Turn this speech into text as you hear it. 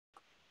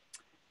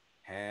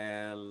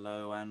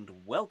Hello and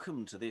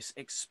welcome to this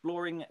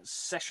exploring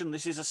session.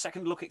 This is a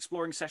second look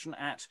exploring session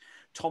at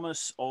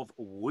Thomas of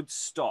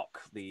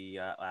Woodstock, the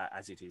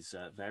as it is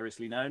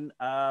variously known.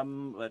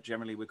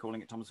 Generally, we're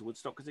calling it Thomas of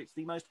Woodstock because it's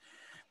the most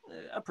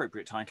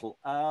appropriate title.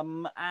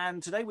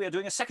 And today we are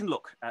doing a second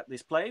look at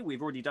this play.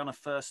 We've already done a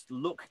first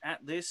look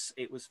at this.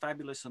 It was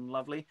fabulous and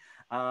lovely.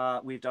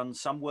 We've done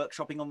some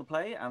workshopping on the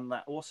play, and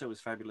that also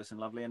was fabulous and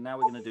lovely. And now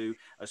we're going to do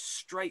a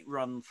straight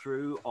run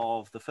through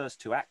of the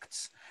first two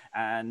acts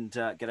and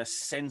get a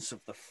sense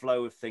of the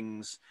flow of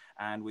things.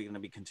 And we're going to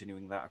be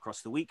continuing that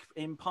across the week,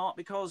 in part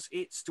because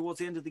it's towards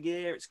the end of the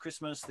year. It's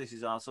Christmas. This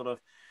is our sort of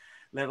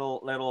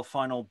little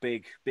final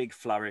big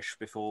flourish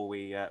before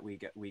we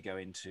go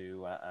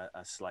into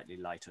a slightly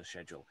lighter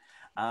schedule.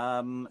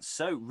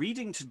 So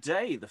reading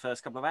today the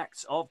first couple of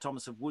acts of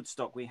Thomas of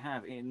Woodstock, we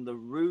have in the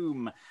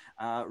room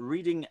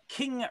reading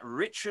King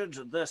Richard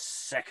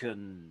II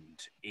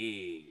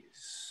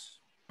is...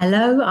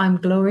 Hello, I'm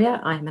Gloria.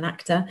 I'm an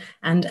actor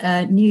and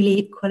a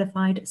newly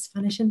qualified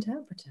Spanish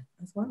interpreter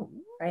as well.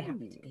 Very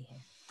happy to be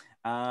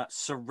here.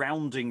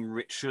 Surrounding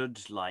Richard,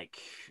 like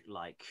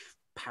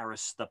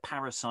the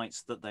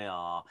parasites that they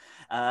are,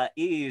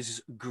 is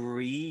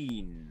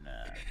Greene.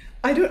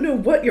 I don't know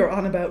what you're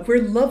on about.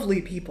 We're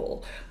lovely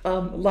people.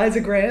 Liza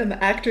Graham,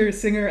 actor,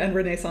 singer, and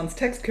Renaissance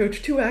text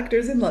coach, 2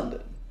 actors in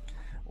London.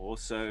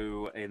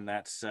 Also in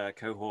that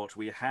cohort,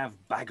 we have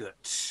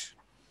Bagot.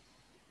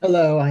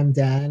 Hello, I'm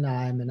Dan.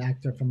 I'm an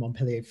actor from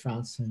Montpellier,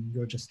 France, and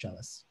you're just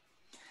jealous.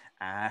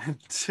 And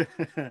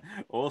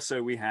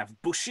also we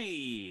have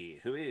Bushy,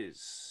 who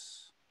is...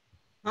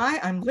 Hi,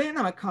 I'm Lynn.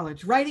 I'm a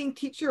college writing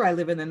teacher. I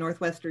live in the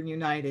Northwestern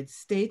United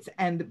States,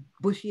 and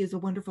Bushy is a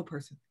wonderful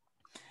person.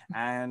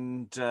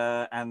 And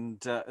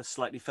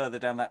slightly further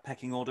down that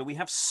pecking order, we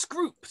have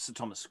Scroop, Sir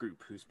Thomas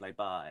Scroop, who's played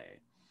by...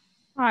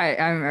 Hi,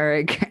 I'm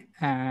Eric,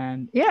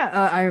 and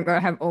I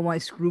have all my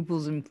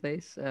scruples in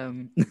place.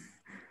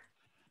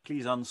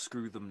 Please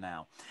unscrew them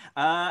now.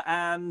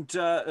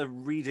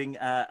 Reading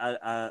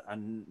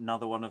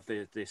another one of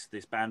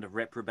this band of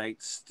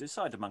reprobates,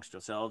 decide amongst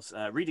yourselves,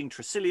 reading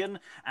Tresilian,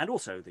 and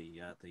also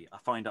the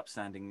fine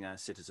upstanding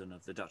citizen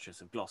of the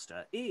Duchess of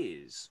Gloucester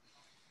is...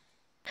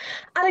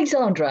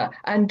 Alexandra,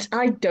 and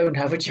I don't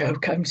have a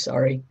joke, I'm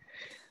sorry.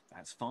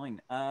 That's fine.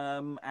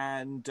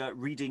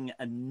 Reading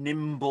a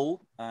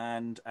Nimble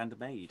and a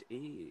Maid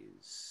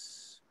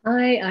is...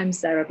 Hi, I'm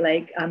Sarah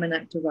Blake. I'm an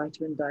actor,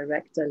 writer and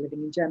director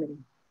living in Germany.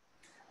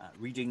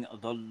 Reading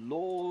the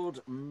Lord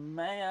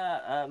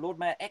Mayor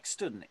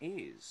Exton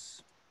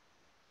is...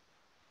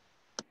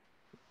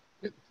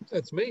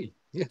 That's me,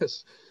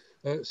 yes.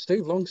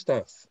 Steve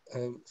Longstaffe,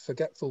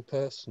 forgetful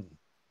person,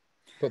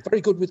 but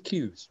very good with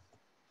cues.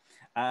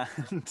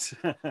 And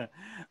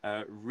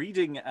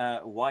reading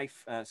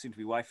wife,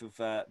 soon-to-be wife of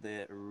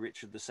the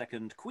Richard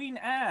II, Queen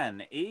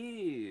Anne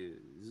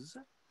is...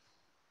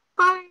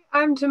 Hi,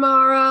 I'm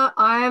Tamara.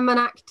 I am an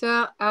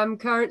actor. I'm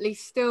currently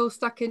still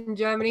stuck in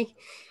Germany.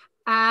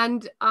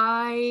 And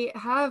I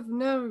have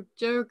no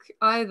joke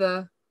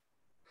either.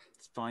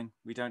 It's fine.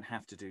 We don't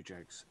have to do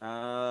jokes.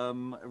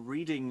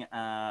 Reading,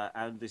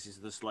 and this is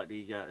the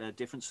slightly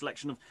different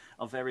selection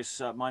of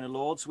various minor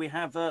lords. We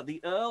have the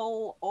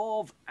Earl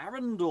of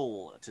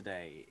Arundel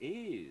today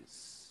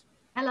is...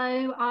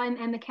 Hello, I'm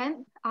Emma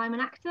Kemp. I'm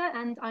an actor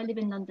and I live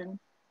in London.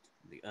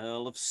 The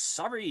Earl of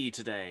Surrey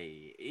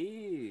today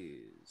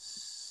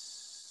is...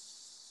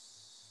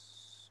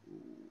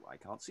 Ooh, I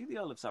can't see the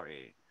Earl of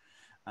Surrey.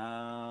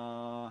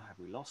 Have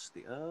we lost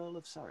the Earl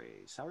of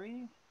Surrey?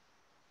 Surrey?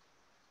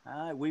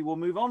 We will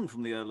move on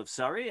from the Earl of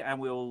Surrey and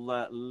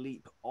we'll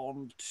leap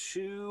on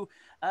to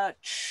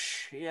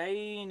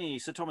Cheney.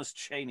 Sir Thomas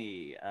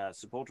Cheney,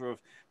 supporter of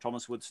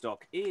Thomas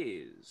Woodstock,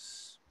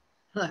 is...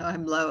 Hello,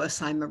 I'm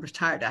Lois. I'm a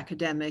retired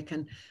academic,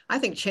 and I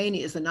think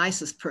Cheney is the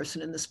nicest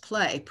person in this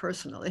play,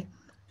 personally.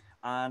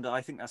 And I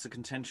think that's a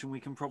contention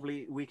we can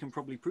probably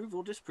prove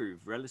or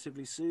disprove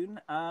relatively soon.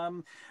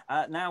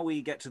 Now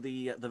we get to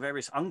the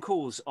various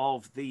uncles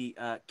of the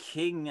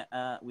king.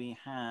 We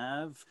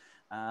have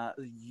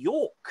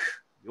York,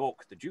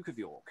 the Duke of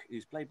York,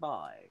 is played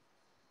by...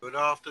 Good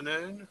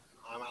afternoon.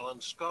 I'm Alan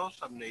Scott.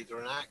 I'm neither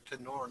an actor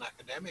nor an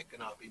academic,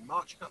 and I've been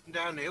marching up and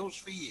down hills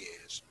for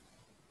years.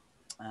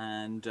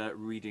 And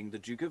reading the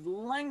Duke of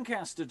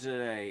Lancaster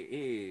today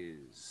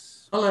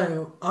is...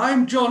 Hello,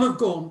 I'm John of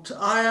Gaunt.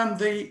 I am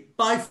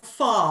by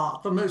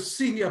far the most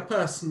senior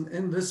person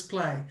in this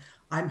play.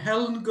 I'm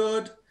Helen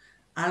Good,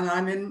 and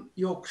I'm in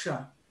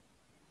Yorkshire.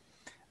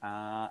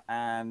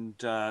 Trying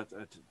to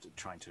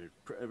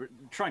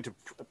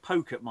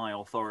poke at my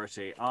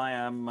authority.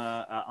 I'm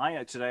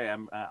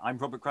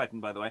Robert Crighton,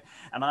 by the way,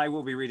 and I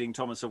will be reading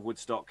Thomas of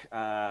Woodstock,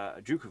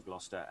 Duke of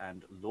Gloucester,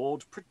 and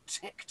Lord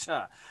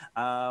Protector,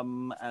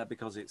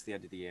 because it's the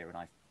end of the year, and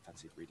I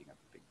fancied reading a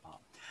big part.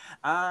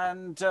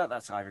 And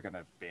that's either going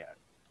to be a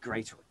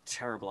great or a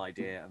terrible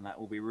idea, and that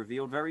will be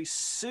revealed very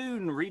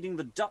soon. Reading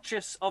the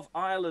Duchess of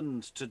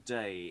Ireland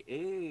today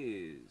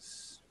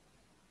is...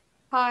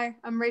 Hi,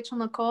 I'm Rachael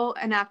Nicole,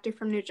 an actor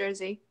from New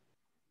Jersey.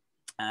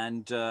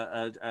 And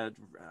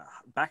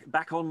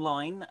back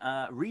online,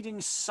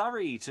 reading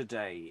Surrey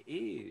today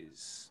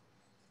is...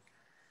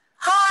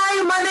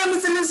 Hi, my name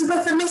is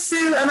Elizabeth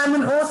Amisu, and I'm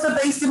an author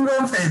based in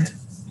Romford.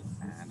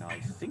 And I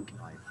think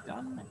I've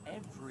done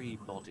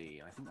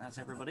everybody. I think that's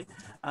everybody.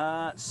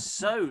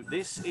 So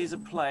this is a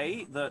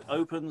play that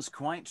opens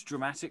quite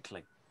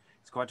dramatically.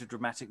 It's quite a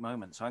dramatic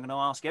moment. So I'm going to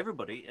ask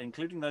everybody,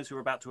 including those who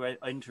are about to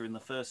enter in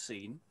the first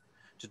scene,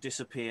 to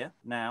disappear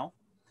now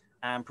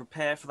and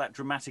prepare for that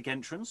dramatic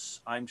entrance.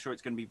 I'm sure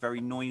it's going to be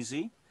very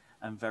noisy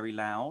and very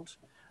loud.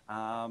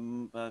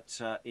 But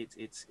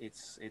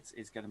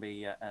it's going to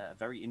be a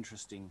very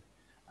interesting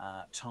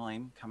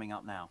time coming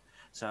up now.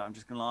 So I'm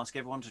just going to ask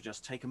everyone to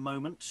just take a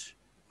moment,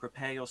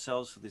 prepare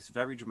yourselves for this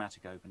very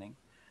dramatic opening,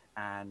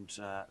 and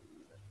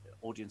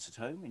audience at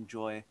home,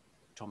 enjoy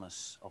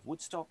Thomas of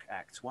Woodstock,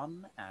 Acts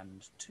 1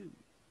 and 2.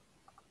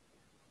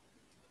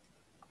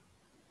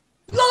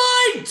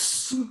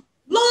 Lights!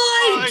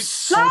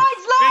 Lights!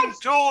 Lights! Lights!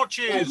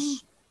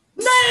 Torches!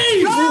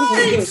 Maid!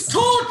 Lights!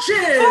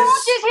 Torches!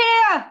 Torches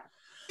here!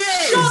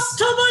 Shut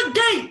to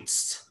the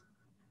gates!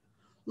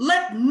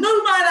 Let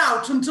no man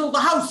out until the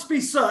house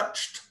be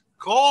searched.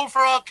 Call for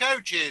our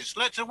coaches.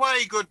 Let's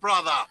away, good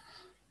brother.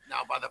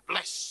 Now, by the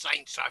blessed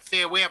saints, I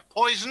fear we are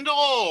poisoned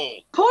all.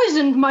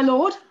 Poisoned, my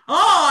lord?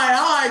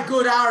 Aye, aye,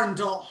 good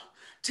Arundel.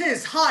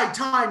 'Tis high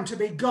time to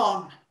be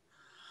gone.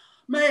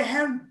 May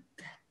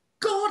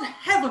God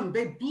heaven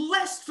be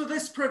blessed for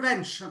this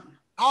prevention.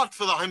 God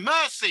for thy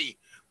mercy.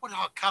 Would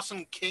our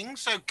cousin king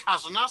so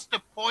cousin us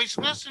to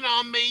poison us in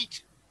our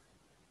meat?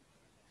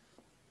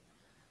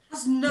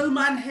 Has no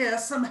man here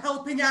some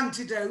helping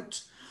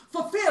antidote?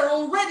 For fear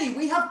already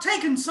we have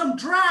taken some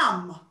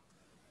dram.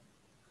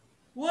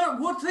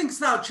 What thinkst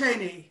thou,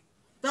 Cheney?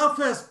 Thou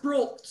first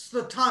brought'st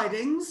the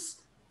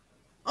tidings.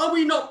 Are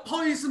we not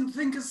poisoned,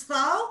 thinkest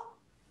thou?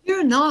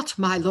 Fear not,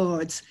 my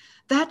lords.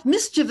 That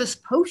mischievous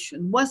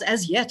potion was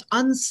as yet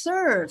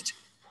unserved.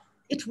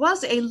 It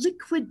was a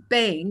liquid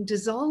bane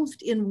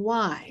dissolved in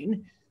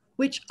wine,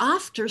 which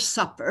after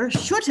supper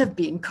should have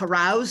been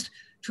caroused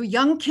to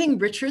young King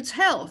Richard's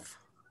health.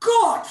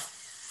 God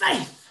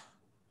faith!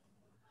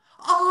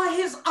 Are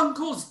his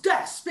uncle's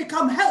deaths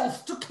become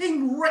health to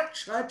King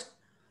Richard?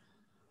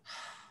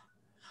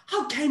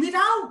 How came it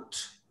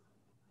out?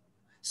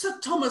 Sir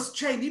Thomas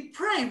Cheney,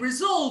 pray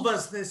resolve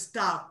us this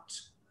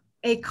doubt.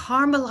 A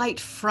Carmelite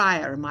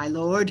friar, my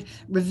lord,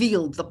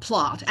 revealed the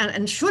plot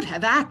and should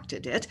have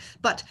acted it,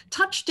 but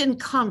touched in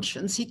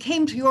conscience, he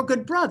came to your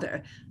good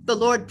brother, the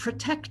Lord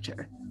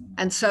Protector,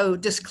 and so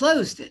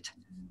disclosed it,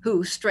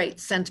 who straight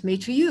sent me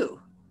to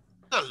you.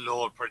 The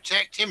Lord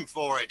protect him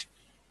for it.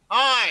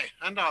 Aye,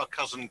 and our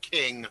cousin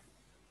king.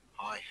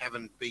 High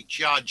heaven be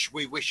judge,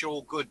 we wish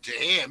all good to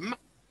him.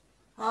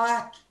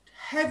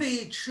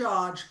 Heavy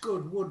charge,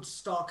 good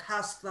Woodstock,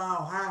 hast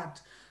thou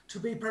had, to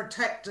be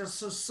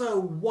protectors of so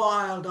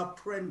wild a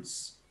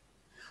prince,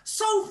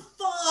 so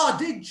far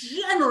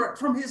degenerate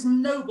from his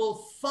noble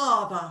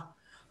father,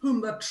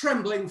 whom the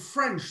trembling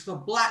French the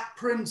Black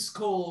Prince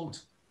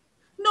called.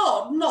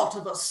 Not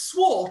of a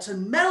swart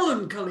and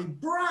melancholy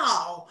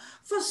brow,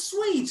 for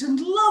sweet and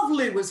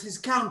lovely was his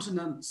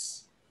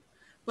countenance,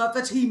 but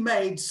that he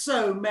made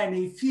so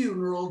many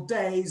funeral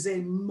days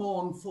in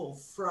mournful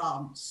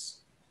France.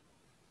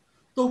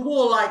 The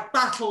warlike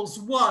battles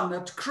won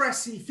at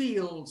Cressy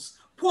Fields,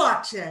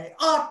 Poitiers,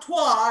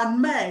 Artois, and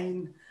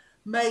Maine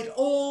made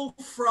all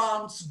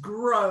France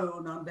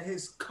groan under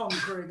his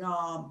conquering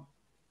arm.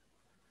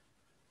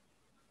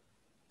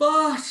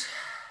 But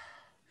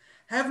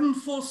heaven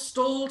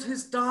forestalled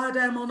his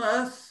diadem on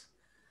earth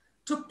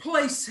to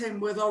place him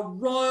with a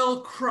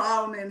royal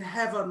crown in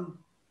heaven.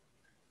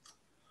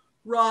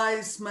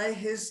 Rise may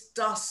his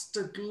dust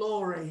to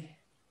glory.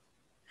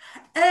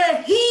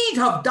 Ere he'd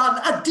have done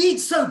a deed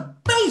so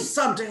base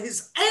unto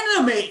his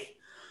enemy,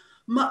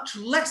 much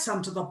less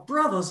unto the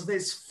brothers of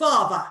his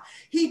father,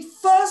 he'd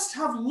first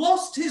have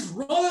lost his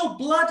royal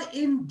blood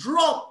in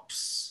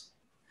drops,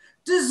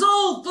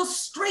 dissolved the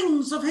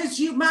strings of his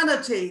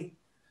humanity,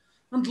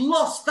 and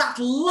lost that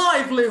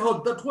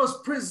livelihood that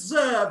was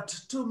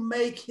preserved to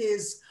make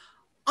his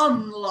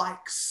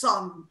unlike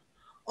son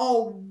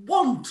a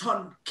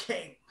wanton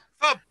king.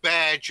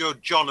 Forbear, your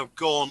John of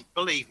Gaunt,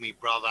 believe me,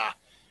 brother,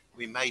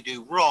 we may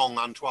do wrong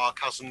unto our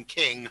cousin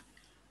king.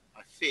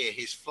 I fear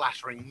his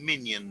flattering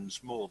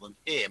minions more than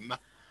him.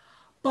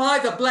 By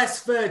the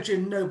blessed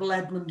Virgin, noble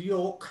Edmund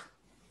York,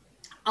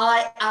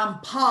 I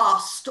am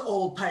past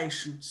all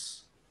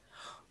patience.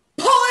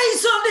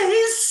 Poison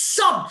his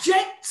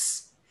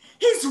subjects,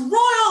 his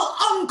royal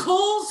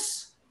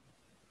uncles?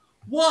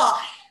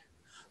 Why,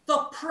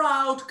 the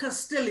proud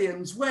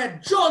Castilians,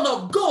 where John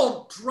of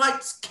Gaunt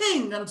writes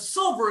king and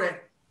sovereign,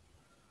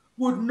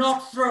 would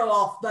not throw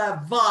off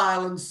their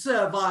vile and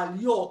servile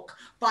York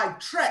by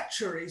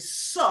treachery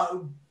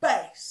so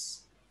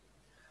base.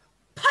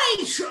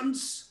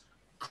 Patience,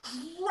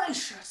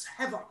 gracious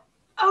heaven.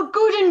 Oh,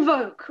 good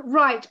invoke,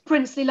 right,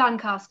 princely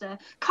Lancaster.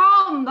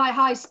 Calm thy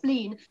high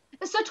spleen.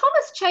 Sir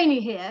Thomas Cheney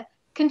here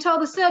can tell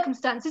the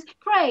circumstances.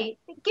 Pray,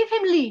 give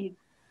him leave.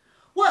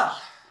 Well,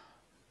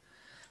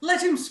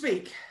 Let him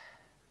speak.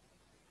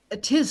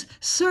 'Tis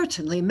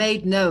certainly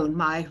made known,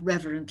 my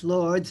reverend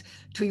lords,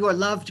 to your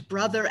loved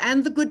brother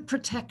and the good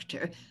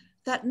protector,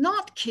 that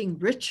not King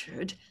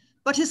Richard,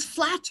 but his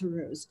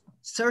flatterers,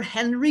 Sir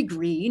Henry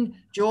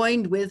Greene,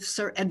 joined with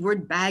Sir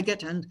Edward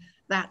Bagot and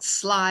that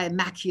sly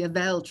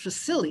Machiavel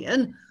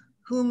Tresilian,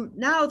 whom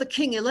now the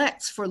king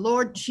elects for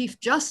Lord Chief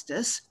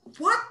Justice,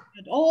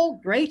 had all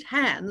great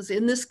hands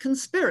in this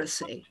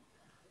conspiracy.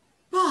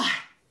 By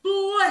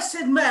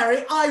blessed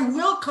Mary, I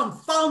will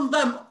confound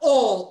them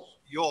all.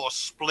 Your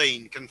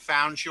spleen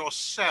confounds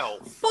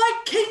yourself.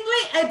 By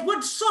kingly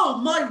Edward's soul,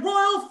 my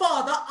royal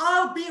father,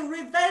 I'll be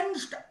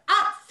revenged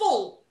at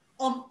full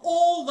on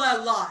all their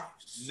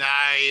lives.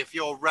 Nay, if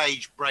your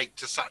rage break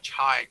to such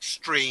high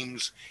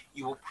extremes,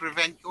 you will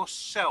prevent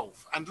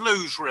yourself and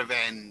lose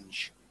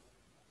revenge.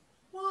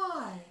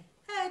 Why,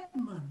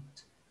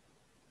 Edmund,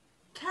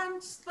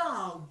 canst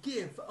thou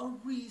give a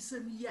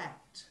reason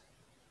yet?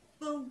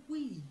 Though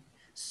we,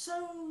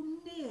 so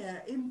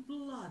near in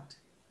blood,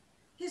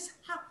 his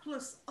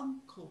hapless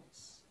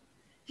uncles,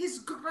 his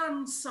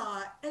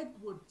grandsire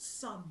Edward's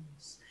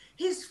sons,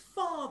 his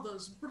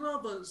father's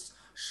brothers,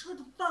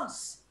 should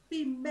thus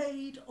be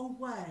made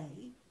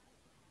away?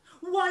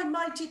 Why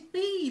might it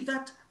be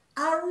that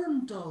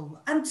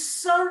Arundel and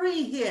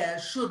Surrey here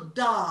should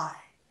die?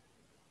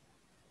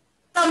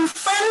 Some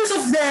friends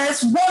of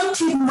theirs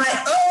wanted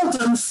my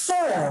earldom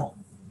sore.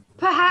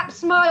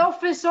 Perhaps my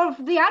office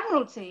of the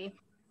Admiralty.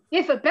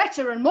 If a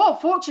better and more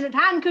fortunate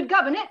hand could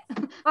govern it,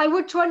 I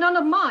would 'twere none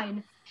of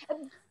mine.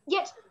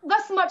 Yet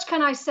thus much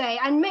can I say,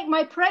 and make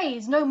my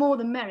praise no more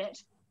than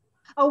merit.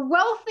 A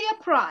wealthier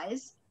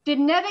prize did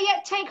never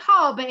yet take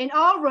harbour in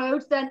our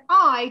roads than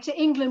I to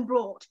England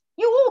brought.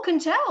 You all can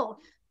tell.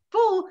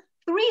 Full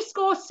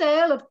 60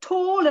 sail of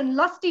tall and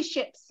lusty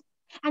ships,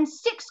 and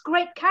 6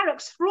 great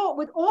carracks fraught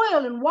with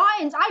oil and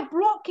wines I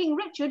brought King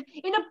Richard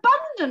in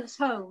abundance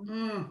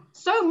home.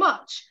 So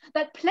much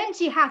that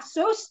plenty hath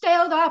so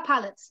staled our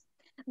palates,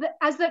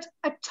 as that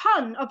a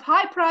ton of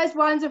high-prized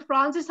wines of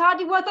France is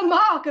hardly worth a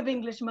mark of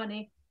English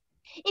money.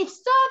 If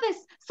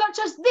service such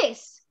as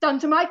this done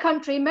to my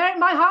country merit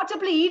my heart to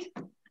bleed,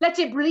 let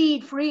it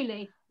bleed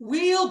freely.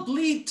 We'll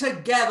bleed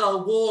together,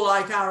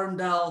 warlike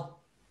Arundel.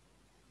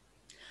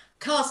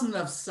 Cousin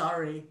of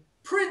Surrey,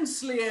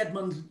 princely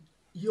Edmund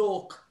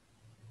York,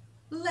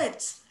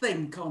 let's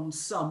think on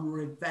some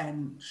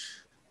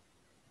revenge.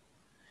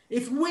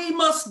 If we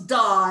must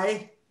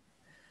die,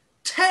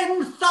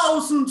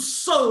 10,000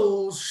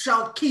 souls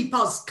shall keep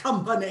us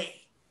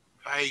company.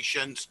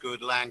 Patience,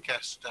 good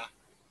Lancaster.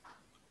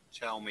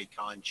 Tell me,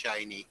 kind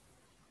Cheney,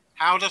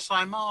 how does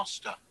thy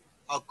master,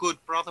 our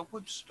good brother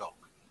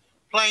Woodstock,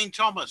 plain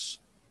Thomas,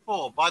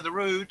 for by the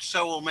rude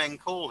so all men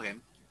call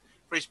him,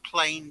 for his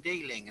plain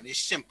dealing and his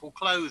simple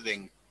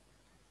clothing,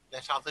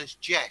 let others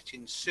jet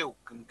in silk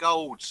and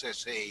gold,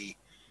 says he,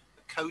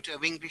 the coat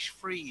of English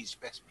frieze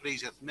best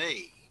pleaseth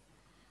me.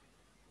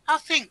 How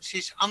thinks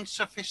his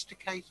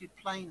unsophisticated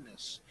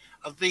plainness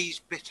of these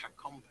bitter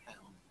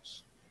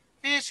compounds?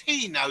 Fears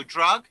he no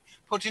drug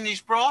put in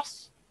his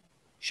broth?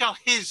 Shall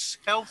his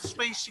health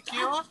be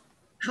secure?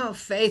 Oh,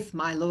 faith,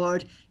 my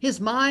lord, his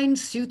mind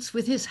suits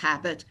with his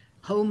habit,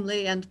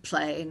 homely and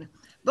plain,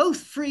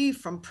 both free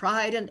from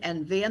pride and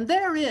envy, and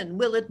therein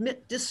will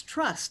admit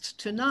distrust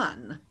to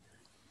none.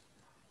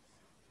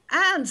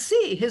 And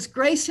see, his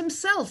grace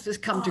himself is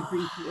come to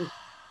greet you.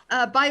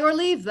 By your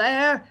leave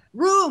there,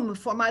 room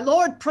for my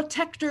Lord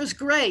Protector's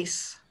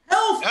grace.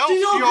 Health to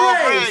your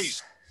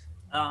grace!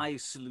 I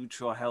salute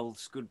your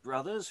healths, good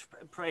brothers.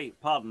 Pray,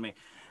 pardon me.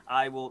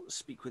 I will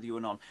speak with you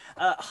anon.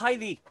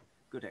 Highly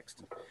good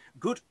Exton.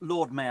 Good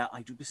Lord Mayor,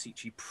 I do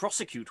beseech ye,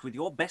 prosecute with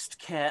your best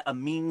care a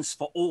means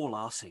for all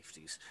our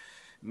safeties.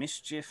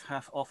 Mischief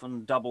hath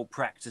often double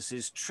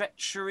practices.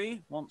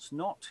 Treachery wants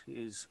not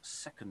his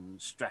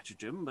second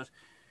stratagem, but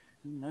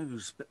who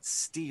knows but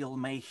steel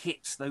may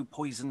hit, though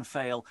poison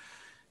fail.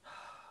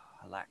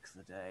 Alack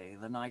the day,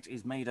 the night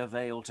is made a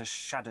veil to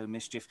shadow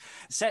mischief.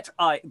 Set,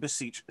 I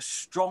beseech,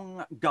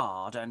 strong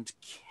guard and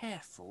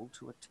careful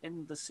to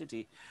attend the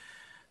city.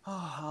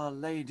 Oh, Our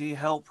Lady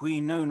help, we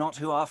know not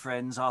who our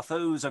friends, our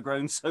foes are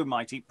grown so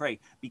mighty. Pray,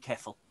 be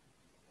careful.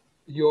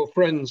 Your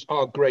friends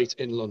are great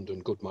in London,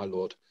 good my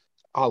lord.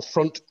 I'll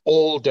front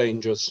all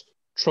dangers.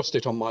 Trust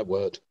it on my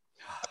word.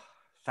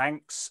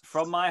 Thanks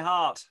from my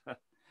heart.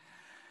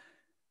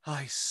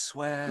 I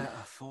swear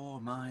afore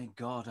my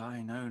God,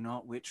 I know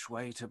not which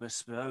way to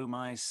bestow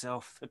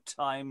myself, the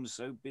time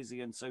so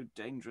busy and so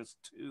dangerous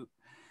too.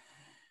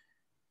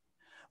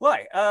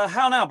 Why,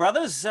 how now,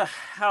 brothers?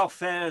 How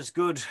fares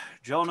good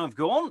John of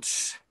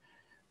Gaunt?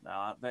 Thou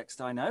art vexed,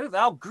 I know.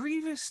 Thou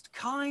grievest,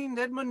 kind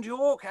Edmund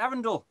York,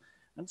 Arundel,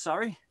 and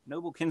Surrey,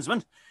 noble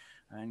kinsman.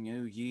 I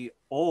know ye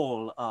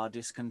all are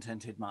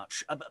discontented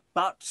much,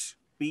 but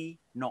be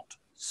not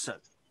so.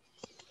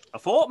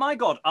 Afore my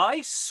God,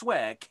 I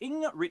swear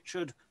King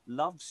Richard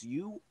loves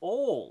you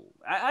all.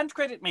 And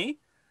credit me,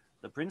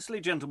 the princely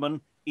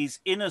gentleman is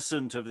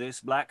innocent of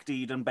this black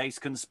deed and base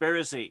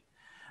conspiracy.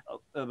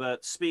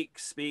 But speak,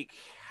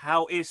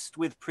 how is't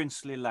with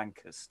princely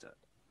Lancaster?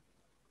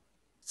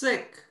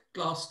 Sick,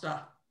 Gloucester,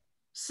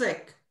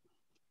 sick.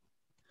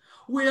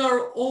 We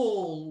are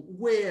all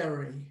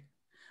weary,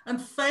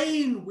 and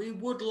fain we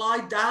would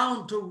lie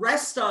down to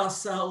rest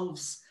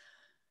ourselves,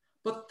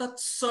 but that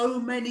so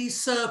many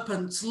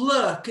serpents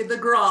lurk in the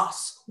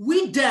grass,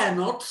 we dare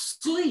not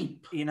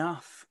sleep.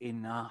 Enough,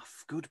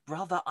 enough. Good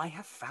brother, I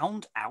have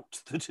found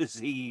out the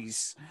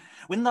disease.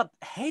 When the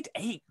head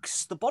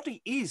aches, the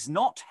body is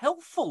not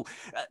healthful.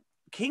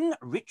 King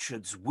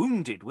Richard's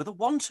wounded with a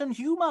wanton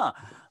humour,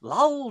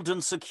 lulled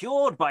and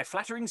secured by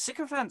flattering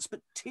sycophants,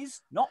 but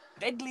 'tis not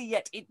deadly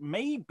yet, it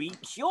may be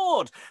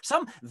cured.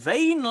 Some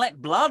vein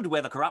let blood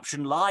where the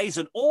corruption lies,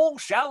 and all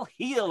shall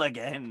heal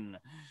again.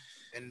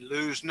 Then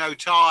lose no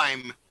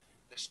time,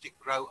 lest it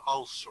grow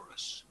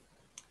ulcerous.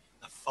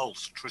 The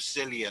false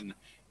Tresilian,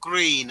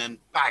 Greene and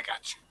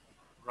Bagot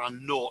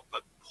run naught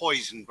but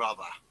poison,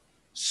 brother.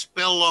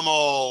 Spill them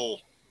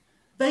all.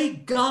 They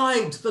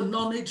guide the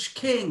nonage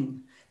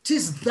king.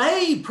 'Tis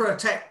they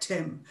protect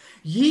him.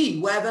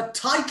 Ye wear the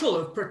title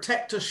of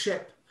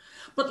protectorship,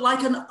 but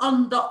like an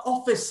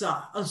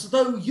under-officer, as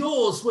though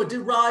yours were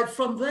derived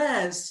from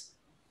theirs.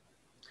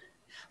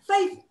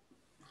 Faith,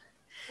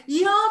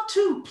 ye are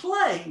too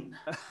plain.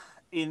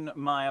 In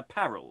my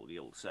apparel,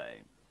 you'll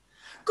say.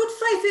 Good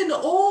faith in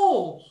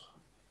all.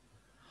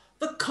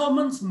 The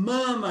commons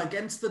murmur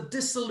against the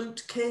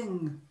dissolute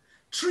king.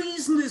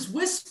 Treason is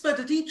whispered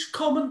at each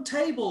common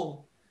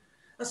table,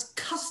 as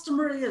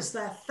customary as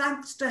their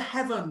thanks to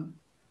heaven.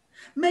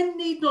 Men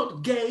need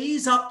not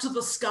gaze up to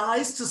the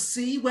skies to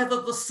see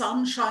whether the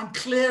sun shine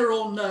clear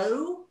or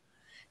no.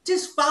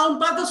 'Tis found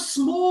by the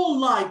small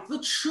light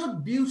that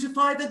should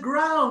beautify the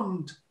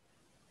ground.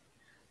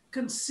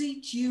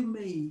 Conceit you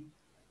me,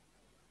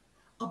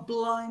 a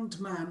blind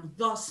man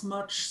thus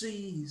much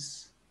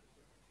sees.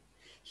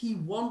 He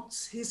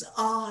wants his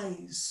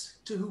eyes,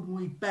 to whom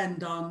we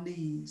bend our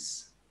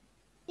knees.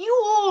 You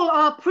all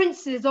are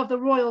princes of the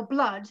royal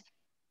blood,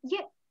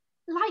 yet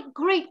like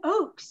great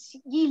oaks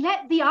ye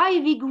let the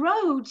ivy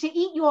grow to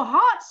eat your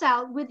hearts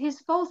out with his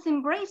false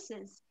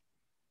embraces.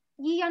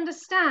 Ye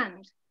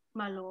understand,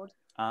 my lord?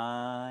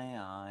 Aye,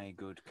 aye,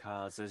 good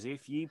coz, as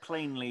if ye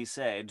plainly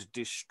said,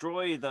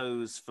 destroy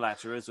those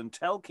flatterers and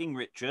tell King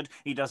Richard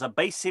he does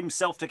abase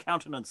himself to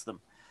countenance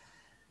them.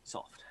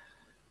 Soft,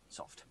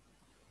 soft.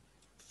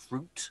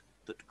 Fruit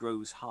that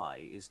grows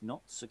high is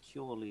not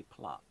securely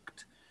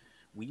plucked.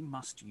 We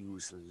must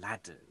use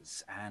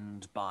ladders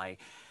and by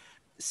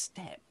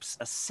steps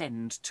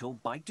ascend till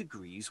by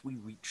degrees we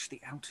reach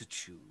the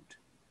altitude.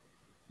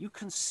 You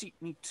conceit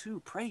me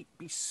too, pray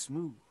be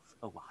smooth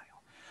a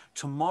while.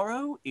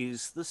 Tomorrow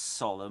is the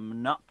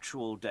solemn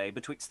nuptial day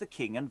betwixt the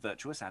king and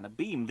virtuous Anna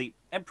Beam, the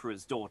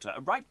emperor's daughter,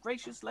 a right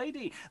gracious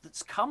lady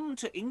that's come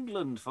to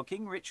England for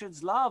King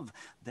Richard's love.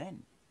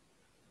 Then,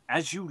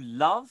 as you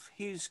love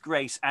his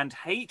grace and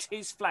hate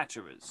his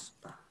flatterers,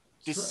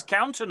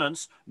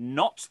 discountenance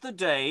not the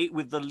day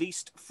with the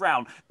least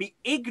frown. Be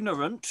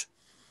ignorant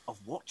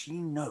of what ye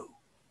know.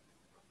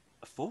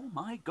 For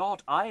my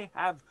God, I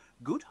have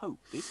good hope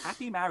this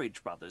happy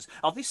marriage, brothers,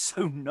 of this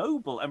so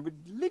noble and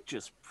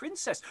religious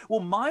princess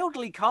will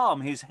mildly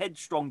calm his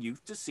headstrong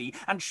youth to see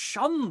and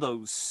shun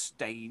those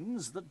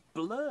stains that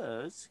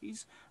blurs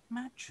his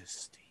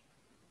majesty.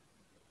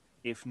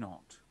 If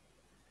not,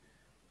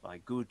 by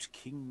good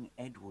King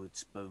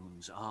Edward's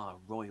bones, our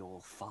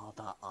royal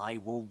father, I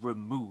will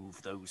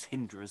remove those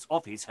hinderers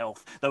of his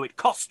health, though it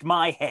cost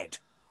my head.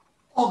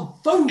 On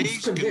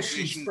those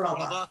conditions,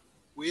 brother,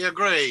 we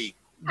agree.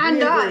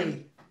 And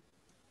I.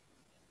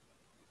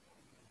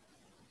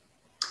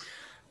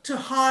 To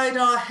hide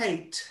our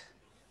hate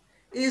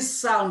is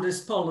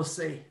soundest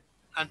policy.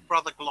 And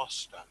brother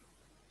Gloucester,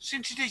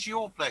 since it is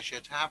your pleasure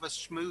to have us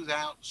smooth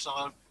out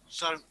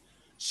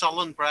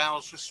sullen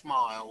brows with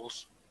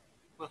smiles,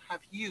 we'll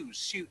have you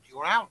suit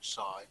your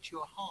outside to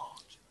your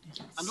heart.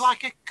 Yes. And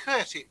like a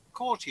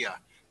courtier,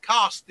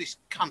 cast this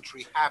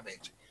country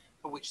habit,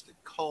 for which the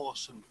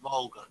coarse and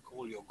vulgar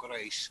call your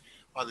grace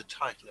by the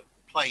title of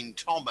plain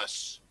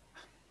Thomas.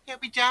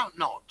 Yet we doubt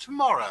not,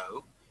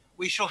 tomorrow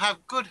we shall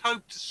have good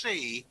hope to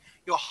see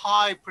your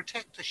high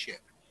protectorship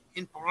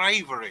in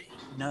bravery.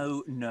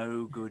 No,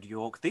 no, good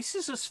York, this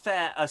is as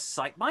fair a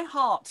sight. My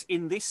heart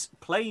in this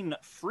plain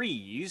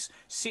frieze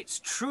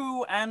sits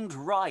true and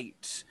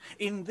right.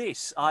 In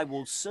this I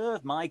will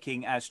serve my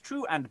king as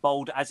true and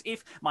bold as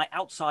if my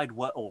outside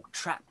were all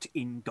trapped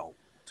in gold.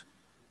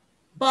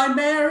 By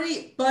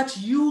Mary, but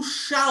you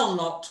shall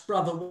not,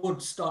 brother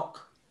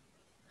Woodstock.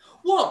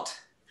 What?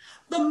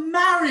 The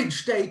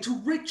marriage day to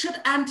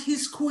Richard and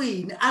his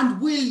queen, and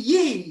will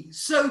ye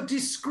so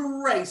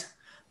disgrace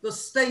the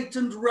state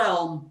and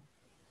realm?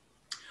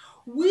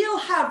 We'll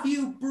have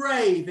you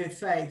brave, i'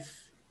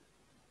 faith.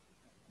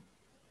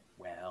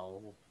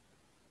 Well,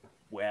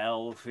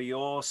 for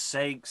your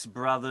sakes,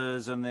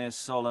 brothers, and this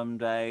solemn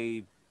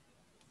day,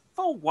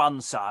 for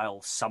once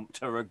I'll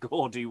sumpter a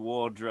gaudy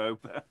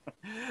wardrobe.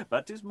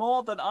 But 'tis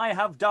more than I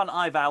have done,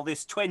 I vow,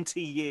 this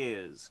 20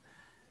 years.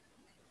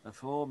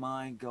 For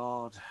my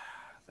God,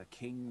 The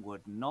king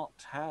would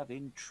not have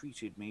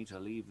entreated me to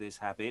leave this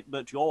habit,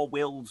 but your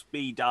wills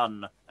be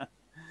done.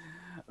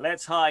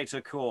 Let's hie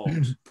to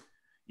court.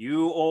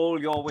 You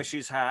all your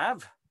wishes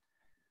have.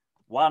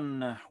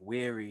 One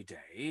weary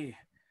day,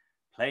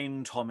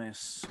 plain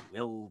Thomas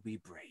will be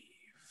brave.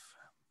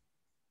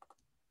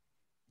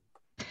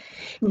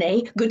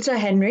 Nay, good Sir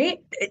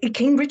Henry,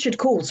 King Richard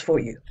calls for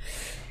you.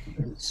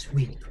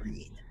 Sweet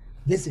Greene,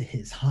 visit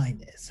his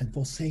highness and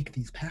forsake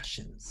these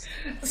passions.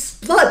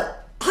 Blood,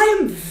 I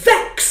am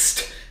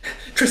vexed.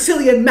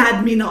 Tresilian,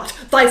 mad me not.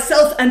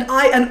 Thyself and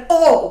I and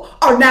all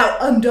are now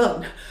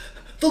undone.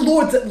 The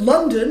lords at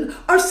London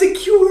are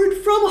secured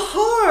from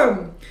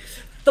harm.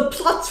 The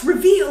plot's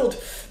revealed.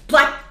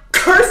 Black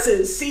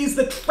curses seize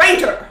the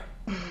traitor.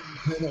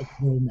 Let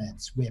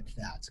romance whip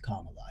that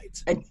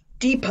Carmelite. A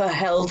deeper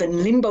hell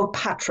than limbo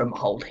patrum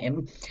hold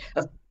him.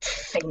 A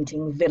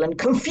fainting villain,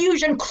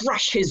 confusion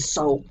crush his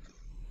soul.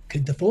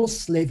 Could the false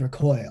slave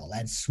recoil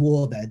and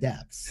swore their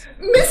depths?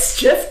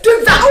 Mischief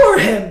devour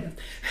him.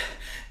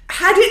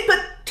 Had it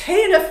but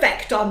ta'en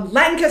effect on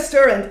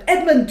Lancaster and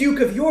Edmund Duke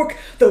of York,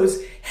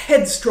 those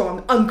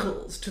headstrong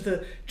uncles to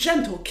the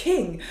gentle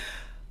king,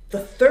 the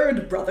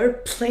third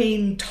brother,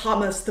 plain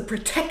Thomas the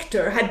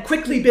Protector, had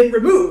quickly been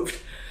removed.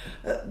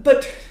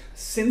 But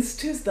since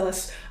 'tis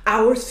thus,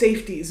 our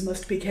safeties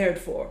must be cared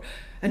for,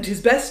 and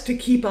 'tis best to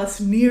keep us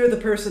near the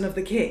person of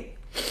the king.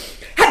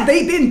 Had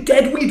they been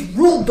dead, we'd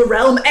ruled the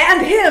realm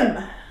and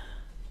him.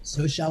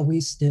 So shall we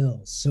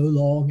still, so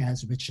long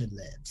as Richard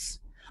lives.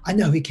 I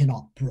know he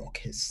cannot brook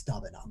his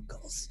stubborn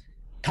uncles.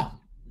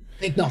 Come,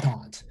 think not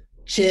on't.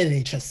 Cheer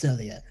thee,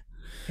 Tresilian.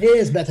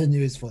 Here's better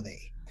news for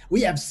thee.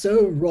 We have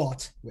so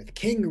wrought with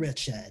King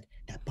Richard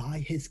that by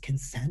his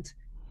consent,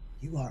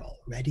 you are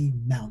already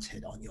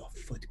mounted on your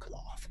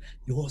footcloth.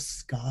 Your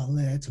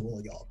scarlet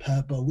or your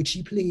purple, which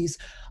ye please,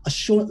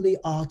 shortly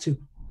are to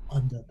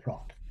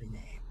underprop the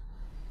name.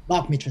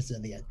 Mark me,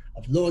 Tresilian,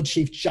 of Lord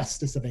Chief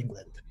Justice of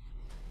England.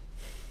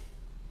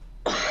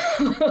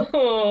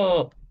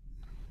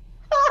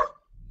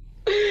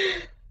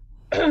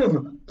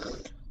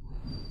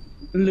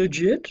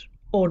 Legit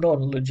or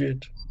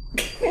non-legit?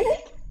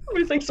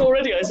 Methinks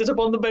already I sit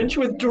upon the bench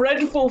with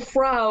dreadful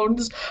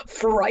frowns,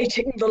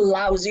 frighting the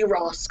lousy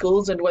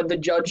rascals, and when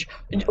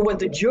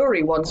the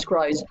jury once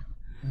cries,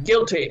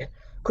 guilty,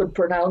 could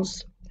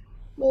pronounce,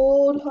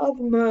 Lord have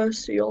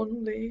mercy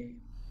on thee,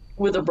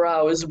 with a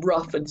brow as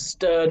rough and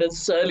stern as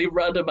surly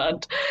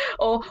Rudimant,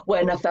 or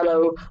when a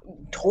fellow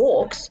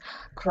talks,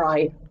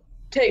 cry,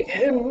 take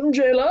him,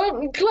 jailer,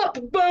 and clap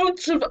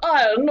bolts of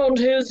iron on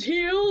his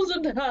heels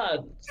and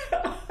hands.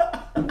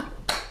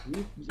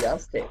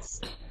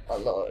 Justice, my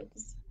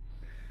lords.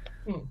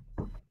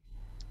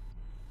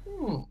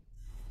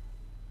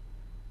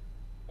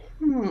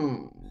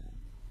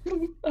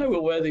 I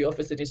will wear the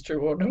office in his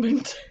true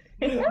ornament.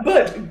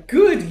 But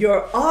good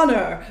your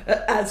honour,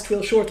 as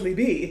 'twill shortly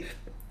be,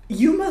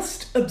 you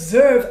must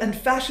observe and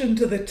fashion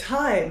to the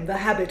time the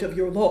habit of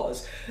your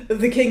laws.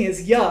 The king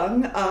is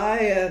young,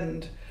 aye,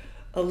 and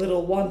a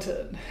little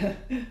wanton.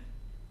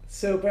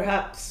 So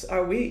perhaps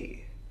are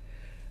we.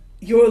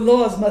 Your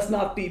laws must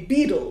not be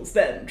beadles,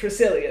 then,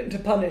 Tresilian, to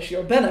punish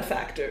your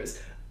benefactors.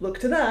 Look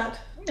to that.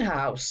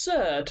 How,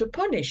 sir, to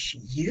punish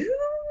you,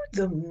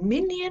 the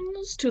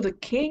minions to the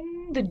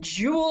king, the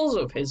jewels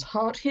of his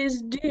heart,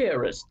 his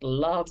dearest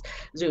loves?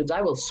 Zoons,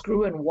 I will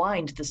screw and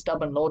wind the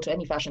stubborn law to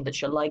any fashion that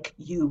shall like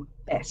you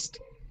best.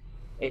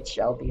 It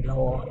shall be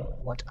law,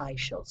 what I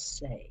shall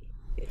say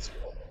is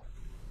law,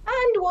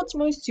 and what's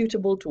most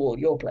suitable to all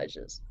your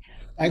pleasures.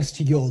 Thanks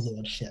to your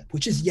lordship,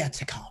 which is yet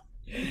to come.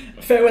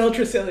 Farewell,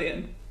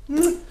 Tresilian.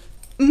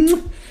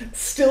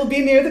 Still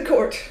be near the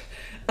court.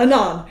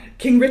 Anon,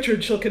 King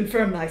Richard shall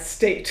confirm thy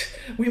state.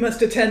 We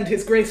must attend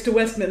his grace to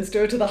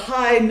Westminster to the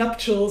high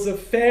nuptials of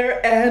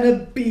fair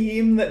Anna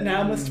Beam, that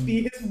now must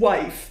be his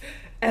wife,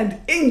 and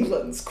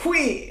England's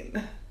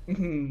queen.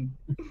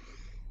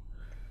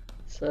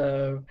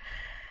 So,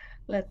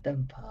 let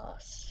them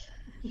pass.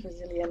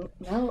 Tresilian,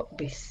 now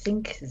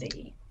bethink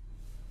thee.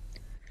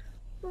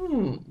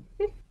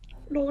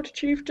 Lord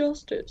Chief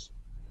Justice,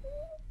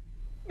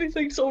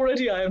 methinks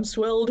already I am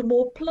swelled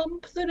more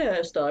plump than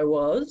erst I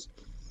was.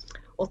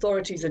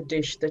 Authority's a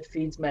dish that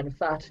feeds men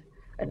fat,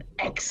 an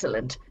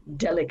excellent,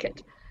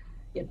 delicate,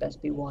 yet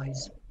best be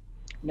wise.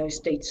 No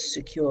state's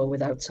secure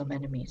without some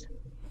enemies.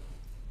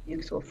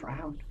 Youth will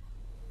frown.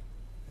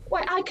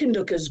 Why, I can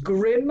look as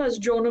grim as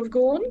John of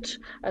Gaunt,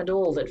 and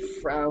all that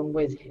frown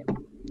with him.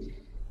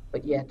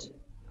 But yet,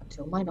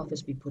 until mine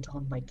office be put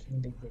on by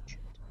King Richard,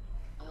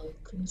 I'll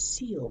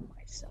conceal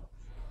myself,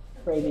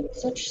 framing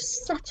such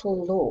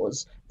subtle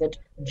laws that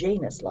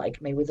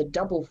Janus-like may with a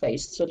double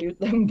face salute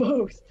them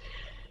both.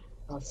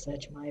 I'll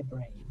search my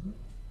brain,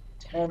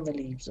 turn the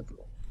leaves of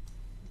law.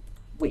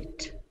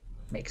 Wit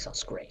makes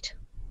us great.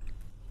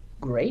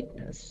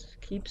 Greatness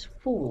keeps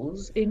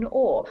fools in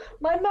awe.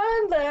 My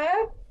man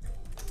there!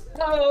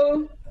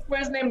 Hello,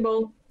 where's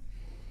Nimble?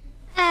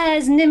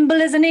 As nimble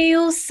as an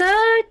eel,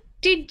 sir.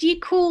 Did ye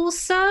call,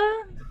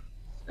 sir?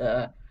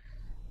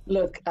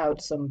 Look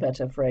out some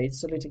better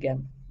phrase. Salute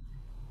again.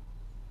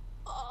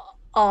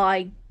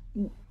 I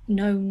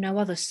know no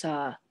other,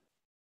 sir.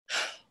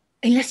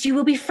 Unless you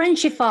will be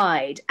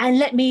Frenchified and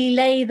let me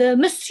lay the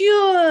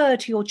monsieur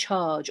to your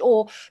charge,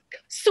 or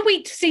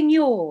sweet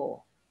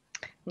signor.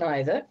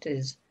 Neither.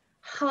 'Tis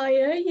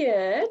higher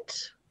yet.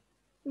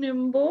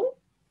 Nimble.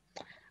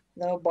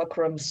 Thou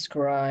buckram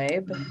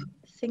scribe,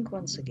 think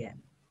once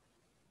again.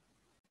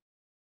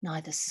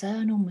 Neither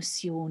sir nor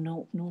monsieur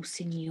nor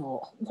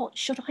signor. What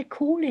should I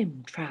call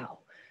him, trow?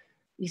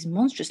 He's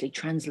monstrously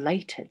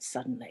translated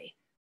suddenly.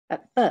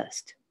 At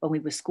first, when we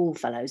were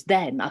schoolfellows,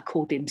 then I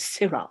called him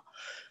Sirrah.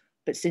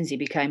 But since he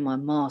became my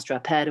master, I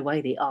pared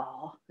away the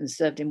R and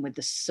served him with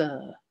the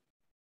sir.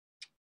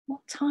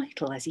 What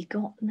title has he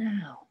got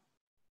now?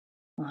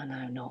 I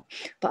know not,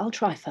 but I'll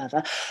try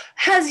further.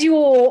 Has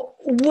your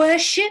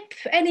worship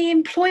any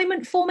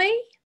employment for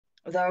me?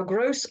 Thou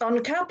gross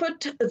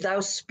uncapped, thou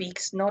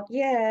speakst not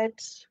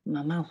yet.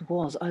 My mouth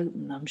was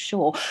open, I'm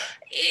sure.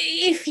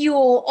 If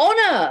your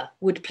honour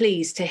would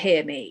please to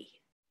hear me.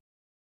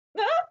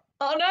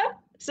 Honour,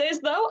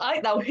 sayest thou?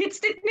 Aye, thou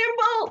hitst it,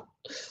 Nimble.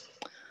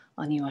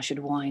 I knew I should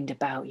wind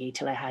about ye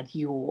till I had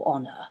your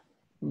honour.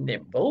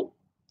 Nimble,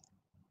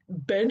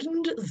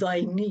 bend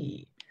thy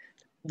knee.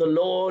 The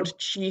Lord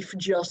Chief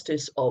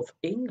Justice of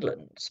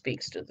England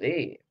speaks to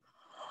thee.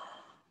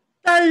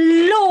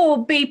 The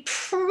Lord be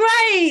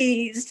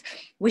praised!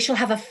 We shall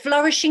have a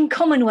flourishing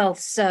commonwealth,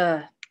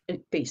 sir.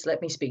 Peace,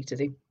 let me speak to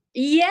thee.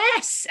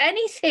 Yes,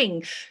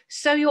 anything.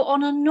 So your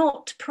honour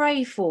not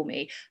pray for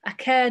me. I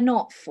care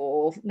not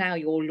for, now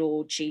your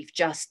Lord Chief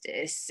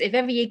Justice. If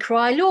ever ye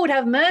cry, Lord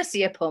have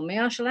mercy upon me,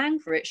 I shall hang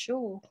for it,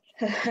 sure.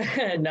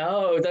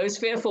 No, those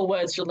fearful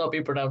words shall not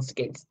be pronounced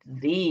against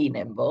thee,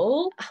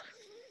 Nimble.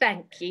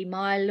 Thank ye,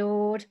 my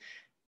lord.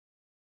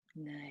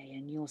 Nay,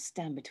 and you'll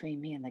stand between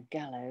me and the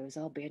gallows,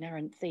 I'll be an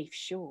errant thief,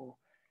 sure.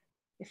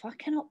 If I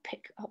cannot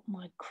pick up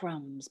my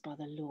crumbs by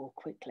the law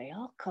quickly,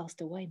 I'll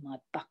cast away my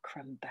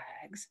buckram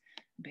bags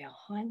and be a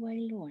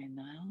highway law in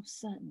the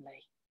house,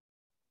 certainly.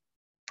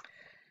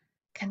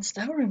 Canst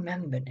thou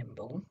remember,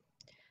 Nimble,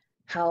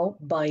 how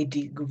by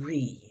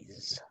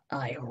degrees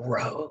I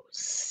rose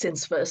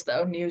since first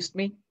thou knewst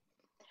me?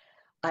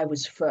 I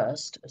was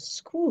first a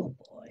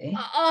schoolboy.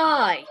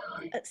 Aye,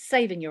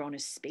 saving your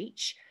honour's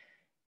speech,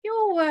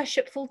 your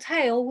worshipful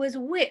tail was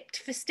whipped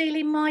for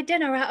stealing my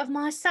dinner out of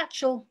my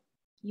satchel.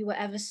 You were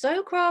ever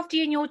so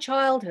crafty in your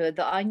childhood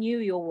that I knew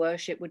your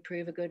worship would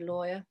prove a good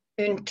lawyer.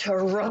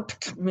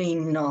 Interrupt me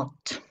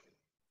not.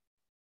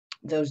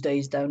 Those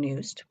days thou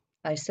knewst,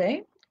 I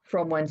say,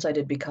 from whence I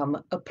did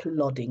become a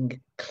plodding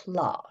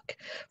clerk,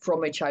 from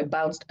which I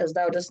bounced, as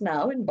thou dost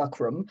now, in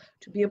buckram,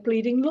 to be a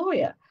pleading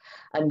lawyer.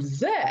 And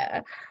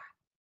there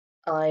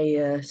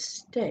I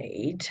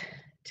stayed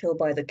till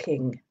by the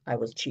king I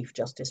was Chief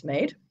Justice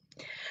made.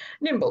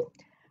 Nimble,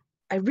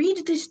 I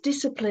read this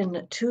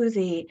discipline to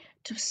thee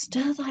to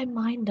stir thy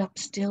mind up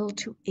still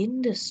to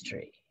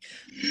industry.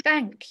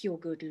 Thank your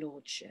good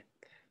lordship.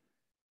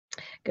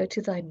 Go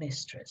to thy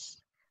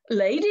mistress.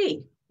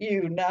 Lady,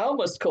 you now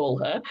must call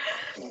her.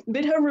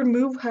 Bid her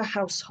remove her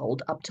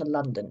household up to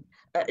London.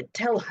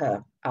 Tell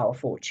her our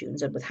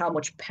fortunes and with how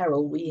much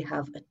peril we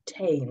have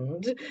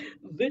attained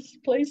this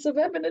place of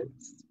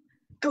eminence.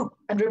 Go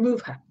and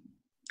remove her.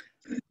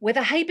 With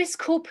a habeas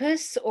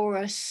corpus or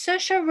a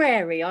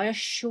certiorari, I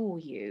assure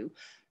you.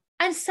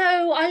 And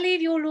so I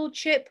leave your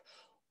lordship,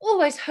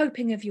 always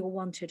hoping of your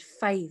wanted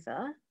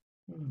favour,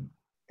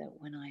 that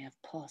when I have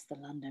passed the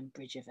London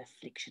Bridge of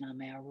Affliction, I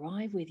may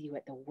arrive with you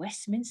at the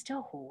Westminster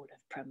Hall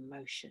of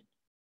Promotion.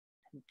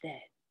 And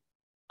then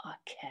I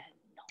care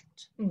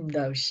not.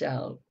 Thou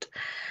shalt.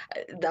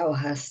 Thou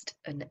hast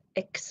an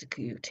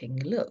executing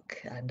look,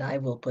 and I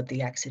will put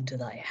the axe into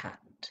thy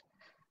hand.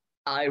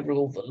 I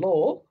rule the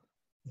law.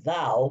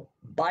 Thou,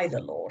 by the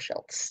law,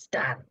 shalt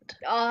stand.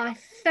 I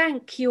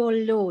thank your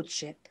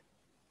lordship.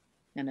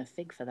 And a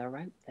fig for the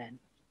rope, then.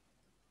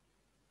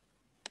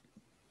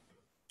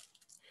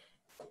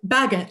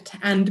 Bagot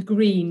and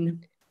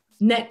Greene,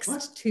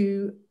 next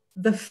to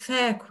the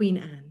fair Queen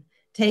Anne,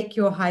 take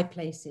your high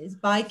places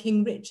by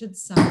King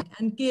Richard's side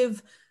and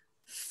give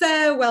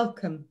fair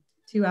welcome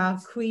to our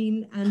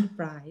Queen and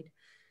bride.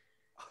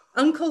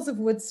 Uncles of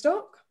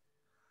Woodstock,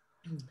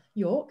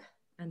 York,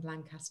 and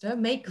Lancaster,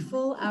 make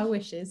full our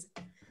wishes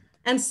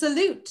and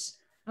salute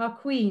our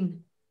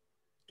Queen.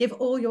 Give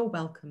all your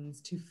welcomes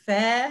to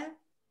fair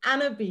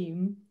Anna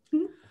Beam.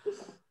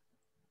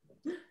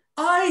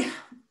 I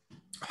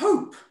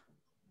hope,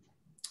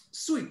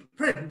 sweet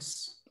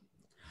prince,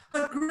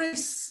 her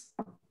grace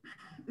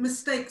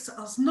mistakes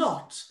us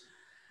not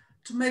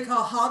to make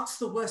our hearts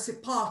the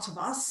worst part of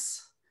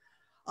us.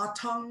 Our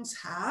tongues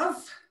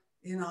have,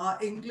 in our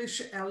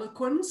English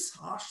eloquence,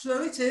 harsh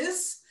though it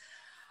is,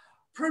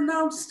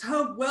 pronounced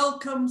her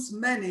welcomes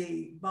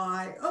many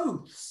by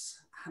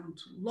oaths and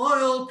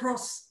loyal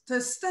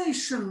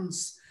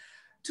protestations,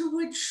 to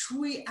which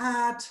we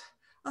add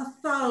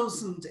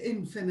 1,000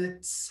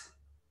 infinites.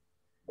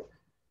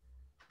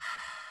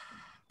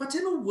 But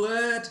in a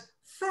word,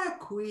 fair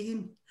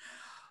queen,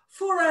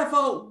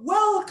 forever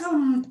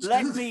welcome to...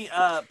 Let me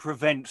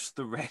prevent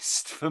the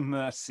rest, for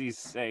mercy's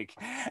sake.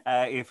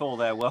 If all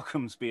their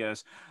welcomes be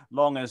as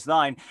long as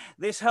thine,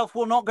 this health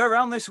will not go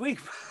round this week,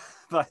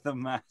 by the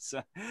mass.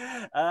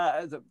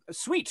 The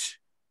sweet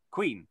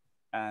queen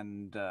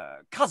and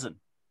cousin,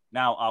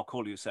 now I'll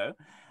call you so,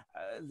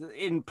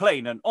 in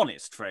plain and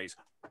honest phrase,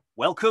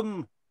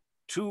 welcome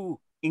to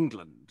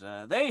England.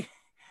 They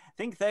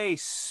think they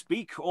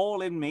speak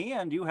all in me,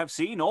 and you have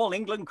seen all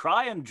England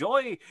cry and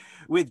joy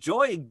with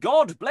joy,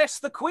 God bless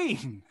the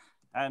Queen.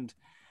 And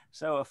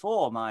so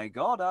afore, my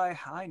God,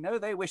 I know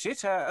they wish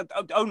it,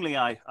 only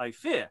I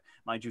fear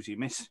my duty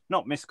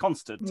not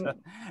misconstant.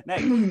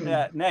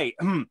 Nay,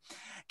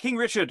 King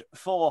Richard,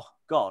 for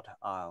God,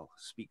 I'll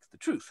speak the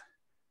truth.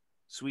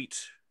 Sweet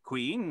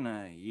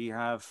Queen, ye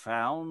have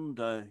found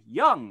a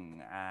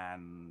young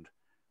and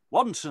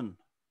wanton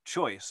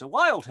choice, a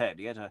wild head,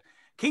 yet a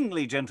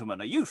kingly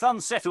gentleman, a youth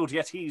unsettled,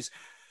 yet he's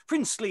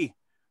princely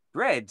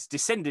bred,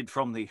 descended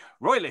from the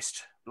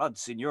royalist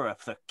bloods in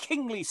Europe, the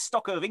kingly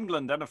stock of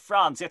England and of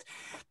France, yet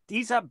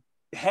he's a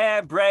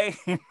harebrained,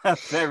 a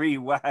very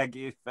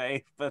waggy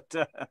faith, but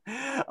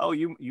oh,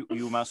 you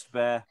must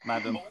bear,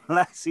 madam,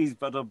 lassie's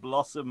but a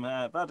blossom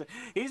hair, but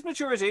his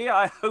maturity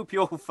I hope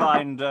you'll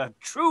find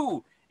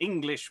true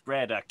English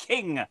bred, a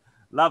king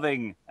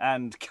loving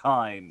and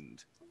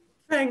kind.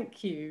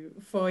 Thank you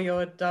for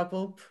your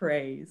double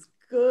praise,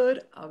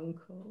 good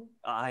uncle.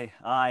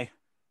 Aye,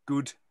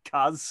 good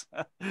cuz.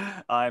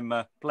 I'm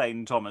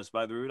plain Thomas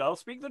by the rood, I'll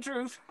speak the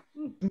truth.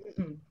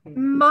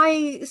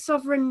 My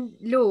sovereign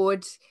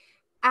lord,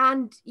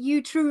 and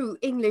you true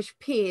English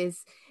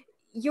peers,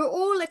 your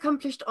all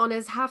accomplished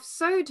honours have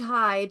so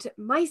tied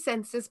my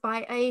senses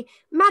by a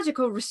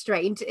magical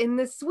restraint in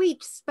the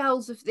sweet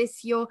spells of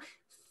this your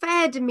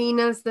fair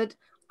demeanours that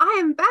I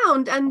am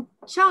bound and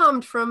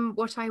charmed from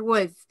what I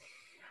was.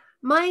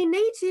 My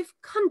native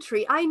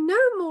country I no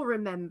more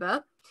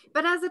remember,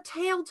 but as a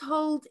tale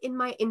told in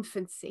my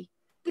infancy,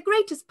 the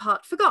greatest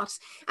part forgot,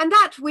 and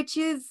that which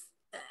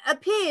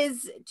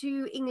appears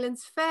to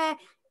England's fair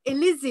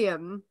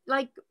Elysium,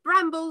 like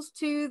brambles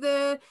to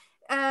the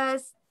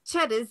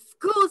cheddars,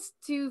 gorse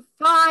to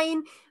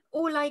vine,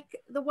 or like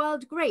the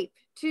wild grape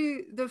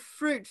to the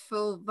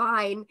fruitful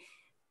vine.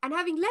 And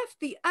having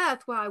left the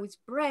earth where I was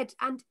bred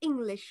and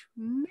English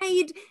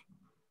made,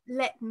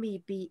 let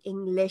me be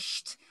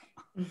Englished.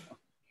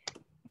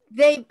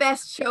 They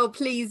best shall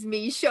please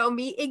me, show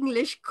me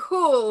English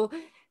call.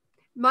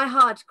 My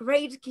heart,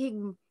 great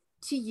king,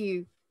 to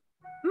you,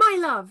 my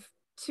love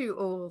to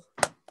all.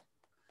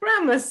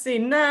 Gramercy,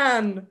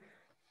 Nan,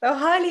 thou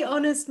highly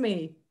honourst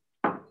me.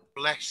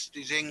 Blessed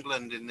is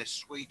England in this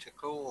sweet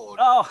accord.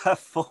 Oh,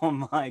 for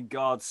my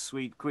God,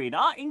 sweet queen,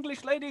 our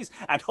English ladies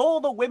and all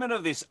the women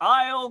of this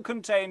isle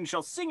contained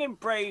shall sing in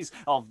praise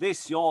of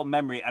this your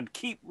memory and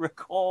keep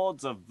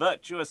records of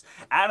virtuous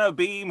Anna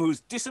Beam, whose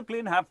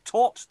discipline have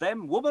taught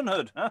them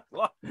womanhood.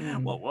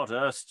 What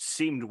erst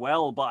seemed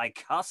well by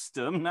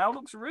custom now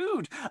looks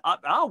rude.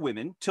 Our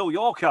women, till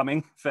your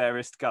coming,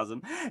 fairest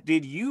cousin,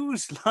 did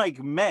use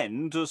like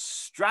men to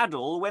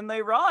straddle when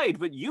they ride,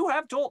 but you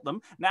have taught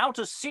them now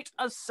to sit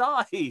aside.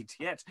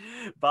 Yet,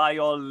 by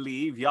your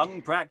leave,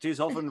 young practice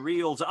often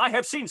reels. I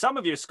have seen some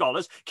of you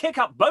scholars kick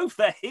up both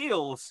their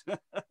heels.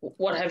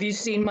 What have you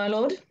seen, my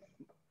lord?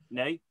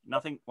 Nay,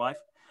 nothing, wife.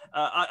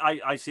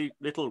 I see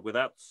little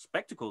without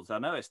spectacles, thou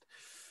knowest.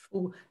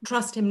 Oh,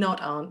 trust him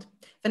not, aunt,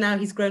 for now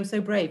he's grown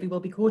so brave he will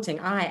be courting,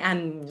 aye,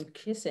 and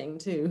kissing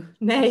too.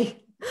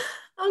 Nay,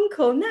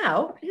 uncle,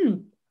 now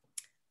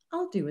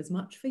I'll do as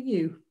much for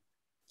you,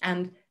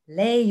 and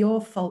lay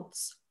your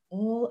faults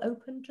all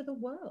open to the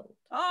world.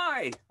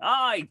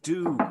 Aye,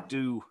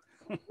 do.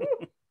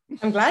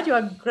 I'm glad you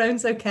are grown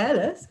so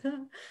careless.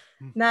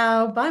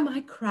 Now, by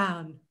my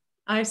crown,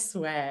 I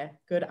swear,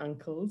 good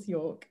uncles,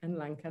 York and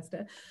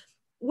Lancaster,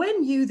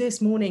 when you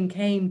this morning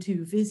came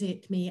to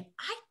visit me,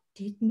 I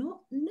did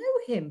not know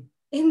him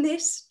in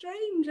this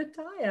strange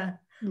attire.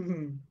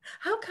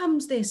 How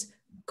comes this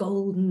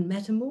golden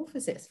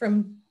metamorphosis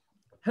from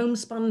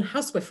homespun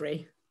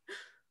housewifery?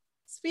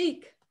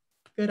 Speak,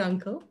 good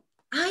uncle.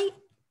 I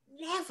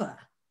never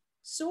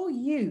saw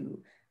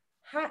you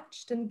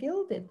hatched and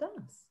gilded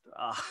thus.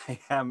 I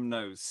am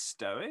no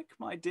stoic,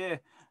 my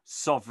dear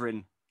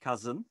sovereign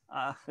cousin,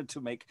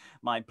 to make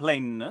my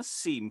plainness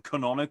seem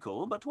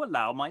canonical, but to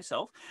allow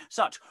myself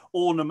such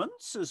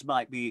ornaments as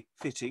might be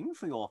fitting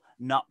for your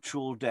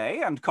nuptial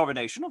day and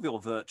coronation of your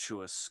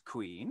virtuous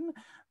queen.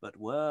 But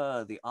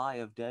were the eye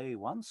of day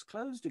once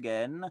closed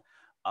again,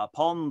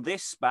 upon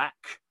this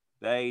back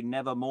they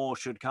never more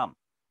should come.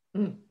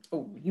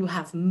 Oh, you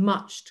have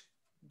much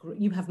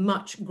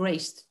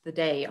graced the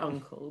day,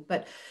 uncle,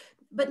 but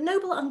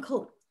noble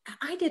uncle,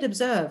 I did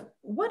observe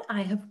what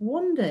I have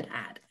wondered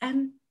at,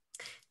 and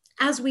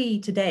as we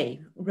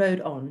today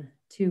rode on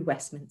to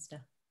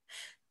Westminster,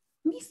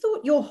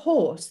 methought your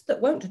horse,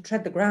 that wont to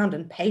tread the ground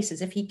and pace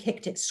as if he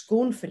kicked it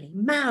scornfully,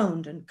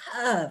 mound and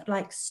curved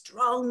like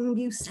strong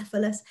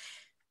Bucephalus,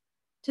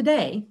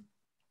 today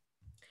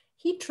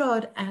he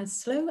trod as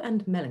slow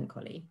and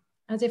melancholy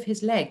as if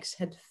his legs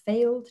had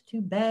failed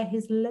to bear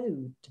his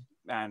load.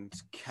 And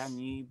can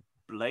ye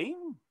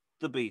blame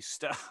the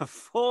beast?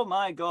 For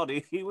my God,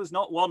 he was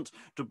not wont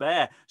to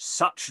bear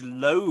such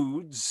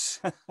loads.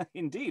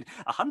 Indeed,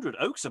 100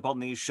 oaks upon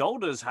these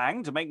shoulders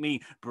hang to make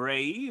me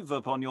brave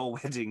upon your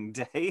wedding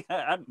day,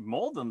 and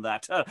more than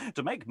that,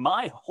 to make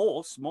my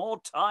horse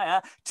more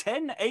tire.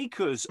 10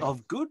 acres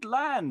of good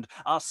land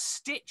are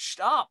stitched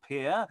up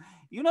here.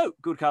 You know,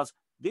 good coz,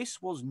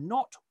 this was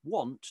not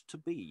wont to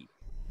be.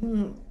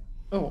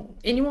 Oh,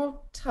 in your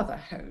t'other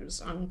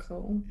hose,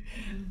 uncle?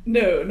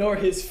 No, nor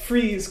his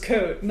frieze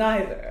coat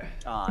neither.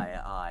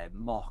 I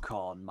mock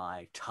on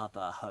my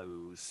t'other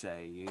hose,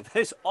 say you.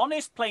 There's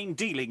honest plain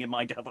dealing in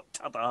my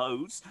t'other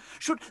hose.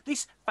 Should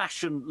this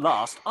fashion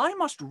last, I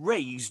must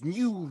raise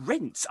new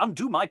rents,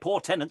 undo my poor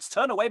tenants,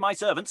 turn away my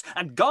servants,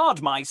 and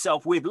guard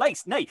myself with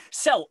lace, nay,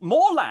 sell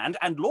more land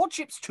and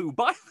lordships too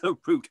by the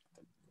root.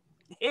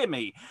 Hear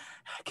me,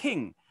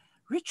 King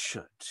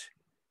Richard.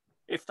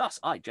 If thus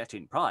I jet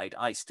in pride,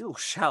 I still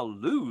shall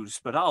lose,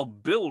 but I'll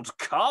build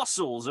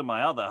castles in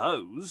my other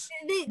hose.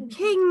 The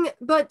king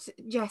but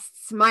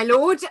jests, my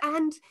lord,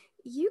 and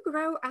you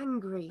grow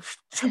angry.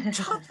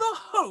 T'other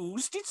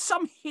hose? Did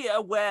some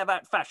here wear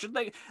that fashion?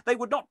 They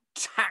would not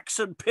tax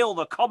and pill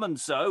the common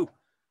so.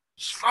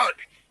 Slut,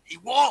 he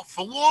won't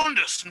forewarned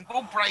us and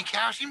will break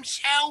out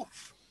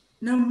himself.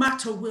 No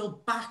matter,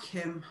 we'll back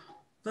him,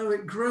 though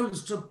it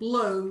grows to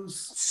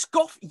blows.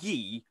 Scoff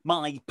ye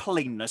my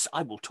plainness,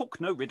 I will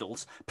talk no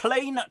riddles.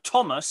 Plain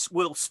Thomas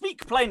will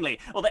speak plainly.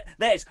 Well,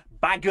 there's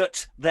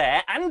Bagot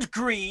there, and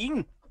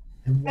Greene.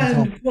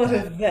 And what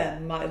of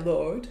them, my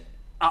lord?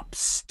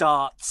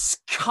 Upstarts,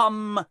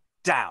 come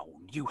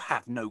down. You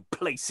have no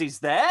places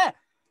there.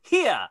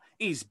 Here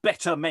is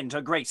better men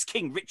to grace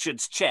King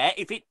Richard's chair,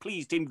 if it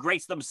pleased him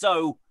grace them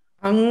so.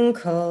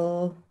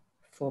 Uncle,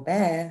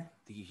 forbear.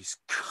 These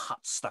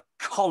cuts the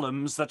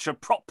columns that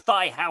should prop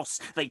thy house,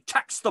 they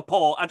tax the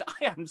poor, and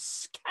I am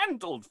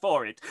scandaled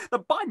for it,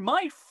 that by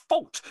my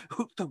fault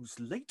those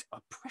late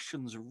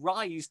oppressions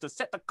rise to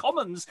set the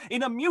commons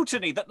in a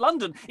mutiny, that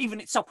London even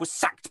itself was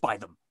sacked by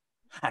them.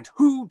 And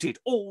who did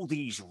all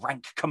these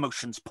rank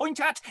commotions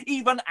point at?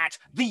 Even at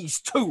these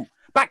two,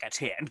 Bagot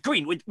here and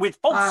Greene, with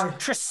false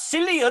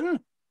Tresilian,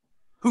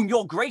 whom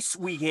your grace,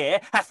 we hear,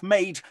 hath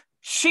made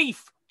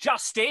Chief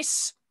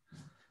Justice.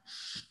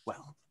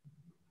 Well,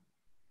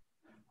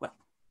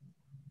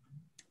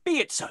 be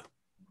it so.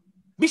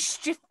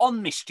 Mischief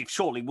on mischief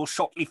surely will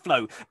shortly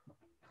flow.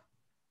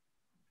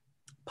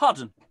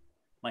 Pardon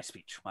my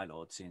speech, my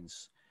lord,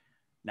 since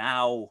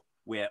now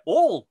we're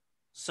all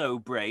so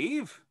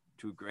brave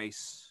to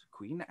grace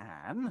Queen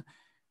Anne,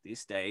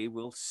 this day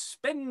we'll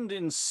spend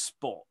in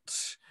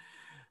sport.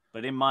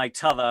 But in my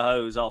t'other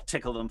hose I'll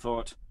tickle them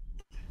for it.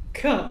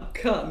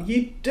 Come,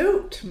 ye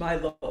dote, my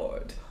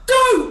lord.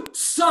 Dote,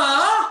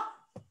 sir!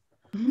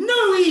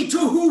 Know ye to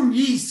whom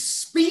ye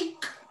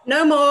speak?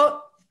 No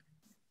more.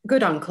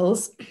 Good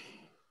uncles.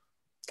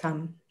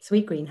 Come,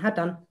 sweet Greene, had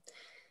done.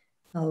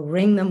 I'll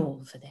wring them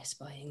all for this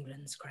by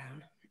England's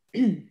crown.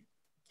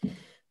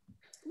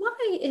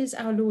 Why is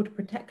our Lord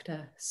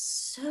Protector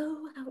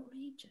so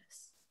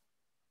outrageous?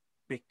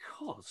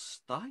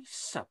 Because thy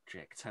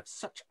subjects have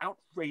such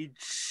outrage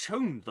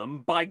shown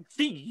them by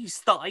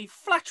these thy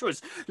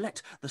flatterers.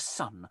 Let the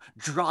sun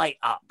dry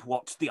up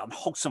what the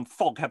unwholesome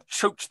fog have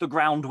choked the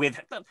ground with.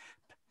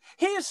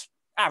 Here's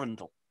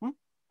Arundel.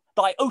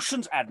 Thy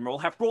ocean's admiral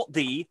hath brought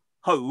thee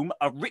home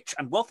a rich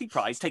and wealthy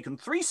prize, taken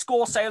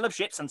 70 sail of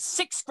ships and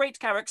 6 great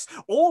carracks,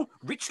 all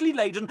richly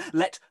laden.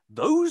 Let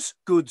those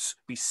goods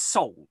be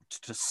sold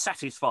to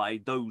satisfy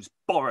those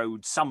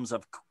borrowed sums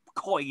of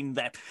coin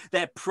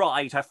their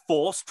pride hath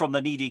forced from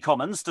the needy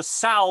commons, to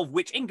salve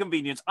which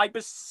inconvenience I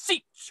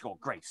beseech your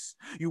grace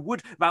you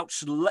would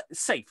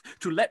vouchsafe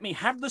to let me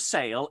have the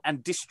sale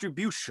and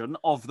distribution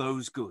of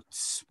those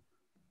goods.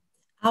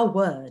 Our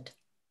word,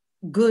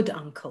 good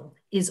uncle,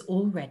 is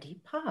already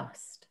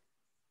past,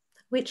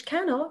 which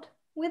cannot,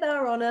 with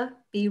our honour,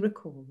 be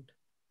recalled.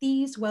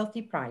 These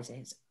wealthy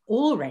prizes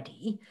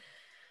already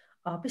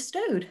are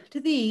bestowed to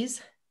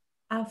these,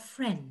 our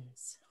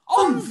friends.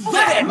 On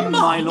them,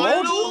 my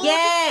lord?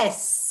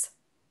 Yes!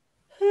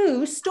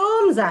 Who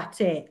storms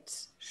at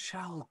it?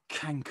 Shall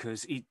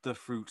cankers eat the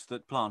fruit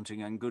that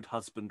planting and good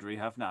husbandry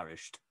have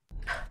nourished?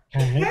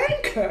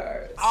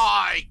 Cankers?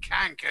 Aye,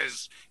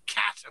 cankers,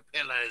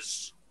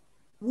 caterpillars.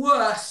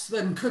 Worse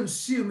than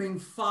consuming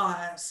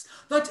fires,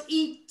 that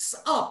eats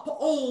up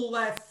all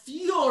their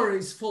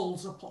furies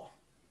falls upon.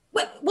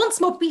 Well, once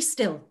more be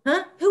still,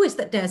 huh? Who is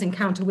that dares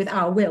encounter with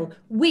our will?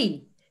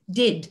 We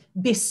did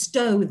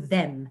bestow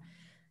them.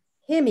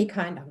 Hear me,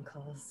 kind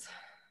uncles.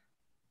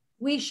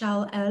 We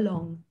shall ere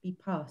long be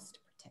past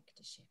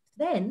protectorship.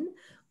 Then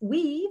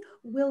we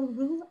will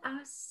rule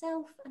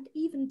ourselves, and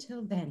even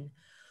till then,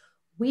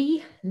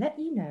 we let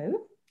you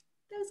know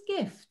those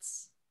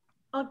gifts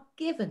are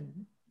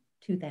given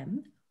to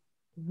them.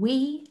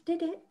 We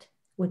did it,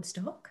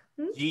 Woodstock.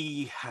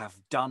 Ye have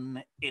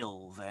done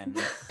ill, then.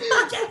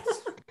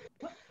 Yes.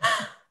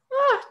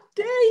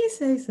 Dare you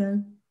say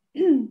so?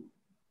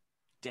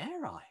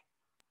 Dare I?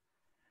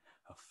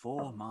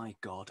 For my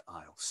God,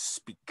 I'll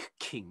speak,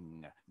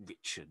 King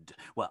Richard,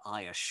 were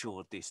I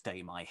assured this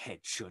day my head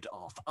should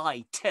off.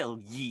 I tell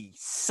ye,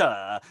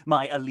 sir,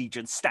 my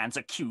allegiance stands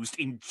accused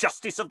in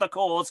justice of the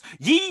cause.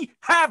 Ye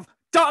have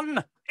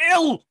done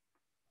ill.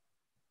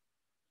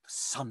 The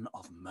sun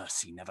of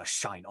mercy never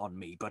shine on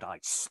me, but I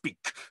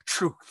speak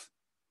truth.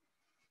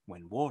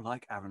 When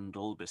warlike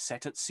Arundel,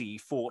 beset at sea,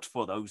 fought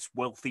for those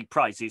wealthy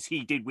prizes,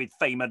 he did with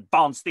fame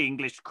advance the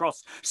English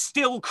cross,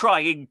 still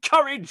crying,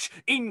 courage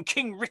in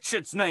King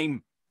Richard's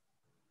name.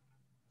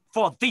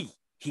 For thee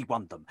he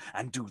won them,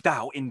 and do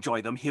thou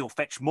enjoy them, he'll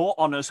fetch more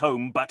honours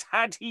home. But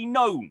had he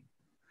known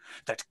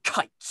that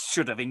kites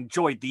should have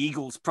enjoyed the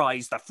eagle's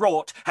prize, the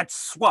fraught had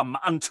swum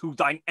unto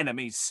thine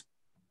enemies.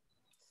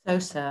 So,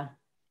 sir,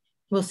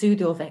 we'll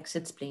soothe your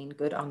vexed spleen,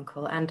 good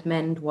uncle, and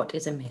mend what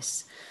is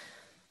amiss.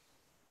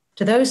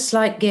 To those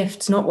slight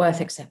gifts not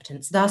worth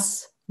acceptance,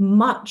 thus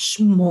much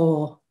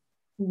more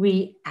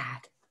we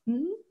add.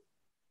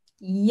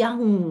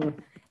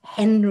 Young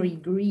Henry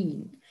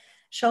Greene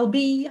shall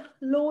be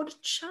Lord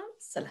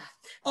Chancellor,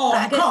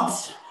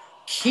 Bagot,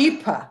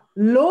 Keeper,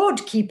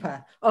 Lord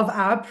Keeper of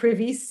our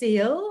Privy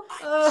Seal.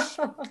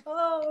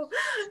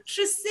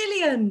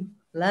 Tresilian,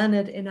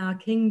 learned in our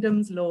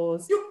kingdom's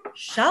laws,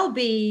 shall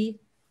be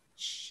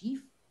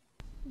Chief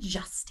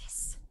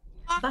Justice.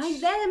 By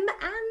them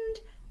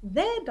and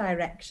their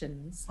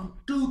directions,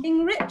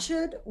 King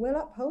Richard will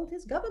uphold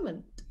his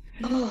government.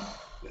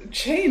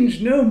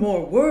 Change no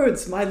more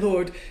words, my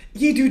lord.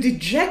 Ye do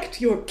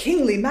deject your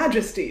kingly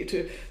majesty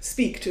to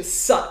speak to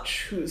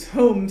such whose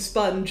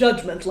homespun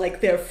judgment,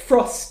 like their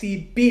frosty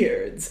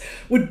beards,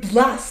 would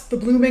blast the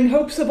blooming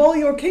hopes of all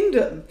your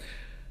kingdom.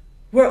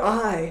 Were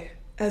I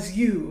as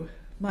you,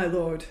 my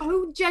lord.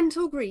 Oh,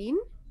 gentle Greene,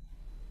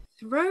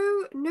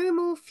 throw no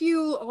more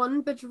fuel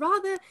on, but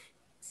rather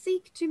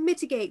seek to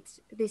mitigate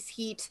this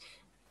heat.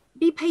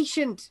 Be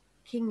patient,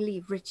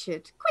 kingly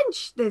Richard.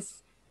 Quench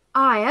this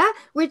ire,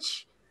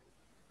 which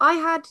I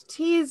had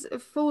tears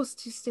of force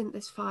to stint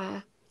this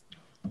fire.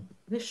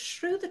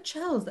 Beshrew the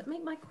churls that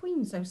make my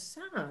queen so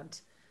sad.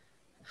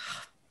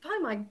 By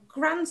my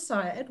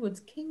grandsire Edward's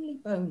kingly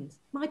bones,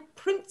 my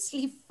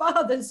princely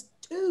father's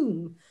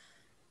tomb,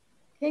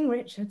 King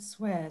Richard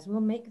swears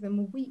we'll make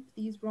them weep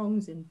these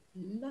wrongs in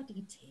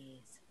bloody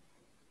tears.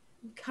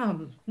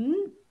 Come,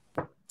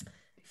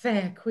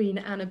 fair Queen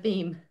Anna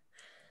Beam,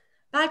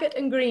 Bagot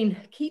and Greene,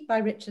 keep by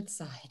Richard's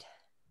side.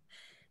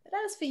 But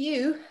as for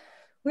you,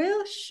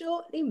 we'll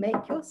shortly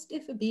make your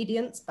stiff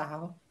obedience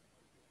bow.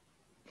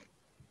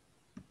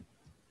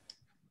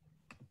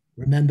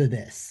 Remember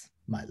this,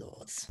 my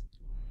lords.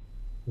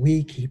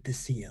 We keep the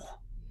seal.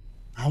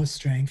 Our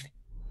strength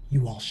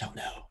you all shall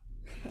know.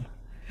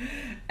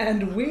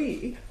 And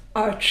we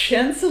are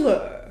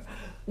Chancellor.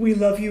 We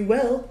love you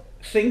well,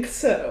 think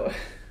so.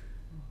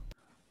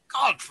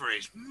 God, for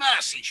his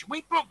mercy, should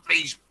we brook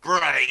these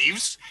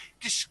braves,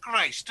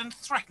 disgraced and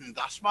threatened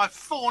thus by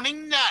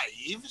fawning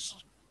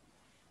knaves?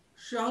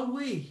 Shall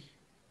we,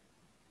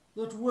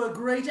 that were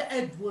great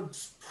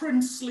Edward's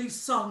princely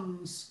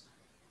sons,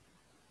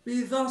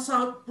 be thus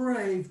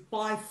outbraved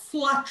by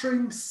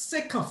flattering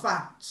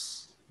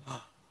sycophants?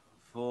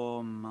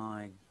 For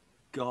my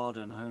God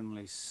and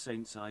only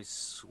saints I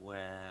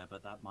swear,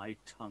 but that my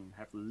tongue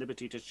hath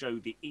liberty to show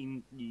the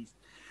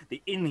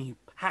inny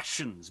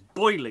passions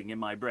boiling in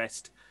my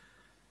breast,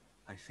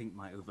 I think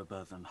my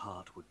overburthened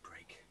heart would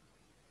break.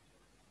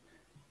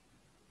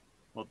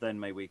 What then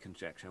may we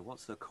conjecture?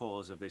 What's the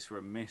cause of this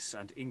remiss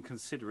and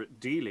inconsiderate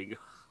dealing,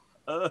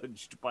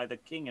 urged by the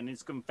king and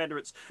his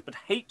confederates, but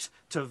hate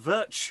to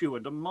virtue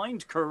and a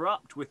mind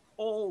corrupt with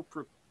all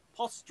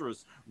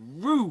preposterous,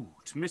 rude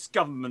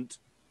misgovernment?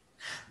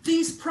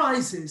 These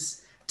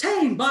prizes,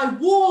 ta'en by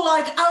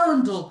warlike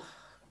Arundel,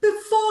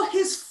 before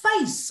his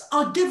face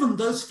are given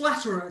those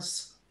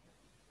flatterers.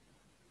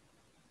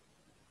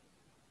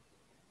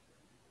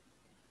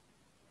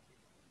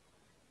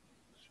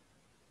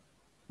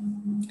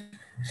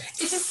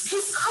 It is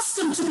his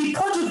custom to be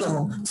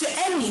prodigal to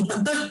any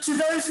but to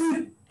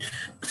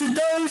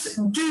those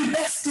do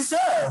best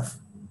deserve.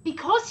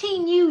 Because he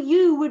knew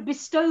you would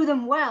bestow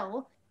them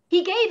well,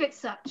 he gave it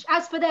such,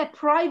 as for their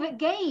private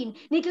gain,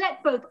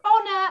 neglect both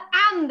honour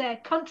and their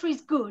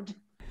country's good.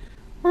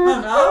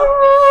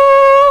 I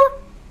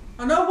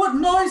know what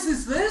noise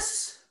is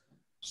this?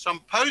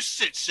 Some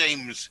posts, it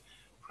seems.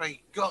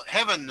 Pray God,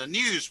 heaven, the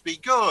news be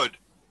good.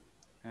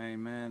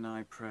 Amen,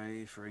 I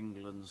pray, for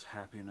England's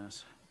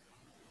happiness.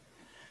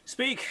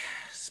 Speak,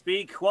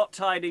 what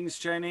tidings,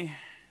 Cheney?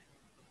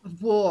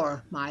 Of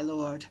war, my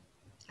lord,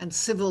 and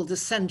civil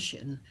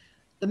dissension.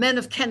 The men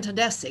of Kent and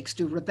Essex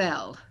do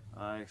rebel.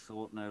 I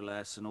thought no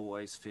less, and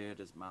always feared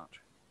as much.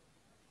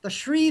 The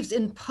Shreves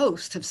in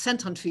post have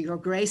sent unto your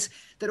grace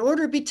that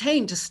order be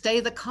ta'en to stay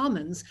the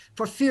commons,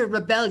 for fear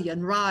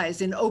rebellion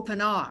rise in open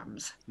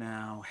arms.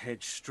 Now,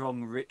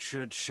 headstrong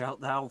Richard,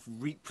 shalt thou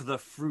reap the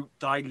fruit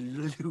thy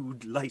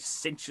lewd,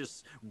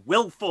 licentious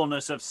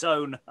wilfulness have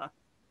sown?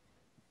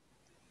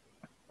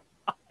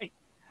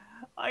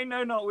 I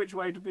know not which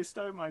way to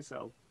bestow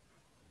myself.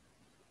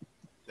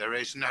 There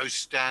is no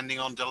standing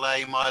on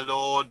delay, my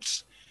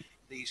lords.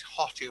 These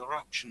hot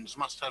eruptions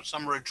must have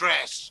some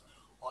redress,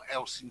 or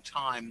else in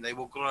time they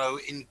will grow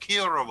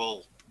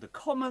incurable. The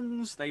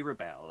commons, they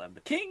rebel, and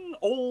the king,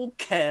 all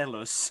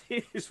careless,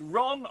 is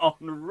wrong on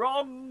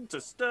wrong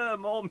to stir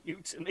more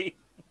mutiny.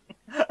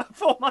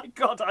 For my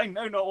God, I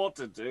know not what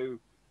to do.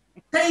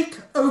 Take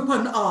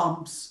open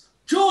arms,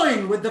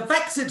 join with the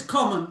vexed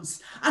commons,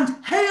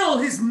 and hail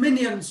his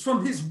minions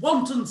from his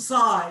wanton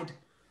side.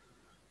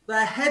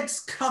 Their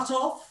heads cut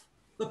off,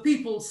 the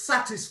people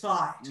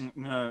satisfied.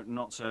 No,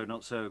 not so,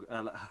 not so.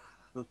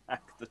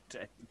 Lack the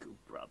day,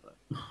 good brother.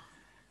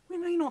 We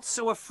may not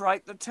so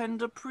affright the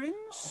tender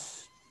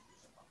prince.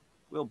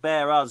 We'll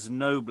bear us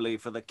nobly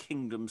for the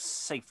kingdom's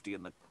safety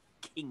and the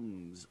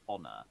king's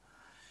honour.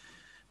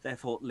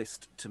 Therefore,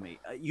 list to me.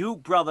 You,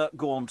 brother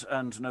Gaunt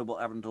and noble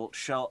Arundel,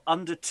 shall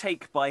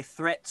undertake by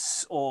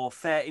threats or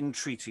fair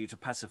entreaty to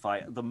pacify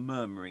the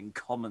murmuring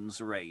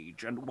commons'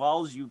 rage, and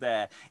whiles you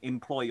there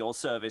employ your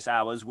service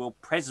hours, will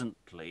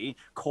presently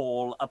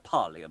call a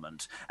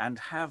parliament, and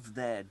have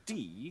their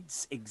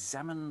deeds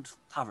examined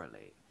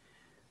thoroughly,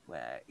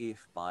 where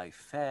if by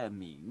fair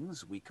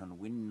means we can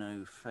win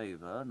no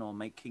favour, nor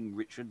make King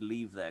Richard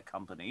leave their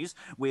companies,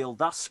 we'll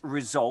thus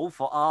resolve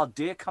for our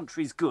dear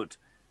country's good,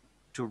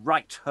 to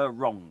right her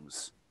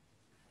wrongs,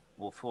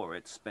 or for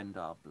it spend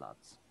our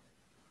bloods.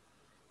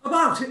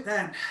 About it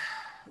then.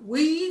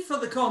 We for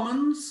the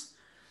commons,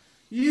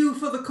 you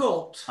for the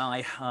court.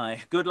 Aye,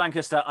 aye. Good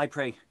Lancaster, I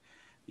pray,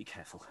 be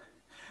careful.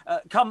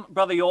 Come,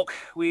 brother York,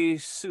 we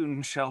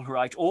soon shall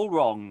right all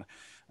wrong,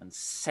 and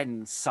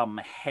send some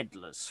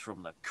headless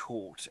from the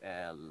court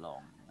ere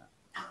long.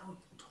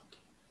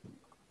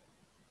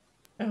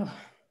 Oh.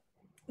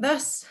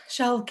 Thus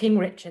shall King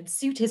Richard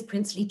suit his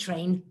princely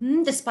train,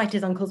 despite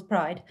his uncle's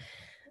pride.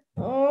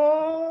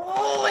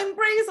 Oh,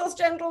 embrace us,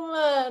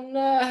 gentlemen.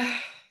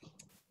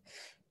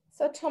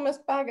 Sir Thomas,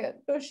 Bagot,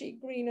 Bushy,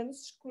 Greene, and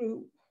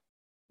Scroop,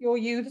 your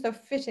youths are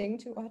fitting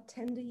to our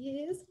tender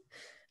years,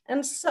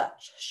 and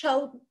such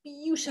shall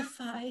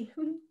beautify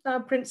our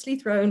princely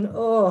throne.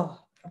 Oh,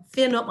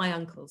 fear not my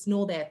uncles,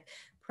 nor their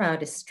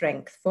proudest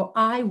strength, for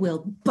I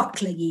will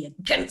buckler ye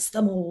against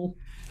them all.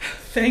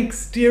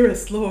 Thanks,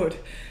 dearest lord.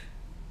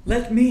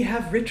 Let me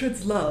have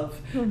Richard's love,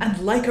 and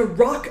like a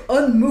rock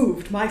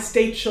unmoved my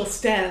state shall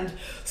stand,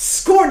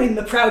 scorning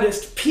the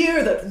proudest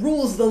peer that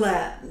rules the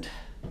land.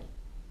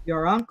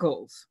 Your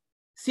uncles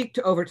seek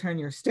to overturn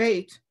your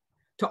state,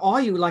 to awe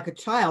you like a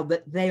child,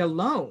 that they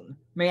alone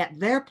may at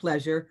their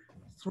pleasure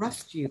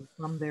thrust you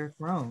from their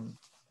throne.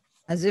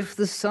 As if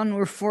the sun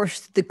were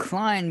forced to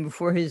decline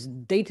before his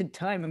dated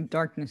time of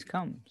darkness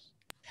comes.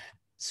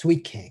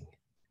 Sweet king,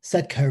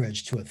 set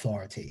courage to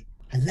authority,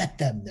 and let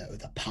them know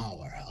the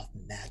power of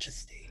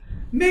majesty.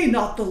 May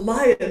not the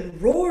lion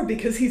roar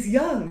because he's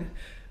young?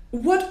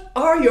 What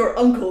are your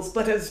uncles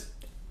but as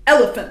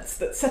elephants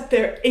that set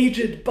their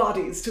aged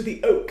bodies to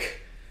the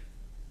oak?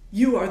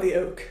 You are the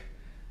oak,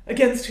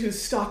 against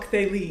whose stock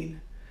they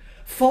lean.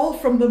 Fall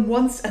from them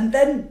once, and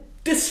then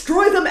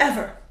destroy them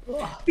ever.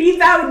 Be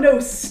thou no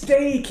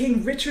stay,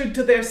 King Richard,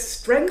 to their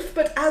strength,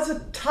 but as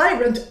a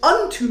tyrant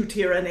unto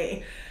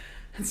tyranny,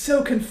 and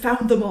so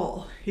confound them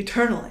all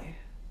eternally.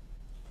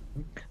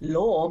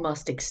 Law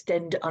must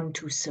extend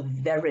unto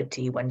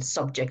severity when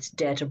subjects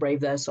dare to brave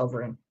their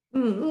sovereign.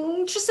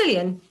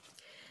 Tresilian,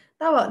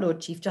 thou art Lord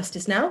Chief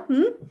Justice now,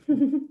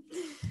 who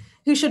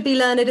should be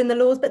learned in the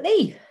laws but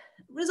thee.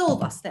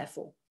 Resolve us,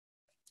 therefore.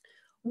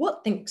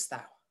 What thinkst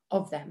thou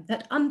of them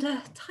that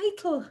under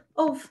title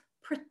of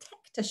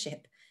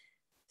protectorship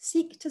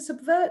seek to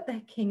subvert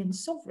their king and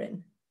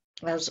sovereign?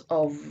 As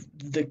of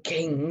the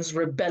king's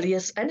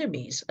rebellious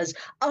enemies, as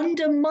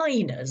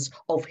underminers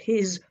of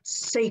his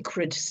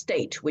sacred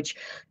state, which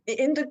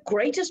in the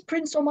greatest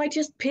prince or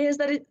mightiest peers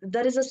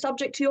that is a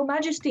subject to your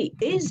majesty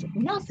is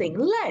nothing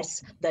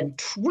less than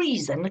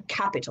treason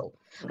capital,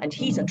 and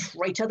he's a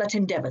traitor that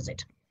endeavours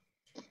it.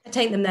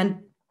 Attaint them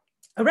then,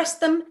 arrest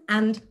them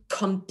and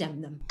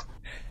condemn them.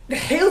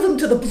 Hail them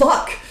to the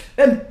block,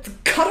 and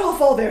cut off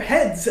all their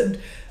heads, and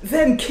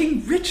then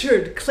King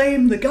Richard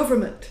claim the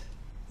government.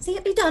 See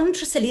it be done,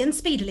 Tresilian,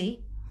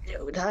 speedily.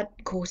 No,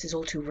 that course is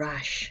all too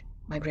rash,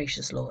 my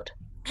gracious lord.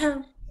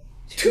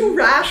 Too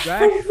rash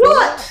for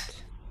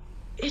what?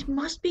 It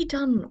must be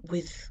done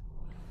with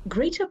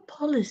greater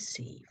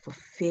policy, for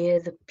fear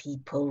the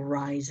people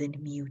rise in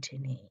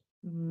mutiny.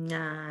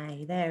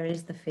 Aye, there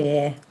is the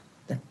fear.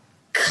 The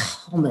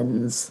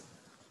commons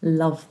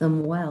love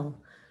them well,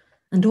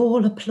 and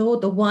all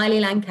applaud the wily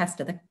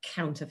Lancaster, the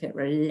counterfeit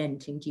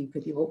relenting Duke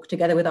of York,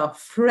 together with our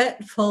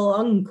fretful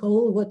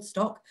uncle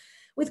Woodstock,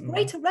 with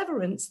greater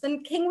reverence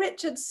than King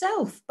Richard's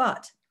self.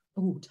 But,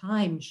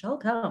 time shall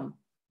come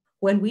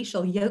when we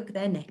shall yoke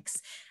their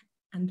necks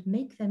and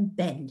make them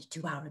bend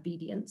to our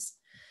obedience.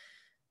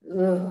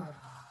 How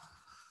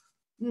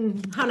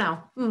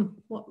now?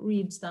 What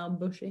reads thou,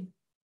 Bushy?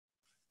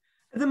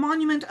 The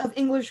monument of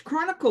English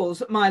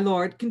chronicles, my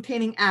lord,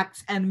 containing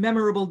acts and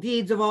memorable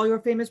deeds of all your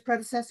famous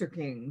predecessor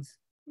kings.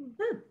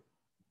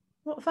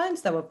 What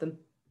findest thou of them?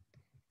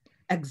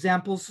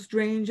 Examples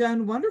strange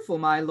and wonderful,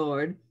 my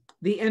lord,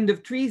 the end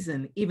of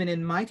treason, even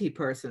in mighty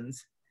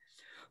persons.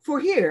 For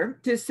here,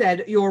 'tis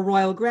said, your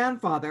royal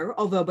grandfather,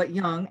 although but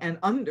young and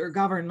under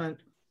government,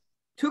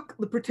 took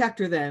the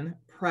protector then,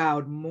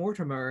 proud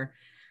Mortimer,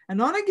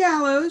 and on a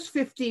gallows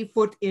 50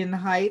 foot in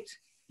height,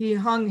 he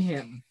hung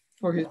him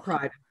for his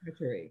pride and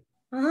treachery.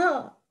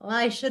 Ah,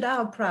 why should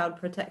our proud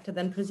protector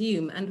then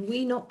presume, and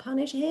we not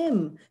punish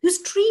him,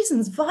 whose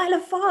treason's viler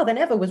far than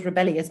ever was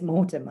rebellious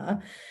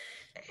Mortimer?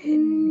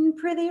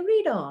 Prithee,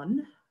 read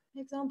on.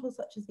 Examples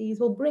such as these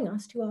will bring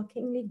us to our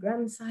kingly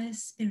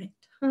grandsire's spirit.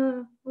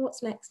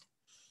 What's next?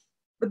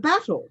 The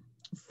battle,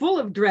 full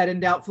of dread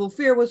and doubtful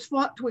fear, was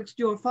fought twixt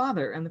your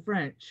father and the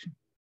French.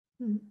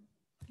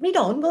 Read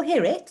on, we'll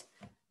hear it.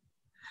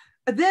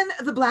 Then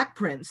the Black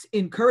Prince,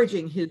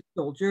 encouraging his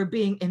soldier,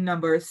 being in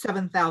number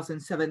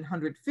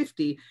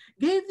 7,750,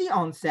 gave the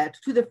onset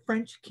to the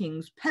French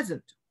king's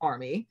peasant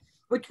army,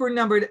 which were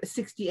numbered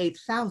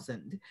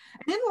 68,000,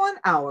 and in 1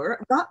 hour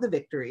got the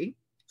victory,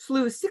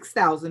 slew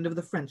 6,000 of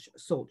the French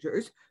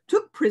soldiers,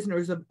 took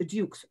prisoners of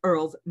dukes,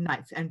 earls,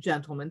 knights, and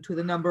gentlemen to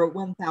the number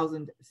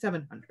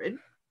 1,700,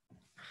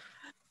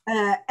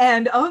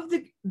 and of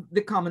the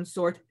common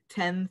sort,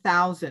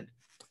 10,000.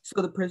 So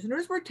the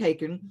prisoners were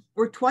taken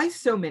were twice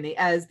so many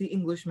as the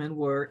Englishmen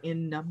were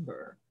in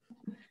number.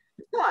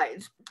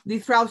 Besides, the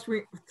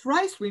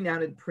thrice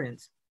renowned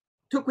prince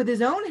took with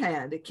his own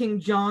hand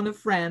King John of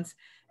France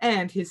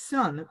and his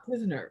son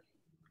prisoner.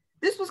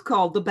 This was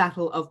called the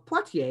Battle of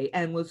Poitiers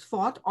and was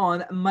fought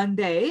on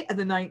Monday,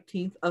 the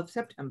 19th of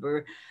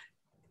September,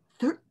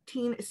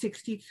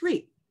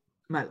 1363,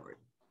 my lord.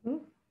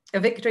 A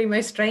victory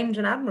most strange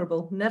and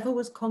admirable. Never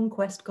was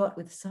conquest got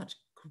with such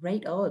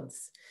great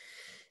odds.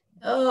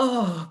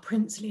 Oh,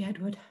 princely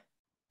Edward,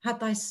 had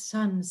thy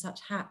son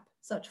such hap,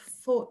 such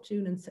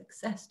fortune and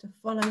success to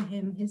follow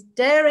him, his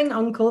daring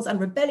uncles and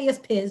rebellious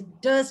peers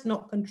durst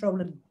not control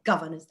and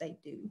govern as they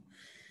do.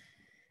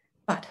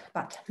 But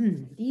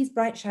these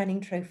bright shining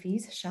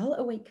trophies shall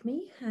awake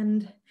me,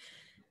 and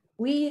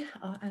we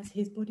are as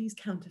his body's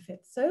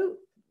counterfeit, so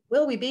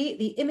will we be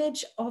the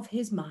image of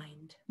his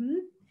mind,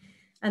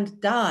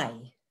 and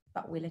die,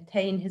 but will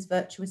attain his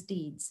virtuous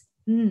deeds.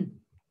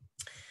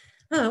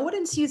 What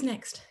ensues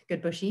next,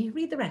 good Bushy?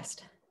 Read the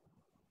rest.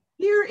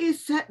 Here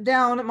is set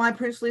down, my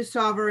princely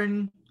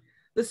sovereign,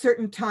 the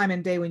certain time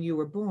and day when you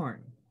were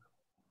born.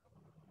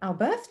 Our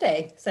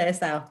birthday, sayest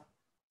thou?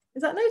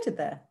 Is that noted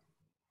there?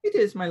 It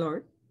is, my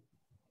lord.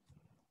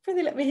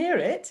 Prithee, let me hear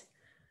it.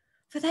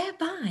 For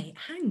thereby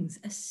hangs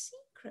a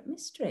secret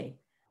mystery,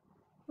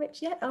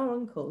 which yet our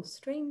uncle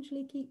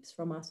strangely keeps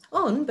from us.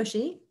 On,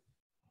 Bushy.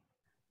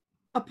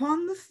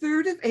 Upon the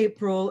 3rd of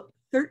April,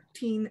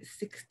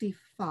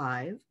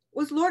 1365,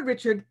 was Lord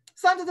Richard,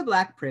 son of the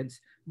Black Prince,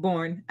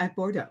 born at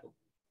Bordeaux.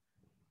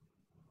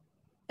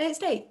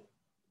 Stay.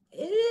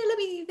 Let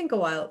me think a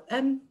while.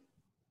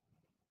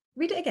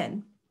 Read it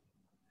again.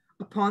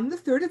 Upon the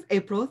 3rd of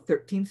April,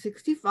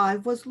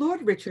 1365, was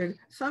Lord Richard,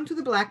 son to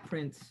the Black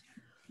Prince,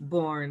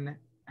 born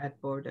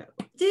at Bordeaux.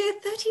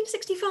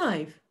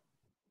 1365?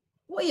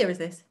 What year is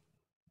this?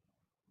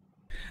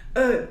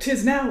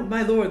 'Tis now,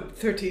 my lord,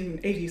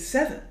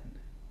 1387.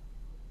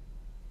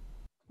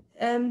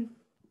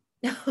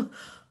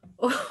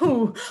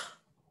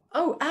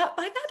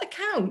 By that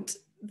account,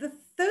 the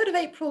 3rd of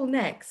April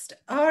next,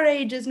 our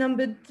age is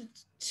numbered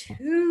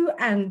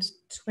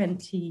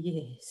 22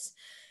 years.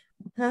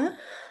 Huh?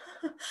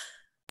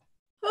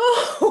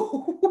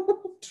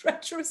 Oh,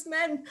 treacherous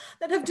men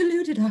that have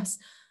deluded us.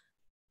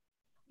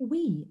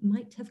 We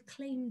might have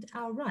claimed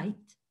our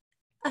right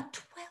a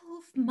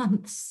 12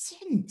 months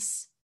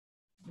since.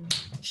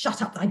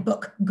 Shut up thy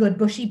book, good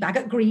Bushy,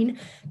 Bagot, Greene.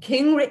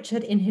 King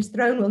Richard in his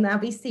throne will now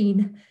be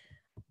seen.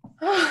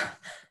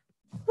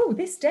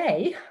 This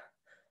day,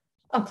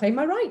 I'll claim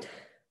my right,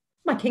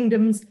 my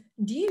kingdom's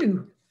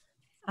due.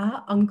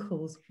 Our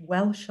uncles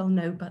well shall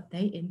know, but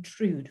they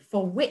intrude,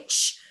 for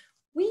which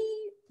we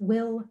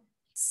will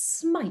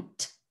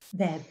smite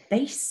their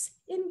base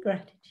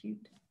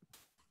ingratitude.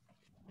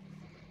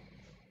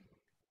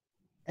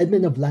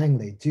 Edmund of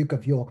Langley, Duke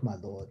of York, my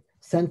lord,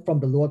 sent from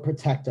the Lord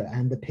Protector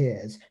and the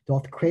peers,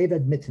 doth crave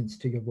admittance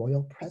to your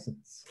royal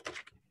presence.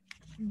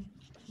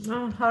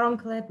 Our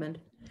uncle Edmund.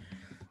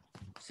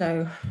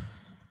 So,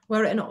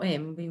 were it not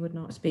him, we would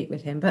not speak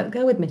with him, but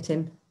go admit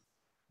him.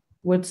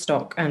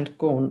 Woodstock and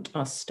Gaunt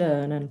are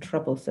stern and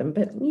troublesome,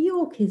 but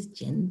York is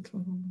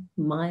gentle,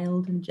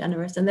 mild and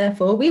generous, and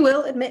therefore we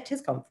will admit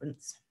his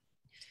conference.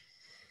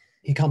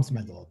 He comes,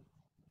 my lord.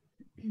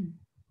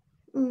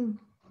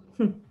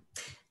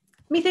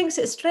 Methinks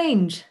it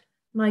strange,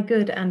 my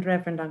good and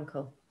reverend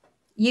uncle.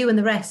 You and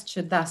the rest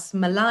should thus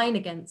malign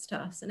against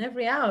us, and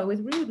every hour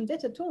with rude and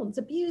bitter taunts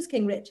abuse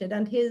King Richard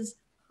and his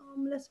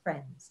harmless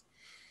friends.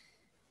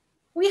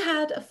 We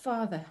had a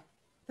father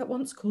that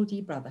once called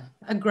ye brother,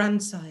 a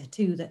grandsire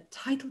too that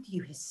titled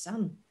you his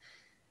son.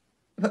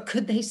 But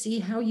could they see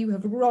how you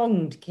have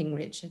wronged King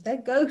Richard, their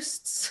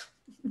ghosts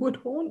would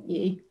haunt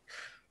ye,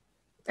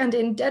 and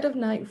in dead of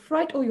night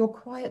fright all your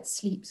quiet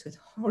sleeps with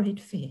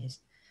horrid fears.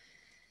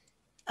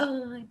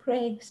 Oh, I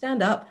pray,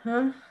 stand up,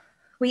 huh?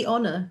 We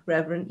honour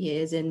reverent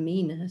years in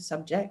meaner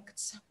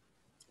subjects.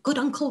 Good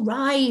uncle,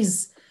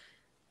 rise,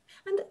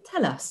 and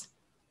tell us,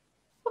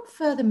 what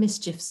further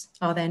mischiefs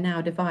are there now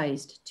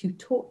devised to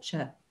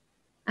torture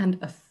and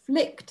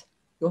afflict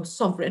your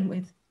sovereign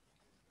with?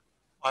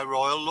 My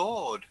royal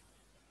lord,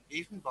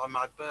 even by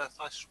my birth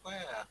I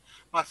swear,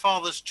 my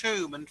father's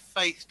tomb and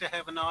faith to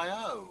heaven I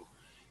owe.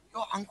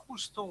 Your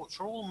uncle's thoughts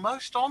are all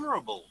most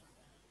honourable,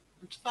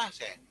 and to that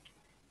end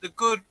the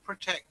good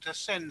protector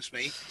sends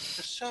me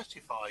to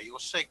certify your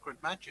sacred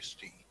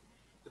majesty.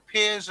 The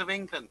peers of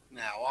England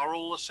now are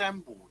all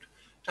assembled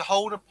to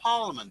hold a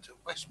parliament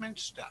at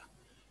Westminster,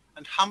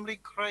 and humbly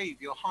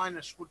crave your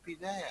highness would be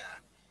there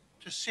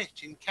to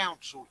sit in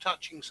council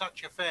touching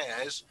such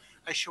affairs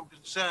as shall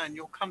concern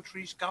your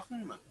country's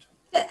government.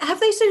 Have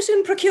they so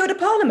soon procured a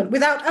parliament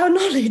without our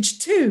knowledge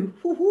too?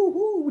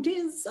 It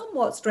is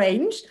somewhat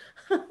strange.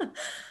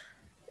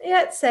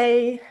 Yet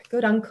say,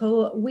 good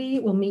uncle,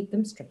 we will meet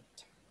them straight.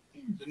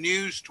 The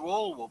news to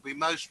all will be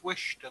most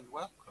wished and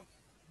welcome.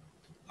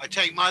 I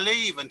take my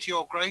leave, and to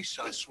your grace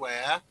I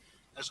swear,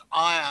 as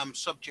I am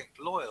subject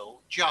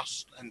loyal,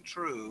 just and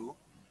true,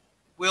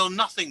 will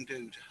nothing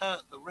do to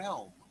hurt the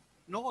realm,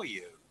 nor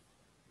you.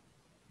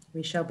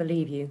 We shall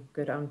believe you,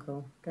 good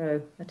uncle.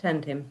 Go,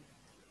 attend him.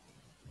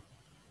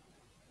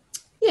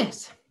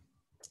 Yes,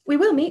 we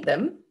will meet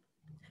them,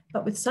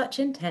 but with such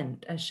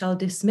intent as shall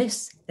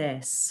dismiss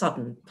their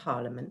sudden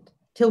parliament,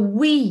 till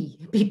we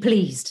be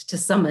pleased to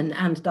summon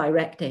and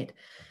direct it.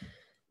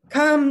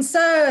 Come,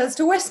 sirs,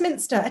 to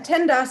Westminster,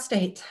 attend our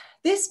state.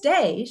 This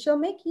day shall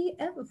make ye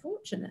ever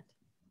fortunate.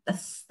 The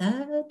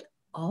 3rd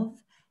of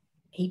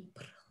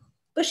April.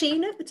 Bushy,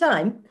 note the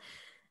time.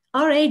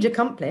 Our age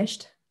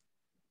accomplished.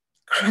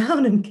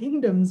 Crown and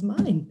kingdom's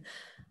mine.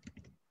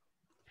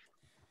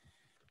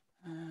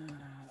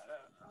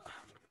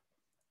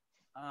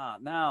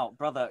 Now,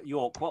 Brother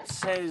York, what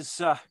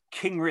says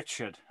King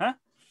Richard, huh?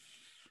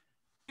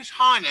 His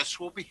Highness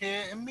will be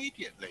here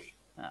immediately.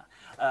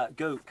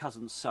 Go,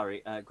 cousin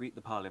Surrey, greet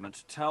the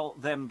Parliament. Tell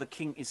them the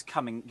King is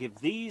coming. Give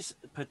these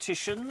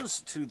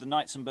petitions to the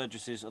knights and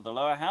burgesses of the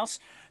lower house,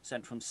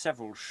 sent from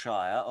several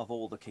shire of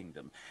all the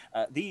kingdom.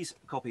 These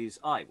copies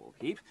I will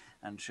keep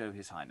and show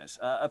his Highness.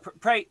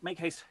 Pray, make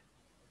haste.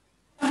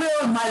 I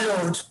will, my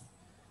lord.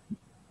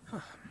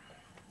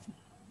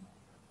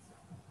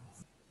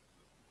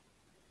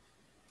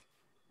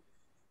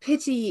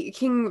 Pity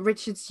King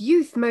Richard's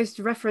youth, most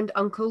reverend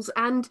uncles,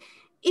 and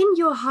in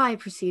your high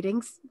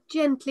proceedings,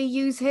 gently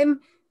use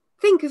him.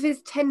 Think of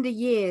his tender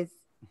years.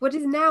 What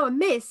is now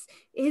amiss,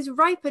 his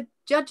riper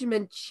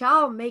judgment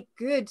shall make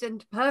good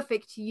and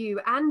perfect to you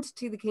and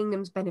to the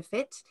kingdom's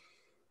benefit.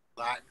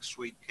 Black,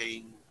 sweet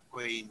King,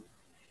 Queen,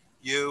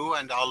 you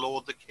and our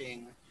Lord the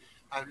King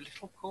have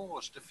little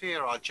cause to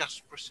fear our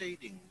just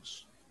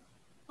proceedings.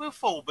 We'll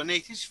fall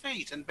beneath his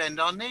feet and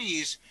bend our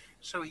knees,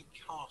 so he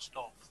cast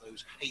off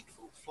those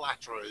hateful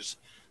flatterers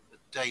that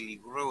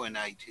daily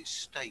ruinate his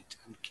state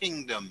and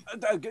kingdom.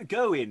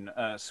 Go in,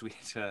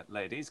 sweet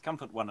ladies,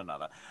 comfort one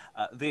another.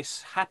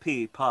 This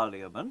happy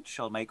parliament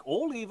shall make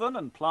all even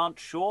and plant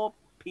sure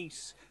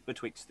peace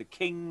betwixt the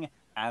king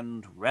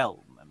and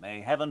realm. And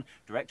may heaven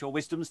direct your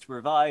wisdoms to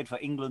provide for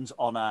England's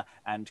honour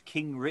and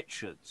King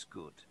Richard's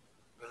good.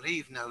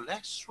 Believe no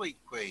less, sweet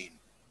Queen.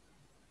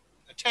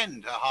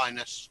 Attend her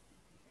Highness.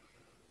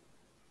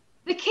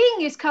 The king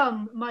is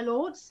come, my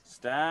lords.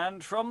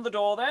 Stand from the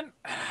door, then.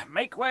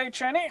 Make way,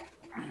 Cheney.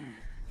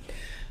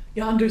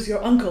 Yonder's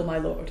your uncle, my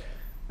lord.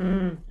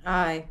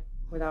 Aye,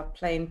 with our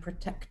plain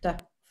protector,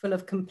 full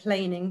of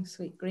complaining,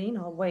 sweet Greene,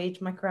 I'll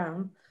wage my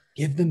crown.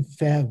 Give them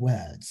fair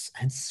words,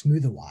 and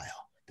smooth a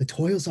while. The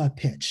toils are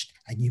pitched,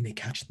 and you may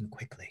catch them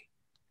quickly.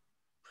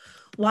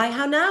 Why,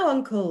 how now,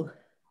 uncle?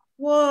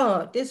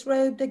 What,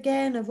 disrobed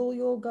again of all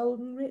your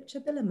golden rich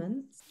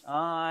habiliments?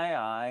 Aye,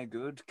 aye,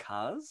 good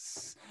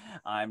coz.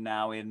 I'm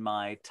now in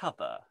my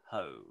tupper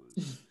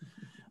hose.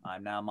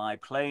 I'm now my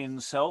plain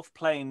self,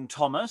 plain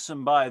Thomas,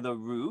 and by the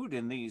rood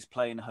in these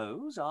plain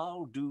hose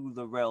I'll do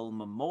the realm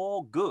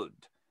more good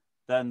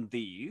than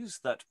these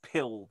that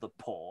pill the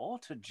poor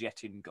to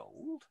jet in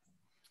gold.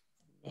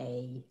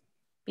 Nay,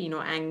 be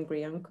not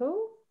angry,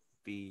 uncle.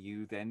 Be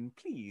you then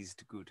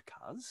pleased, good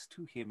coz,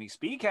 to hear me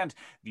speak, and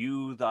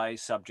view thy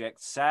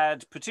subjects'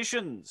 sad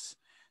petitions.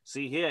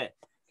 See here,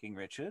 King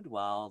Richard,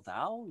 while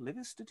thou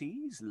livest at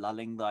ease,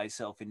 lulling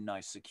thyself in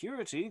nice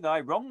security, thy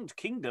wronged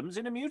kingdom's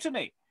in a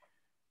mutiny.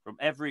 From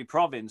every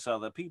province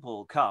other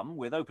people come,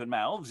 with open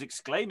mouths,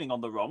 exclaiming on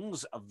the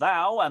wrongs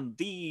thou and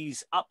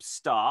these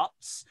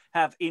upstarts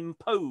have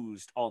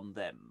imposed on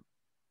them.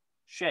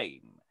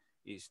 Shame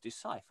is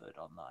deciphered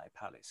on thy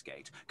palace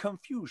gate.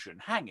 Confusion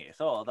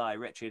hangeth o'er thy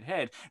wretched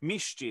head.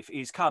 Mischief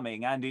is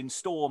coming, and in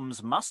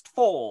storms must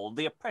fall.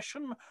 The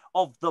oppression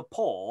of the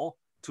poor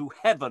to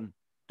heaven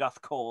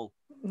doth call.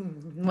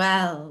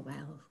 Well,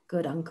 well,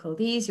 good uncle,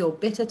 these your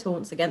bitter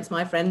taunts against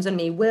my friends and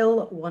me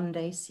will one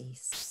day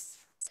cease.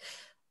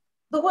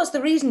 But what's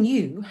the reason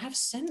you have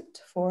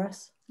sent for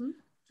us?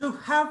 To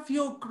have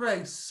your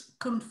grace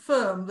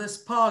confirm this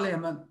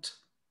parliament,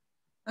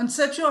 and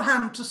set your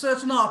hand to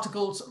certain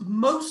articles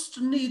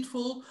most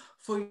needful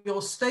for your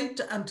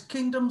state and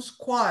kingdom's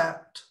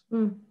quiet.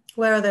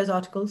 Where are those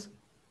articles?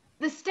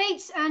 The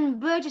states and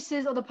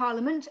burgesses of the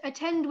Parliament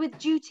attend with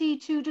duty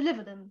to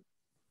deliver them.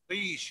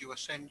 Please you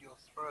ascend your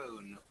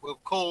throne. We'll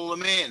call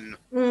them in.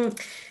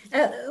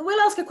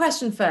 We'll ask a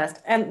question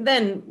first, and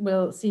then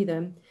we'll see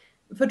them.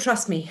 For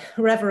trust me,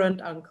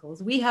 reverend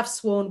uncles, we have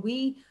sworn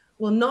we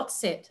will not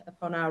sit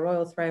upon our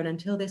royal throne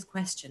until this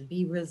question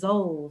be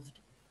resolved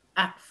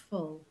at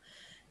full.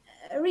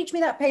 Reach me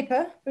that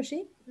paper,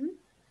 Bushy.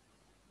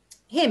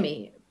 Hear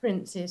me,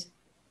 princes.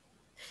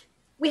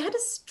 We had a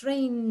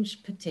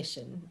strange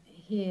petition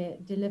here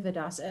delivered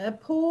us. A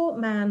poor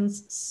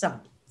man's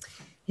son,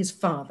 his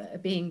father,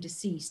 being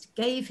deceased,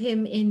 gave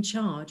him in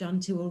charge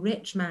unto a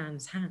rich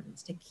man's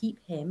hands to keep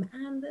him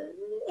and the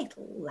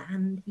little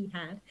land he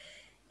had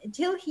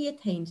till he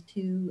attained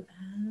to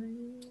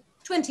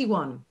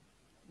 21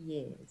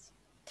 years.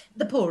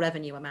 The poor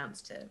revenue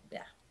amounts to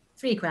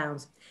 3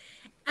 crowns.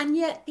 And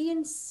yet the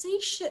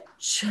insatiate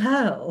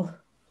churl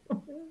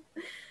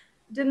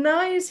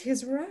denies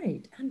his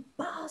right and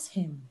bars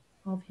him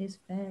of his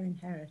fair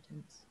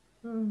inheritance.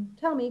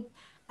 Tell me,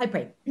 I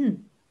pray,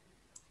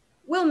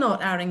 will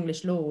not our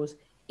English laws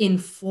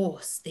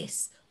enforce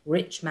this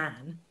rich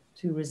man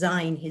to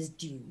resign his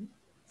due?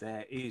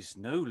 There is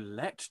no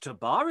let to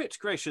bar it,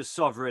 gracious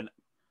sovereign.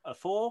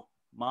 For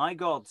my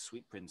God,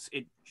 sweet prince,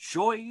 it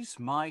joys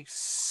my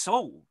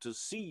soul to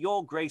see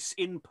your grace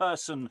in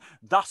person,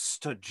 thus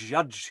to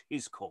judge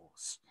his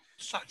cause.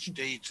 Such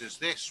deeds as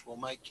this will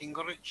make King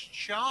Richard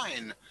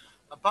shine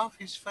above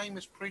his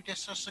famous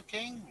predecessor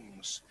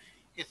kings,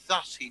 if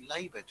thus he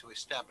labour to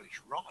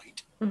establish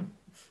right.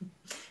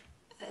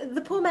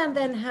 The poor man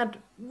then had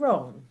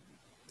wrong,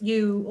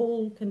 you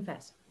all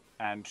confess.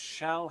 And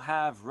shall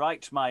have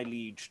right, my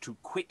liege, to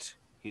quit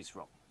his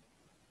wrong.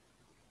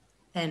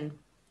 Then,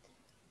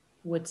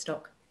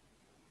 Woodstock,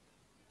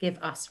 give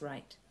us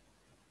right.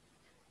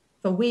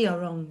 For we are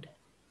wronged.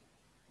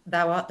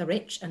 Thou art the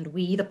rich, and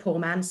we the poor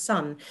man's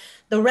son.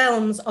 The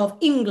realms of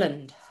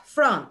England,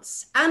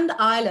 France, and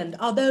Ireland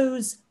are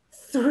those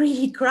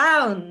 3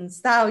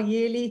 crowns thou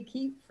yearly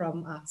keep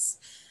from us.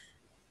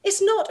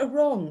 It's not a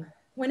wrong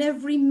when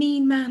every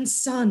mean man's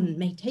son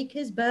may take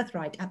his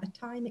birthright at the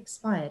time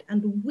expired,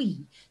 and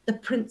we, the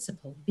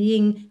principal,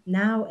 being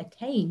now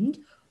attained,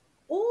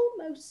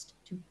 almost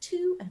to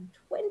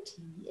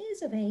 22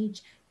 years of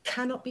age,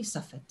 cannot be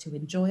suffered to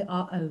enjoy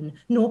our own,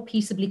 nor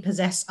peaceably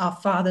possess our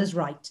father's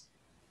right.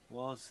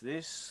 Was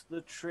this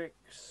the trick,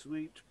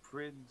 sweet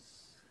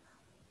prince?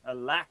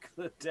 Alack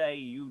the day,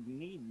 you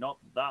need not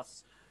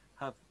thus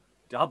have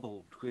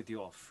doubled with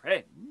your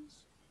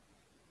friends.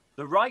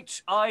 The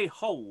right I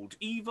hold,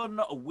 even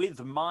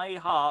with my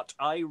heart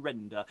I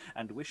render,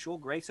 and wish your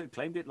grace had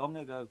claimed it long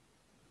ago.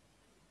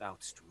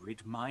 Thou'dst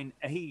rid mine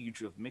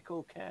age of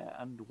mickle care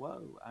and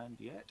woe, and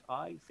yet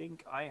I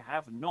think I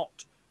have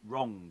not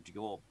wronged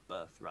your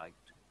birthright.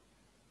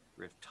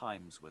 For if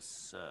times were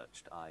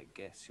searched, I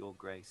guess your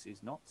grace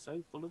is not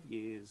so full of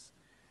years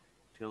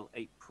till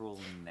April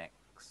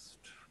next.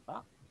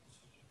 But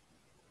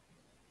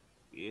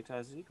be it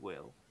as it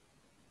will.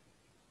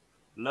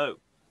 Lo,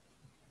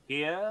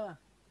 here,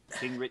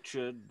 King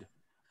Richard,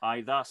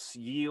 I thus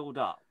yield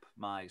up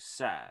my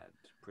sad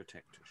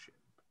protectorship.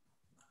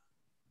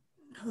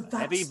 A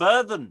heavy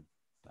burthen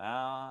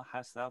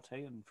hast thou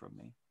ta'en from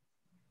me.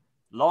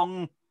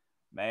 Long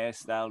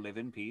mayest thou live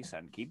in peace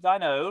and keep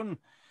thine own,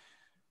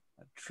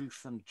 that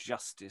truth and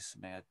justice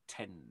may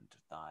attend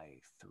thy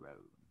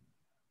throne.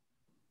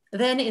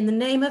 Then in the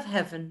name of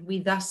heaven we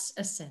thus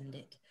ascend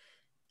it,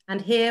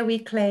 and here we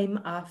claim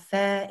our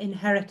fair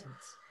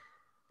inheritance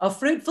of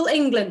fruitful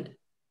England,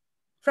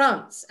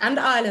 France, and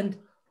Ireland,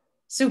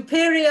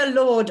 superior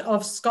Lord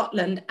of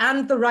Scotland,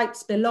 and the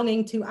rights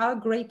belonging to our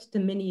great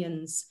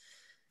dominions.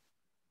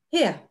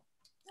 Here,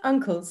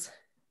 uncles,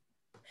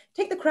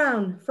 take the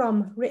crown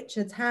from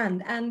Richard's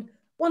hand and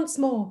once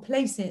more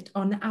place it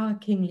on our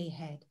kingly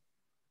head.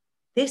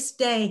 This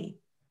day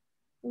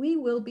we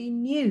will be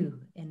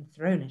new in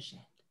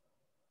thronership.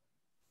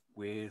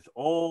 With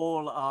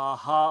all our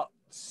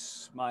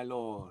hearts, my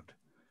lord.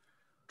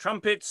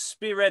 Trumpets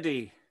be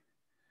ready.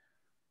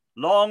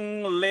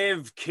 Long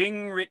live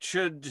King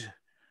Richard,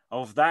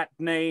 of that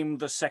name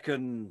the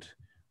second,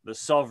 the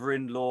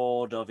sovereign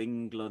lord of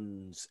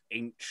England's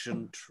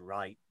ancient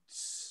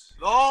rights.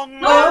 Long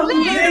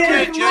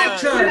live King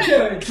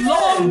Richard!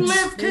 Long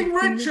live King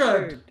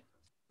Richard!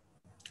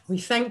 We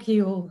thank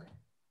you all.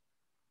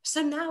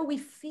 So now we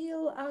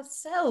feel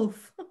ourselves.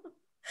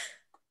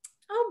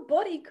 Our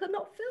body could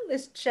not fill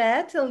this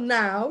chair till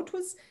now.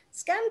 'Twas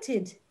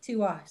scanted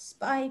to us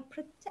by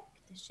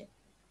protectorship.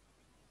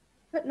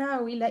 But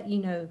now we let you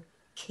know,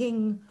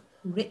 King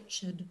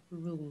Richard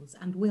rules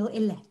and will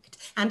elect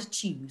and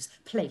choose,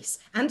 place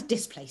and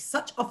displace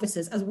such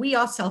officers as we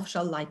ourselves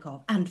shall like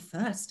of. And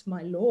first,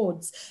 my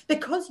lords,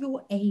 because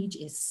your age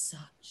is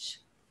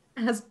such,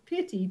 as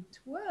pity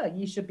 'twere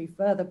ye should be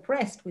further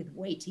pressed with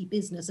weighty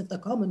business of the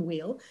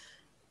commonweal,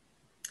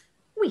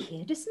 we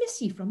here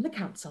dismiss ye from the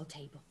council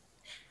table,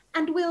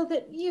 And will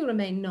that you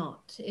remain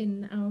not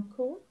in our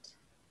court?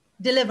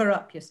 Deliver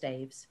up your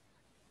staves.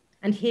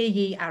 And hear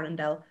ye,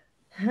 Arundel,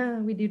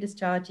 we do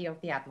discharge ye of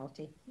the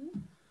Admiralty.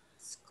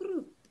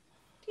 Scroop,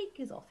 take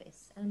his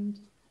office and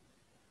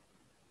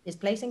his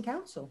place in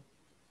council.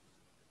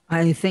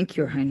 I thank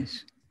your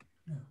highness.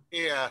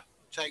 Here,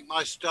 take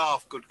my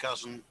staff, good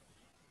cousin.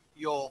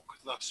 York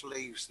thus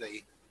leaves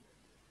thee.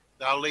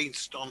 Thou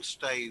lean'st on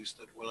staves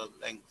that will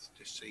at length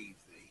deceive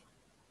thee.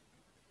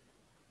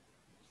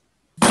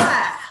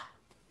 There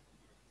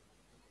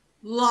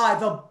lie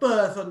the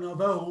burthen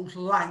of old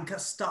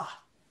Lancaster.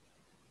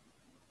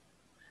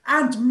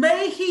 And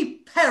may he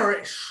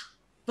perish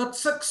that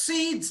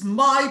succeeds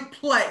my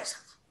place.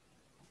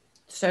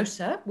 So,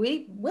 sir,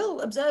 we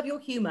will observe your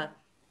humour.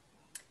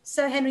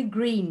 Sir Henry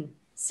Greene,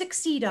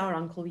 succeed our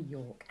Uncle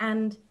York,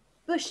 and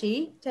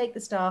Bushy, take the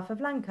staff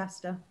of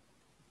Lancaster.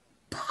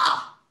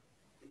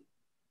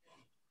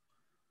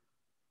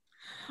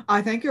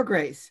 I thank your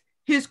grace.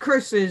 His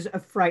curses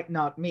affright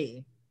not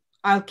me.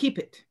 I'll keep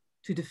it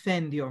to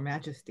defend your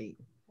majesty.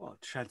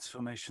 What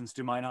transformations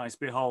do mine eyes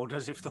behold,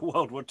 as if the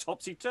world were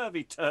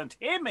topsy-turvy turned?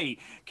 Hear me,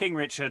 King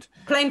Richard.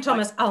 Plain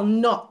Thomas, I'll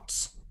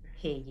not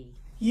hear ye.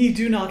 Ye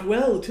do not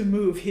well to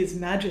move his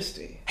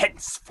majesty.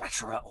 Hence,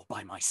 flatterer, or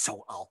by my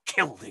soul I'll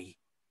kill thee.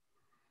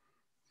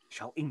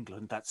 Shall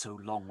England, that so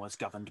long was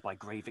governed by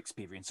grave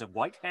experience of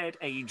white-haired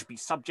age, be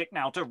subject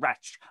now to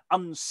rash,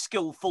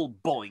 unskilful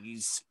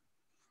boys?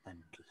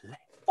 Then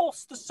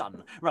force the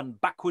sun, run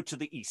backward to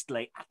the east,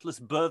 lay Atlas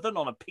burthen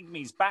on a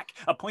pygmy's back,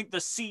 appoint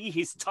the sea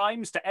his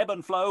times to ebb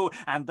and flow,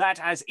 and that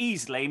as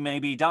easily may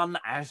be done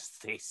as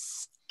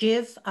this.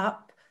 Give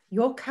up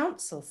your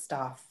council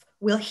staff.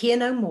 We'll hear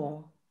no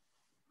more.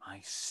 My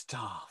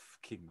staff,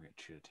 King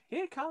Richard.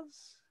 Here,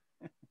 coz.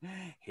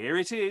 Here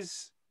it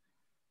is.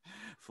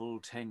 Full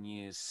 10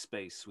 years'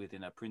 space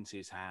within a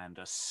prince's hand,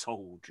 a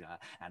soldier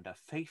and a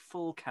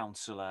faithful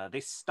counsellor.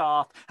 This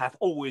staff hath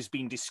always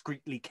been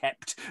discreetly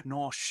kept,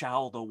 nor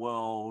shall the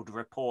world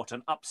report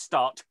an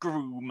upstart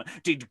groom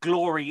did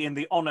glory in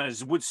the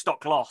honours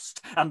Woodstock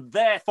lost, and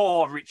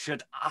therefore,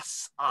 Richard,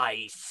 us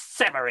I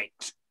sever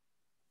it.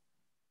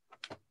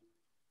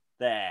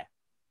 There.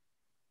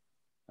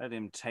 Let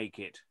him take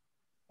it,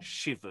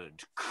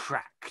 shivered,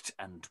 cracked,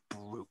 and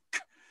broke.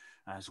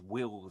 As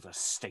will the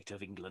state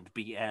of England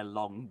be ere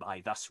long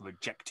by thus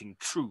rejecting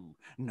true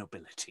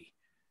nobility.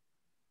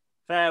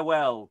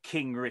 Farewell,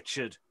 King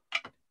Richard.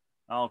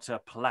 I'll to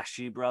plash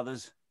ye,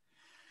 brothers.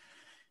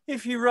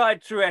 If you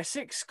ride through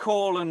Essex,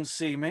 call and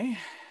see me.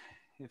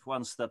 If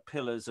once the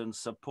pillars and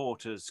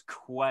supporters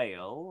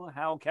quail,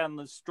 how can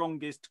the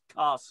strongest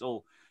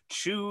castle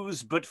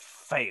choose but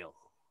fail?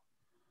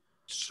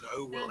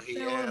 So will he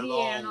ere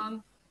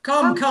long.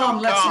 Come,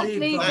 let's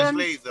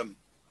leave them.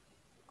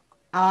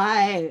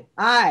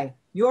 Aye,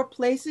 your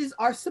places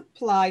are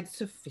supplied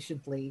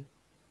sufficiently.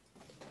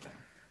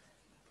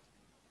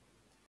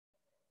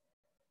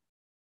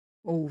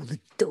 Oh, the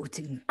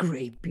doting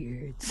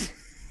greybeards.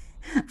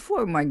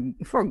 For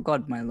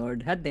God, my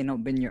lord, had they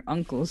not been your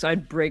uncles,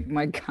 I'd break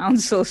my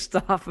council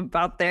staff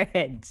about their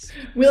heads.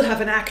 We'll have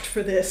an act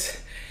for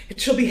this.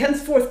 It shall be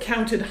henceforth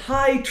counted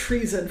high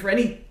treason for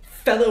any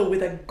fellow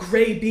with a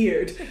grey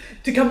beard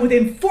to come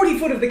within 40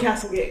 foot of the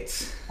castle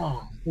gates.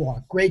 Oh, for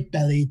a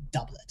great-bellied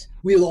doublet.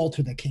 We'll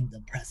alter the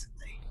kingdom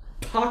presently.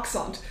 Pox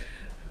on't.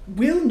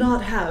 We'll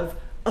not have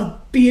a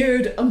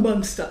beard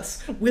amongst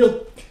us.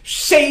 We'll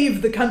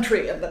shave the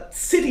country and the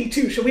city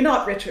too, shall we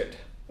not, Richard?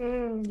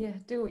 Yeah,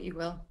 do what you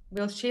will.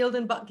 We'll shield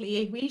and buckler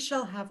ye. We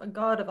shall have a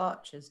guard of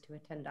archers to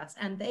attend us,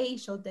 and they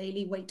shall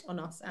daily wait on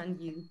us and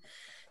you.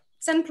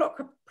 Send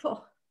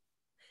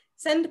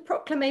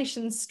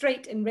proclamations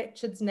straight in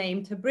Richard's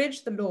name to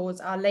bridge the laws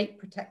our late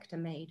protector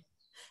made.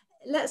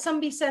 Let some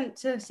be sent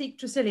to seek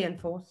Tresilian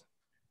forth.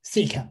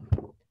 Seek him.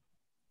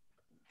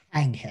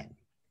 Hang him.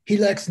 He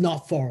lurks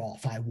not far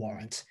off, I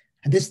warrant,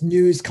 and this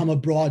news come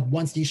abroad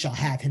once ye shall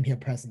have him here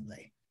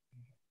presently.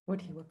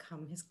 Would he will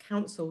come, his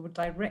counsel would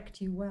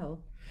direct you well.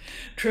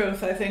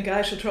 Troth, I think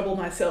I shall trouble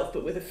myself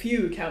but with a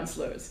few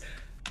counsellors.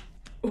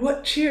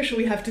 What cheer shall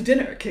we have to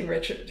dinner, King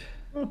Richard?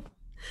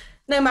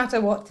 No matter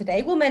what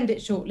today, we'll mend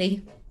it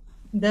shortly.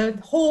 The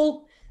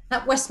hall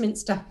at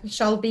Westminster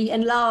shall be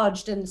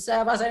enlarged and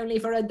serve us only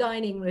for a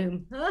dining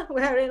room,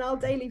 wherein I'll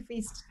daily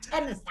feast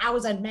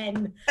 10,000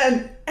 men.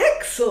 An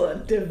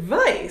excellent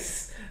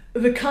device!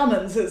 The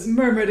Commons has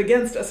murmured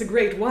against us a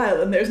great while,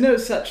 and there's no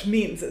such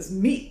means as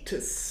meat to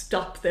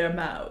stop their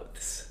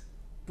mouths.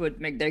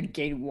 But make their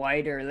gate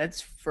wider. Let's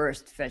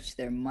first fetch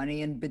their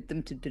money and bid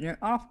them to dinner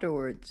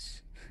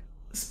afterwards.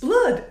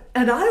 S'blood,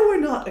 and I were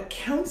not a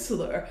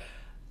counsellor,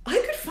 I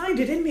could find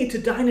it in me to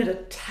dine at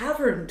a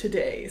tavern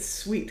today,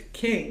 sweet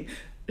king.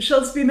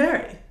 Shall's be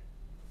merry?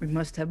 We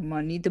must have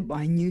money to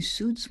buy new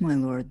suits, my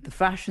lord. The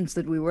fashions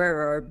that we wear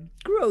are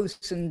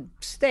gross and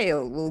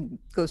stale. We'll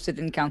go sit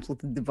in council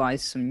to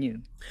devise some new.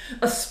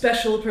 A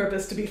special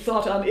purpose to be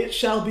thought on, it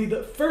shall be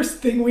the first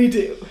thing we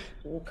do.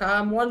 Oh,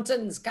 come,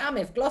 wantons, come.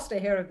 If Gloucester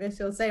hear of this,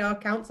 he'll say our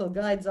council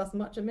guides us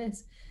much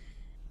amiss.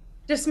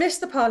 Dismiss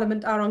the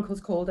parliament our uncles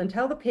called, and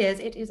tell the peers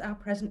it is our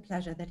present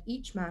pleasure that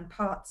each man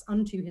parts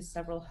unto his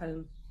several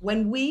home.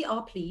 When we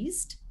are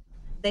pleased,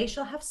 they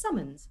shall have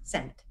summons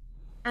sent,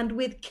 and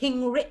with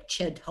King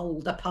Richard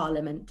hold a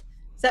parliament.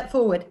 Step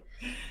forward.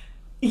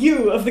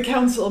 You of the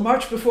council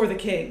march before the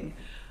king.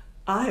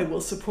 I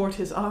will support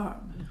his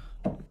arm.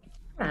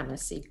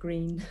 Gramercy,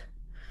 Greene.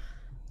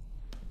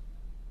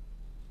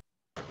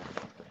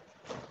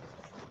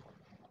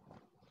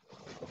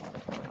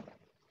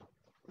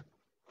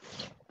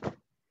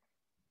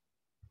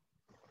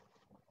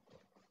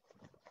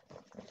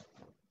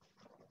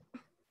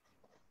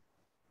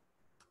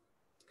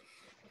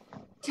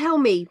 Tell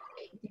me,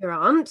 dear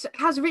aunt,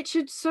 has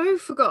Richard so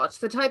forgot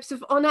the types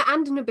of honour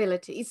and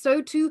nobility,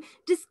 so to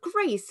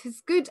disgrace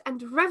his good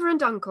and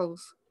reverend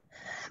uncles?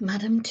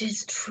 Madam,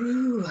 'tis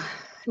true.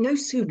 No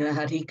sooner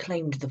had he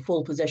claimed the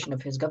full possession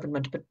of his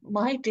government, but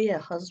my dear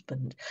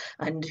husband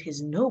and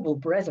his noble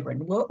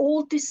brethren were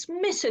all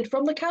dismissed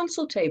from the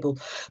council table,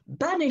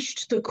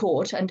 banished the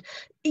court, and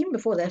even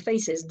before their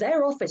faces,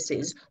 their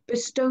offices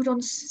bestowed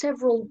on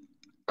several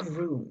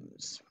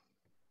grooms.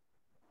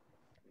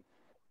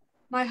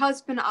 My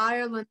husband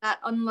Ireland, that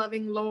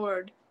unloving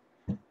lord,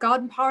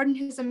 God pardon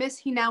his amiss,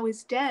 he now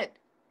is dead.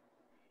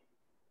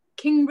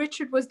 King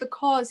Richard was the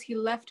cause he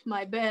left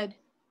my bed.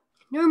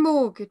 No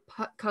more, good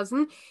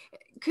cousin.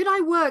 Could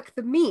I work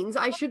the means,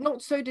 I should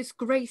not so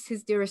disgrace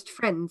his dearest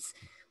friends.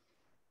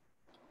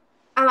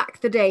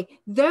 Alack the day,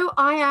 though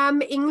I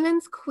am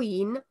England's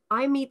queen,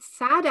 I meet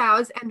sad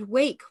hours and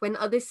wake when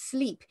others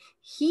sleep.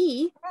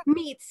 He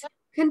meets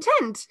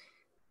content,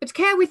 but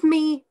care with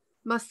me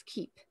must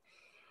keep.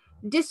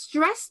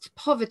 Distressed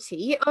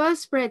poverty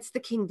o'erspreads the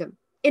kingdom.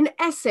 In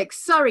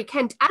Essex, Surrey,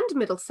 Kent, and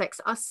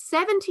Middlesex are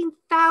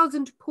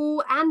 17,000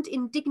 poor and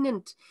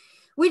indignant,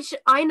 which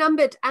I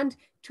numbered, and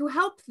to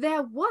help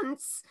their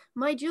wants,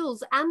 my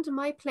jewels and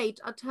my plate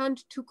are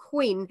turned to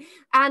coin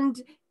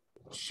and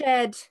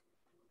shared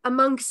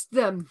amongst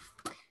them.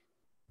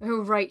 O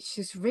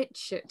righteous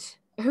Richard,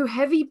 O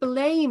heavy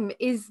blame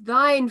is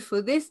thine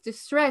for this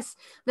distress,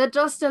 that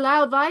dost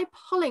allow thy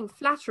polling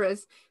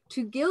flatterers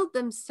to gild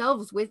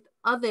themselves with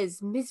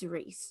others'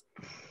 miseries.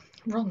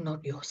 Wrong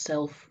not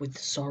yourself with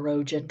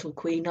sorrow, gentle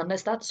queen,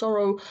 unless that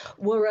sorrow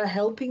were a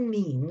helping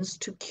means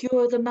to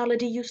cure the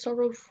malady you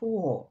sorrow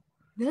for.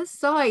 The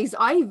sighs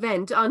I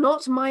vent are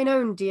not mine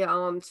own, dear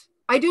aunt.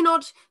 I do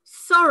not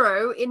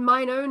sorrow in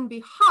mine own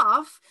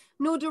behalf,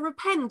 nor do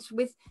repent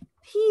with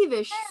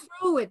peevish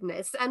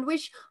frowardness, and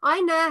wish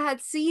I ne'er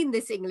had seen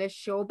this English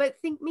shore, but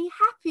think me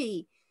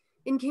happy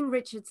in King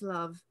Richard's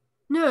love.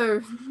 No,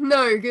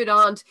 no, good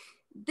aunt,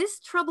 this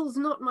troubles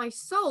not my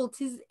soul,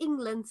 'tis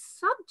England's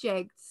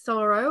subject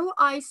sorrow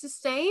I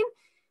sustain.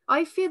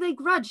 I fear they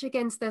grudge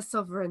against their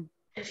sovereign.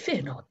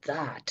 Fear not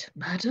that,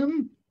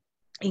 madam.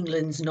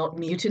 England's not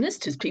mutinous,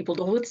 'tis peopled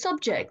all with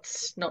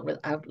subjects, not with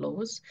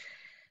outlaws.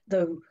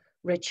 Though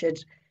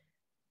Richard,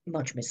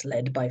 much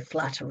misled by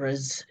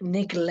flatterers,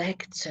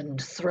 neglects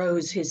and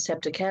throws his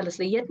sceptre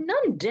carelessly, yet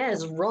none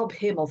dares rob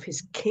him of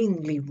his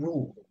kingly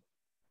rule.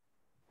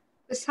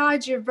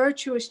 Besides, your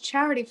virtuous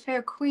charity,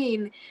 fair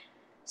queen,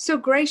 so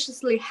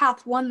graciously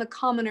hath won the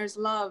commoner's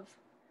love,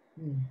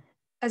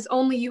 as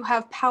only you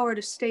have power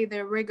to stay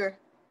their rigour.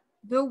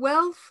 The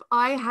wealth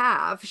I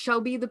have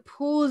shall be the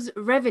poor's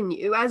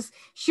revenue, as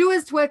sure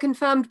as 'twere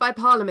confirmed by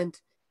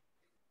Parliament.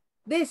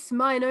 This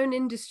mine own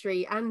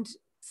industry, and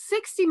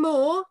 60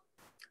 more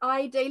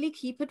I daily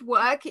keep at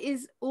work,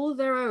 is all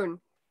their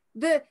own.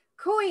 The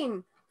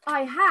coin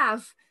I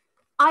have,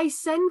 I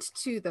send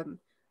to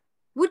them.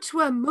 Would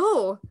 'twere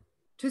more,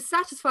 to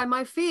satisfy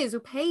my fears or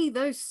pay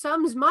those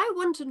sums my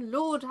wanton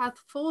lord hath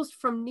forced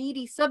from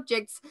needy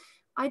subjects,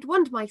 I'd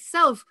want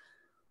myself.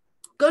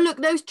 Go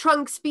look those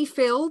trunks be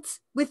filled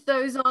with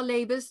those our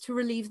labours to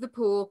relieve the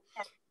poor.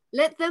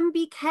 Let them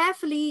be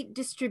carefully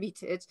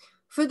distributed.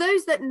 For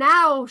those that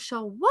now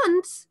shall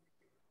want,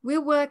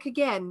 we'll work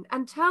again,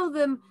 and tell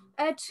them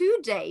 2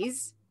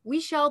 days we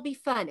shall be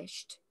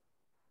furnished.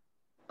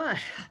 What?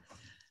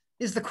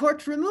 Is the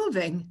court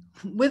removing?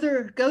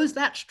 Whither goes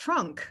that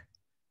trunk?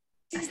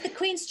 This is the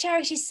Queen's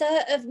charity,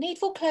 sir, of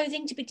needful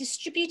clothing to be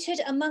distributed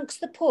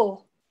amongst the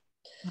poor.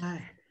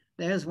 Aye,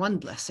 there's one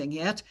blessing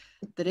yet,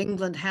 that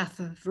England hath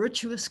a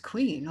virtuous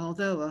queen,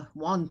 although a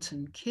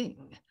wanton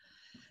king.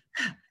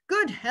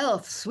 Good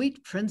health,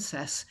 sweet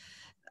princess.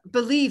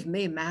 Believe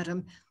me,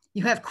 madam,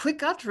 you have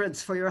quick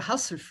utterance for your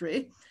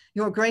husserfry.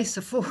 Your grace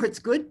affords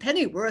good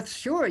pennyworth,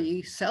 sure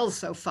ye sell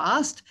so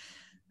fast.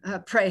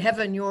 Pray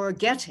heaven your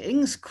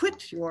gettings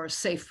quit your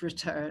safe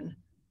return.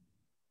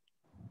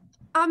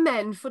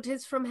 Amen, for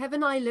 'tis from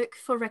heaven I look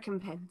for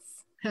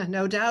recompense.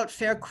 No doubt,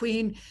 fair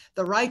queen,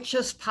 the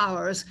righteous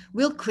powers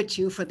will quit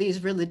you for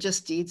these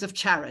religious deeds of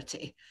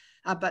charity.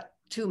 But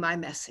to my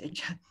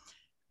message.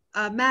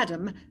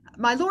 Madam,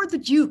 my lord the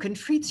Duke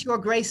entreats your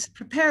grace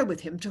prepare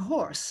with him to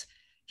horse.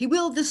 He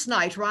will this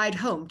night ride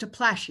home to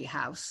Plashy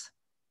House.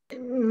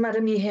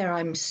 Madam, ye hear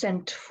I'm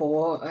sent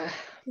for.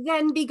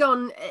 Then be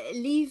gone.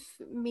 Leave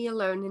me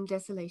alone in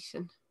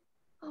desolation.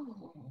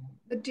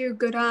 Adieu,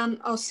 good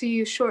aunt. I'll see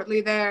you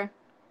shortly there.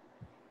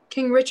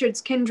 King Richard's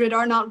kindred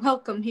are not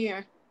welcome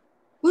here.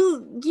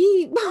 Will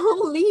ye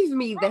all leave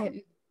me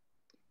then?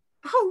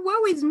 Oh,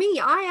 woe is me,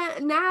 I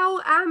now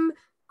am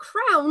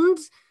crowned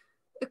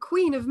a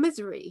queen of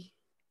misery.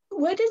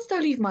 Where didst thou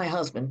leave my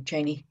husband,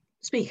 Cheney?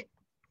 Speak.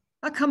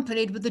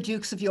 Accompanied with the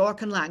Dukes of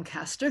York and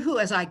Lancaster, who,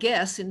 as I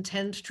guess,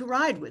 intend to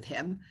ride with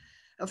him,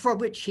 for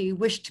which he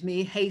wished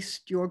me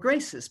haste your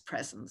grace's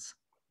presence.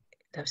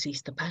 Thou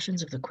seest the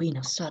passions of the queen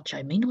are such,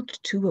 I may not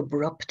too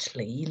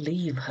abruptly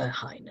leave her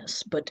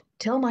highness, but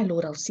tell my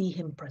lord I'll see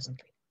him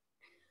presently.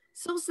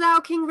 Saw'st thou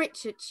King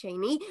Richard,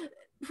 Cheney?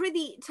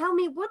 Prithee, tell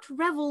me what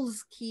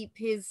revels keep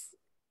his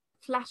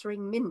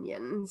flattering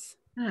minions?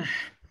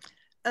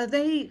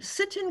 They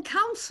sit in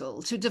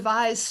council to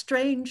devise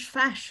strange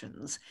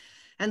fashions,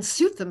 and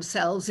suit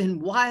themselves in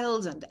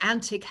wild and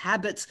antic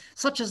habits,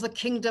 such as the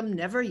kingdom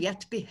never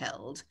yet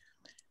beheld.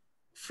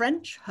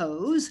 French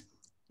hose,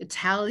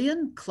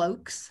 Italian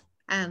cloaks,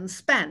 and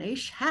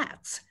Spanish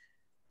hats,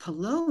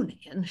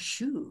 Polonian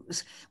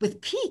shoes,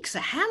 with peaks a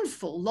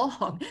handful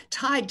long,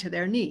 tied to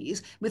their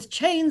knees, with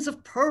chains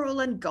of pearl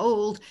and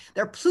gold,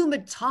 their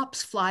plumed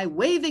tops fly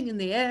waving in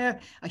the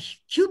air, a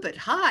cubit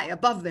high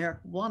above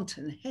their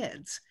wanton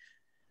heads.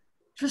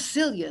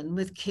 Tresilian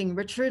with King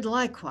Richard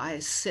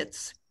likewise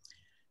sits,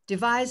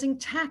 devising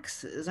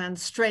taxes and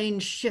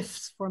strange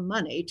shifts for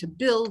money to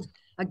build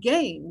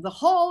again the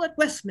hall at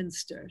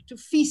Westminster to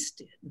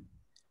feast in.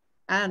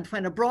 And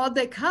when abroad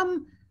they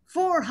come,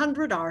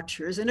 400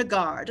 archers in a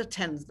guard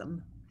attend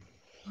them.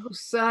 Oh,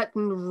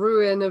 certain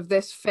ruin of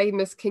this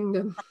famous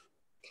kingdom.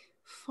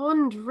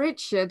 Fond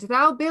Richard,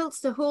 thou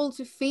build'st a hall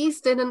to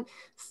feast in, and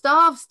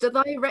starv'st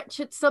thy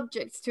wretched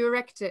subjects to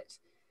erect it.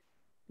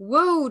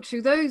 Woe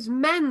to those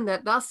men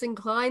that thus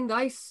incline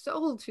thy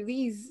soul to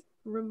these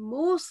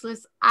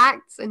remorseless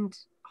acts and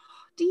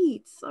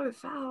deeds so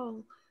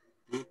foul.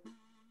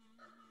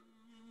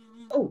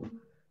 Oh,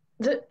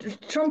 the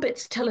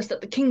trumpets tell us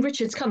that the King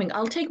Richard's coming.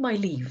 I'll take my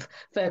leave,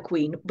 fair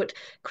queen, but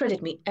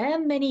credit me, ere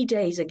many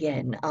days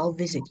again I'll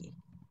visit ye.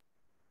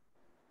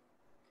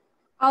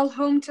 I'll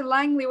home to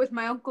Langley with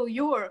my uncle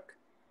York,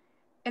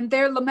 and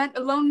there lament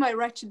alone my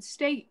wretched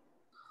state.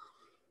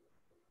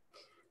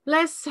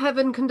 Bless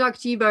heaven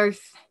conduct ye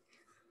both.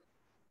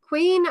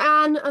 Queen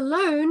Anne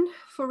alone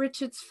for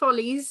Richard's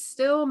follies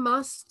still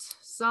must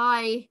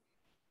sigh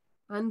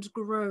and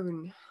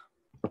groan.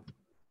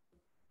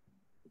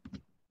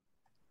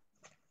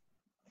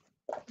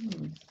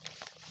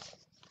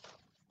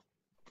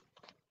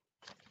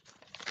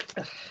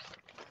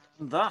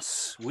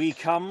 Thus we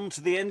come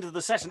to the end of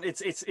the session.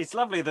 It's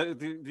lovely.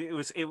 It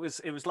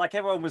was like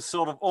everyone was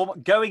sort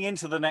of going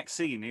into the next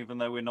scene, even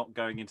though we're not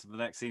going into the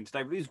next scene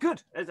today. But it was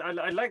good.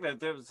 I like that.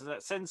 There was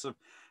that sense of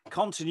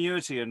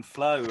continuity and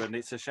flow, and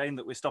it's a shame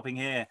that we're stopping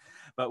here,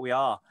 but we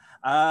are.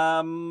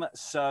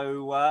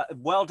 So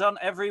well done,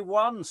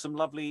 everyone. Some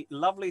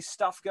lovely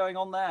stuff going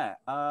on there.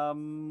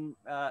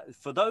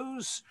 For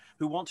those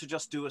who want to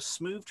just do a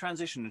smooth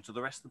transition into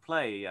the rest of the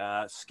play,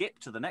 skip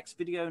to the next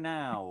video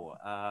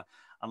now.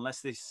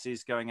 Unless this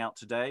is going out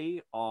today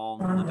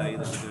on the day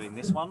that we're doing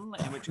this one,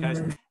 in which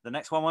case the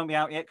next one won't be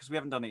out yet because we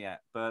haven't done it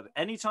yet. But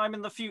anytime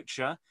in the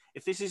future,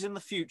 if this is in the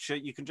future,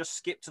 you can just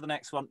skip to the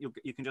next one. You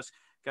can just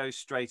go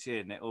straight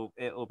in.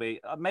 It'll be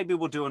maybe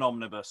we'll do an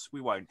omnibus.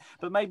 We won't,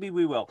 but maybe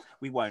we will.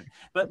 We won't,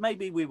 but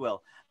maybe we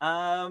will.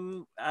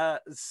 Lots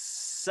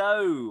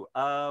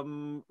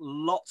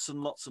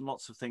and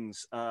lots of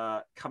things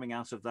coming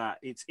out of that.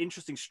 It's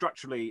interesting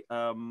structurally.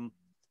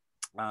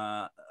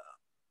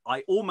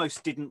 I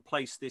almost didn't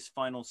place this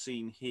final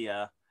scene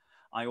here.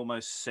 I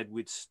almost said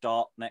we'd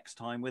start next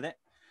time with it.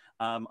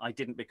 I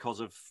didn't because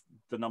of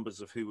the numbers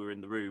of who were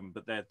in the room,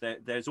 but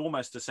there's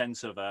almost a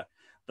sense of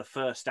the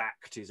first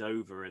act is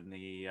over in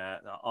the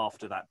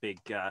after that big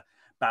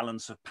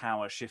balance of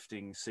power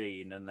shifting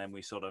scene, and then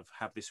we sort of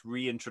have this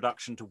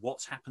reintroduction to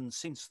what's happened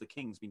since the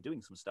king's been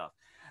doing some stuff.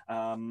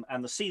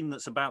 And the scene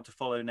that's about to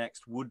follow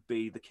next would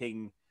be the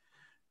king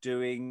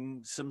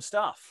doing some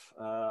stuff,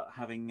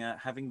 having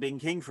been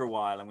king for a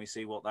while, and we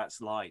see what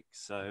that's like.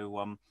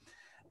 So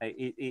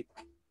it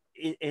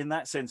in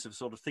that sense of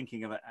sort of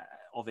thinking of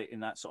it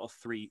in that sort of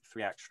three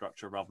act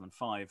structure rather than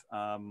five,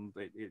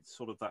 it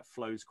sort of that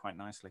flows quite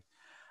nicely.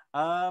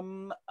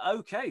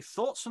 Okay,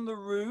 thoughts from the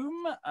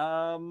room.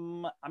 I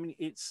mean,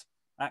 it's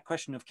that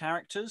question of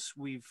characters.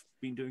 We've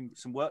been doing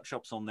some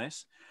workshops on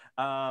this,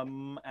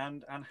 and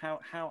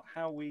how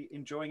are we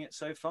enjoying it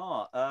so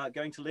far?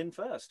 Going to Lynn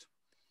first.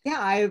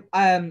 Yeah,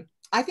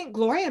 I think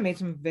Gloria made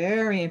some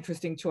very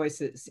interesting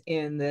choices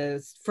in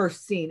the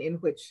first scene in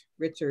which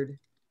Richard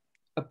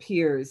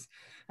appears.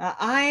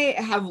 I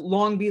have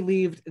long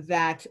believed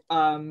that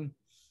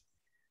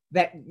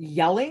that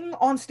yelling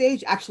on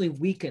stage actually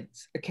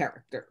weakens a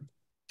character.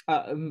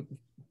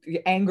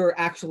 Anger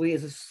actually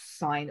is a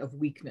sign of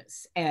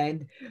weakness,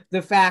 and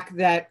the fact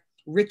that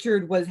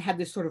Richard had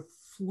this sort of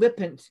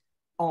flippant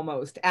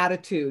almost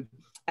attitude,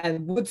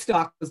 and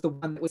Woodstock was the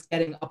one that was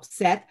getting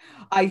upset,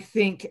 I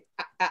think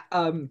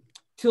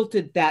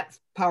tilted that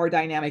power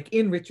dynamic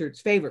in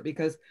Richard's favor,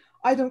 because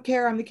I don't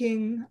care, I'm the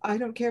king. I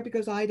don't care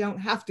because I don't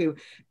have to.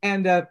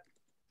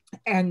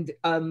 And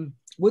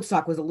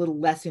Woodstock was a little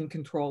less in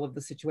control of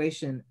the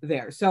situation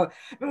there. So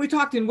we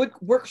talked in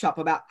workshop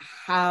about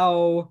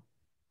how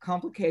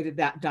complicated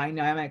that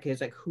dynamic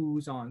is, like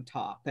who's on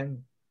top.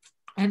 And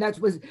that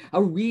was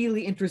a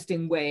really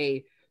interesting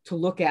way to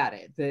look at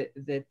it,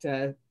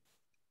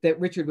 that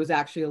Richard was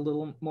actually had a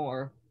little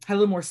more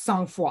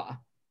sang-froid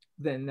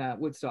than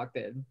Woodstock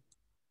did.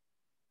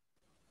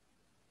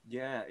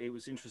 Yeah, it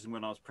was interesting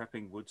when I was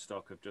prepping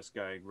Woodstock of just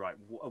going, right,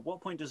 at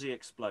what point does he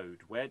explode?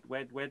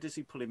 Where does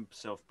he pull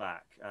himself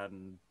back?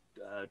 And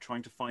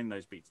trying to find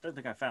those beats. Don't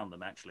think I found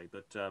them actually,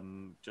 but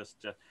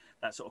just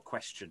that sort of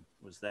question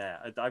was there.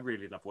 I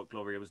really love what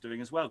Gloria was doing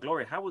as well.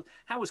 Gloria,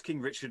 how was King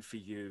Richard for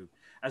you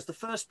as the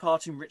first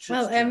part in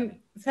Richard's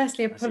journey?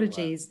 Firstly,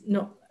 apologies.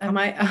 I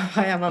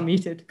am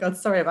unmuted. God,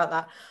 sorry about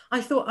that.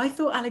 I thought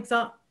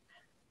Alexandra.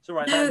 It's all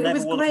right. No, that never it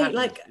was will have great. happened.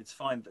 Like, it's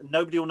fine.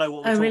 Nobody will know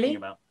what we're really? talking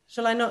about.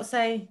 Shall I not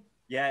say?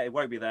 Yeah, it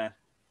won't be there.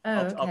 Oh,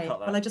 I'll okay. cut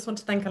that. Well, I just want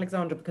to thank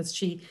Alexandra because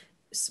she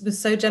was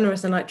so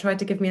generous and like tried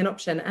to give me an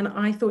option, and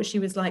I thought she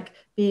was like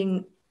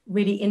being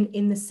really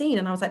in the scene,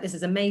 and I was like, this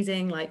is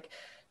amazing. Like,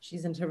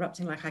 she's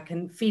interrupting, like I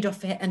can feed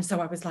off it. And so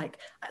I was like,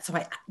 so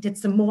I did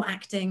some more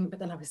acting, but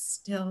then I was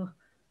still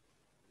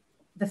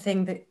the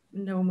thing that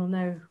no one will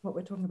know what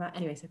we're talking about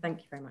anyway. So thank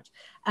you very much.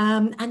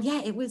 And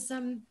yeah, it was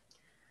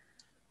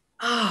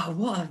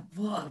what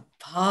a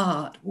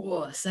part.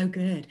 Whoa, so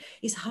good.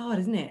 It's hard,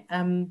 isn't it?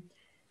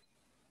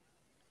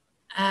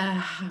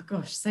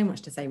 Gosh, so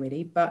much to say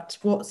really, but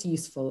what's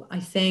useful, I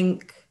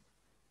think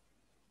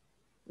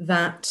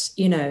that,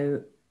 you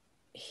know,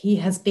 he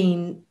has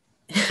been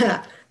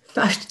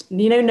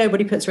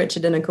nobody puts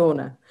Richard in a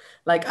corner.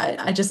 Like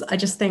I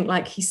just think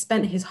like he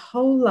spent his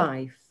whole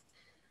life,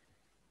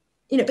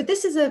 but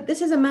this is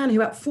a man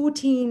who at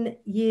 14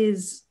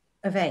 years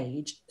of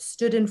age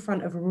stood in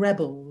front of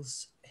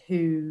rebels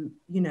who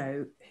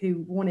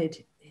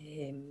wanted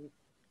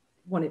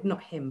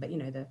not him, but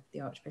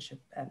the Archbishop,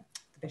 the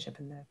Bishop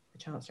and the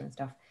Chancellor and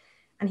stuff.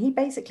 And he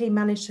basically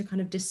managed to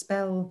kind of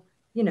dispel,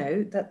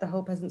 that the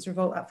whole Peasants'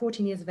 Revolt. At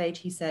 14 years of age,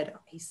 he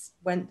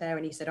went there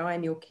and he said, I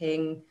am your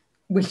king,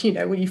 will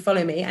you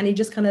follow me? And he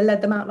just kind of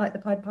led them out like the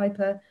Pied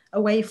Piper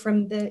away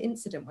from the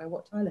incident where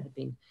Wat Tyler had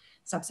been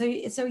stabbed.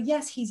 So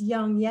yes, he's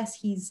young. Yes,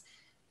 he's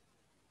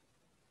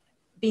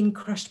been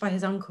crushed by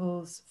his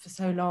uncles for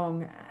so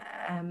long,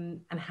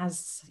 and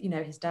has,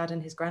 his dad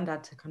and his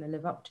granddad to kind of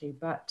live up to.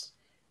 But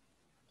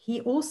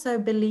he also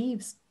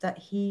believes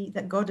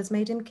that God has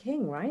made him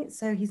king, right?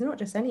 So he's not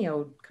just any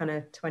old kind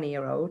of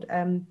 20-year-old.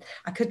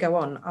 I could go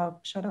on. I'll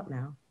shut up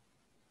now.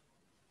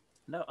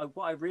 No,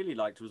 what I really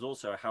liked was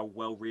also how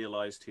well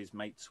realised his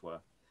mates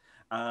were.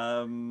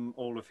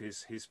 All of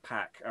his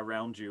pack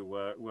around you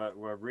were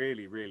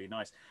really, really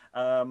nice.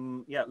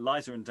 Yeah,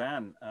 Liza and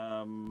Dan,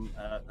 and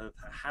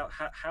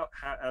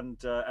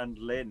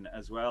Lynn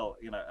as well.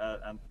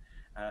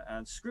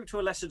 And Scroop to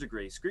a lesser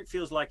degree. Scroop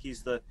feels like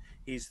he's the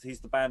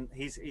band.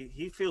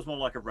 He feels more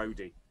like a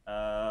roadie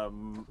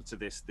to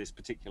this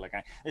particular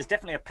gang. There's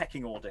definitely a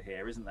pecking order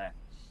here, isn't there?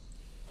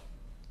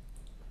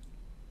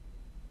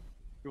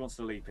 Who wants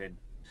to leap in?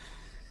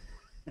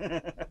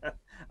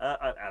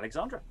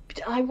 Alexandra.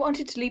 I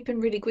wanted to leap in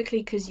really quickly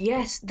because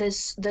yes,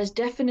 there's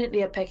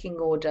definitely a pecking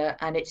order,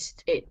 and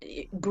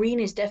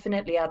Greene is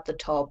definitely at the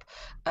top.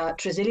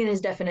 Tresilian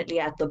is definitely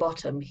at the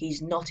bottom.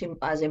 He's not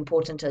as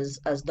important as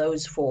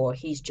those four.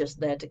 He's just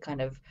there to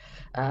kind of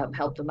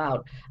help them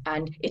out.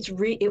 And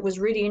it was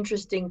really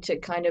interesting to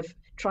kind of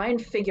try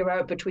and figure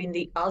out between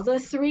the other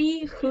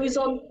three who's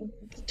on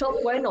top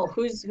when, or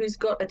who's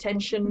got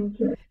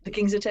the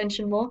king's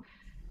attention more.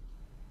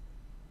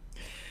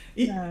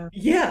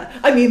 Yeah,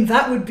 I mean,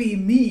 that would be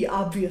me,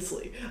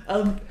 obviously.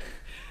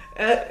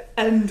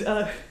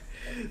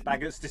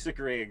 Bagot's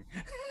disagreeing.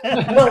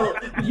 Well,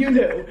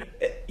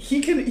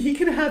 he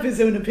can have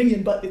his own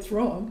opinion, but it's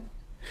wrong.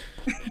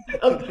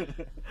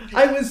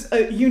 I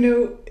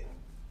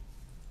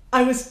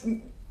was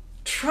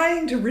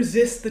trying to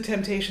resist the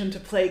temptation to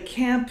play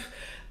camp.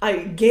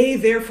 Gay,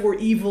 therefore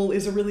evil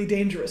is a really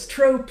dangerous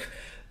trope,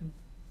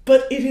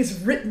 but it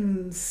is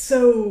written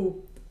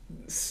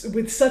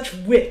with such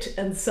wit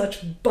and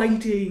such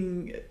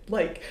biting,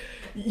 I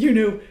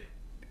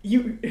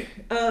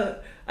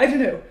don't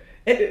know.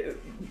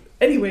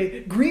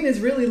 Anyway, Greene is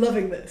really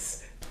loving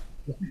this.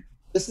 Yeah.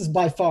 This is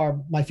by far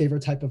my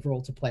favorite type of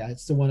role to play.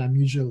 It's the one I'm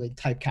usually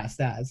typecast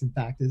as, in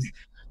fact, is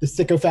the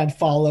sycophant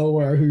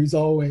follower who's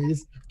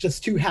always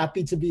just too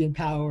happy to be in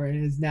power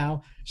and is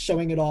now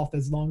showing it off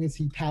as long as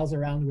he pals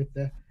around with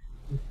the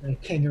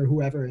king or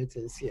whoever it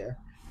is here.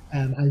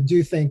 I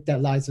do think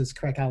that Liza's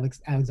correct,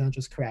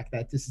 Alexandra's correct,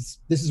 that this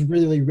is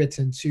really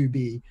written to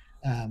be,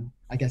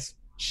 I guess,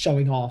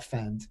 showing off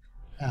and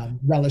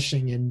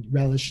relishing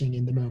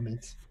in the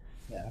moment.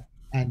 Yeah,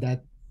 and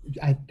that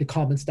the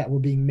comments that were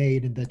being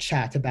made in the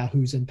chat about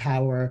who's in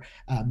power,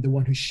 the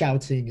one who's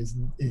shouting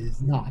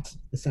is not,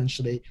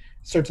 essentially.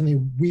 Certainly,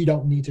 we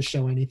don't need to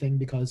show anything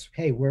because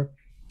hey, we're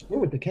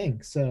with the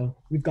king, so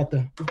we've got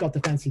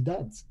the fancy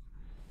duds.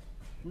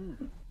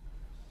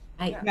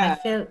 I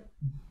feel.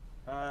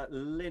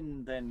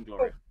 Lynn, then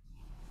Gloria.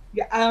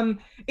 Yeah,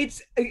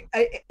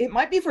 it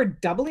might be for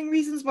doubling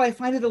reasons, but I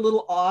find it a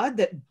little odd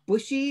that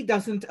Bushy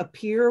doesn't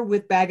appear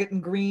with Bagot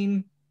and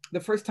Greene the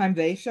first time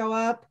they show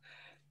up,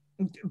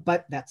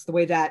 but that's the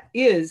way that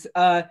is.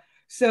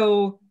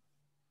 So,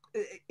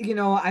 you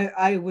know,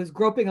 I was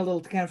groping a little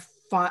to kind of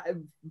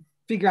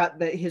figure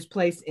out his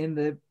place in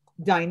the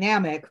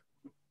dynamic.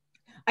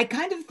 I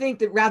kind of think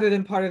that rather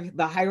than part of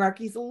the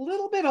hierarchy, he's a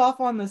little bit off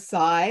on the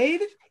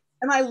side,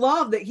 and I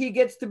love that he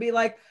gets to be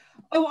like,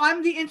 oh,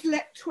 I'm the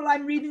intellectual.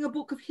 I'm reading a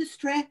book of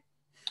history.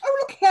 Oh,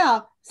 look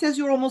here. Says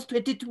you're almost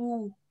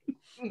 22.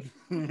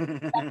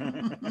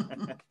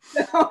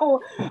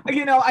 So,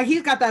 you know,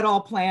 he's got that all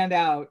planned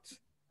out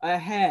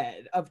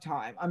ahead of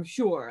time, I'm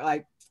sure.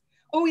 Like,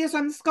 oh, yes,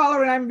 I'm a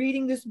scholar and I'm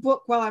reading this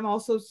book while I'm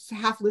also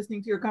half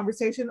listening to your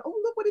conversation. Oh,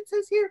 look what it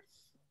says here.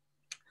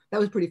 That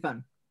was pretty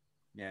fun.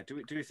 Yeah.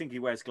 Do we think he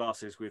wears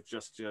glasses with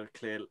just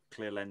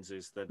clear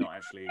lenses? They're not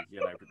actually, he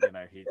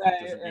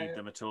doesn't need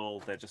them at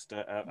all. They're just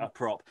a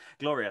prop.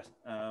 Gloria.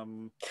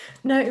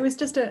 No, it was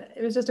just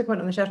a point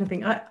on the shouting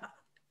thing.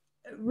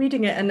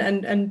 Reading it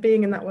and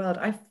being in that world,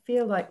 I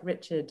feel like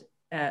Richard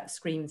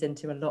screams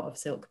into a lot of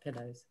silk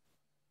pillows.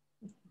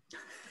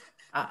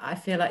 I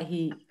feel like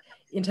he,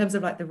 in terms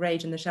of like the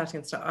rage and the shouting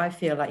and stuff, I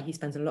feel like he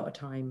spends a lot of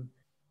time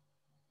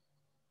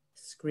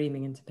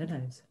screaming into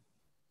pillows.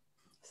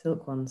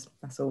 Silk ones,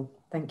 that's all.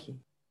 Thank you.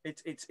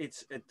 It's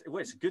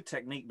a good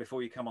technique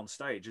before you come on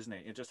stage, isn't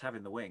it? You're just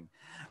having the wing.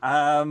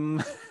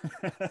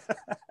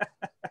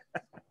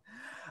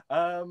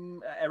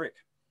 Eric.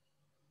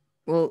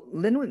 Well,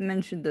 Linwood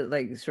mentioned that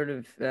like sort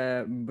of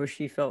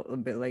Bushy felt a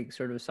bit like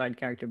sort of a side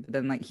character, but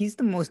then like he's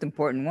the most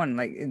important one.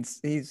 Like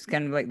he's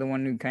kind of like the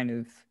one who kind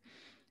of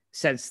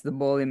sets the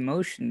ball in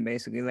motion,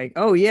 basically. Like,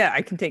 oh yeah,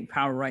 I can take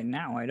power right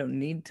now. I don't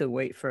need to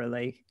wait for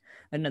like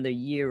another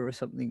year or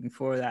something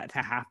for that to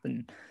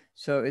happen.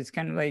 So it's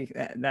kind of like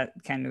that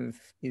kind of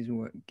is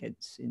what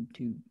gets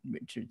into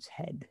Richard's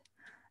head.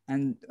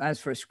 And as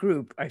for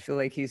Scroop, I feel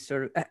like he's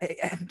sort of,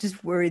 I'm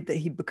just worried that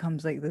he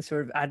becomes like the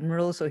sort of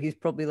admiral. So he's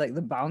probably like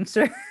the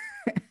bouncer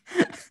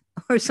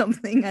or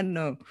something. I don't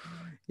know.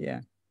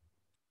 Yeah.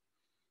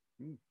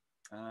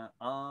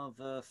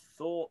 Other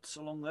thoughts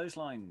along those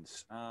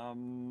lines?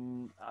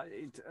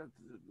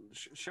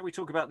 Shall we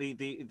talk about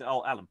the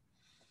Alan?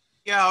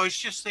 Yeah, I was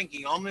just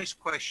thinking on this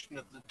question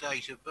of the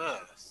date of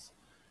birth.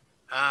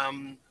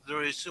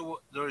 There is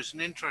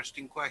an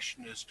interesting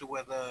question as to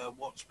whether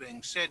what's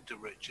being said to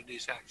Richard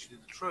is actually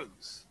the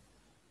truth,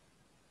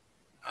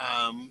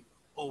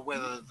 or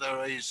whether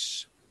there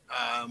is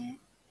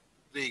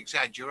the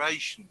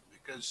exaggeration,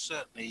 because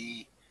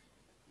certainly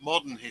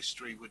modern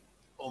history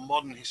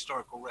modern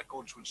historical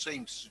records would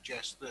seem to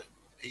suggest that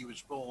he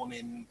was born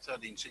in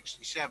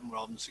 1367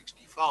 rather than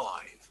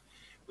 65,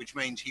 which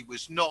means he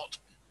was not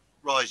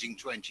rising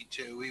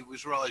 22, he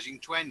was rising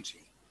 20.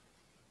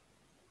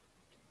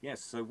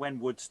 Yes, so when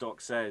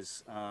Woodstock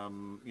says,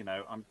 I'm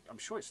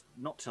sure it's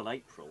not till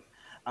April.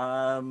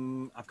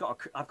 I've got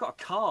a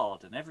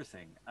card and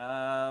everything.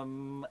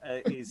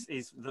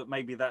 Is that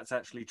maybe that's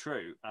actually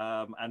true?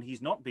 And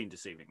he's not been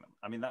deceiving them.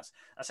 I mean, that's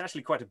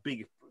actually quite a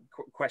big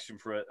question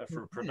for a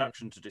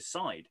production to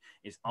decide.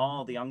 Is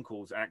are the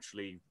uncles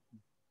actually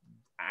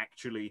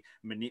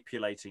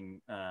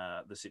manipulating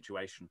the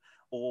situation,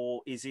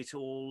 or is it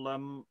all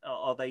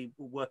are they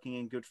working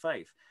in good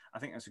faith? I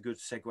think that's a good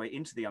segue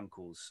into the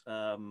uncles.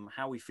 How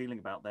are we feeling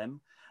about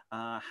them?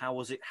 How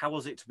was it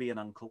to be an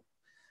uncle?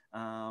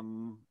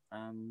 And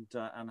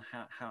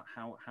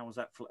how was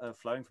that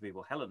flowing for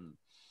people? Helen.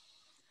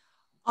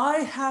 I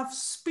have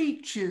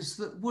speeches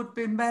that would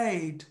be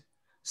made,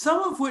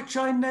 some of which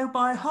I know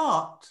by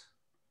heart,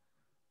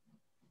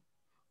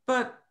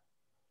 but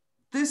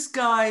this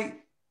guy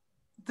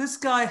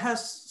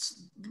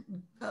has,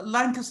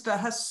 Lancaster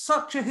has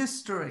such a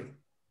history,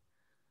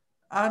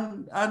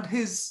 and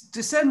his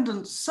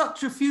descendants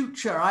such a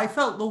future. I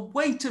felt the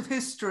weight of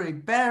history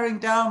bearing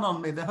down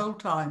on me the whole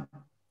time.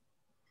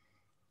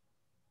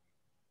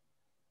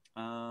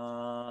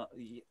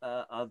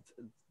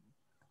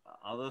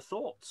 Other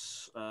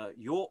thoughts?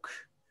 York,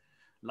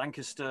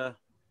 Lancaster,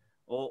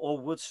 or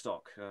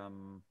Woodstock?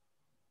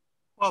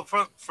 Well,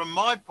 from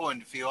my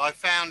point of view, I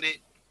found it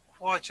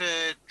quite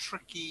a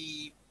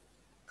tricky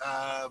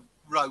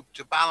rope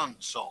to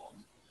balance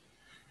on,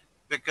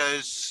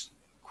 because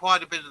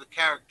quite a bit of the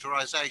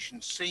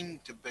characterization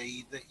seemed to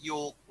be that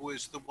York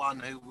was the one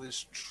who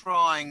was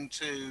trying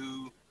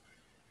to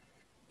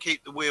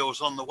keep the wheels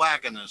on the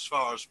wagon as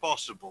far as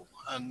possible,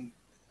 and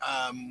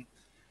I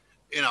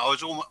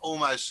was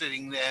almost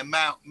sitting there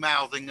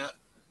mouthing at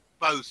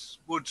both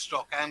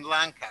Woodstock and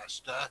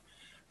Lancaster,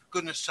 for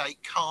goodness sake,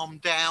 calm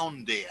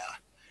down, dear.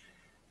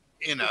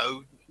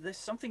 There's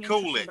something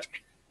cool it.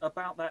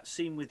 About that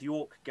scene with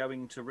York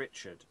going to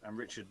Richard and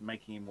Richard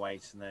making him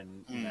wait, and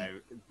then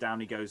down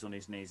he goes on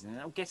his knees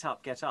and get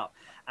up,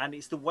 and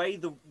it's the way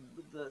that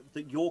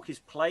York is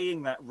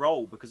playing that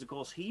role, because of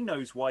course he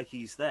knows why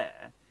he's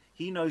there.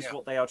 He knows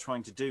what they are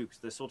trying to do, because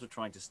they're sort of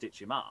trying to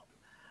stitch him up.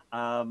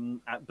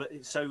 But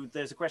so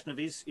there's a question of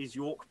is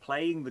York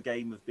playing the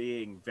game of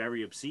being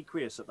very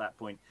obsequious at that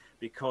point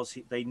because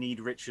they need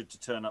Richard to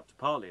turn up to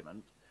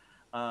Parliament,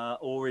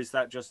 or is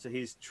that just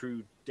his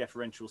true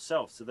deferential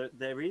self? So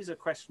there is a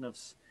question of,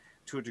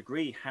 to a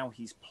degree, how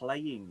he's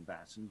playing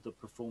that and the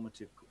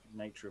performative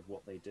nature of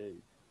what they do.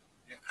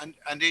 Yeah.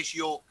 And is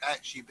York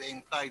actually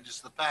being played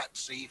as the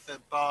patsy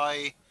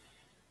by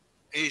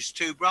his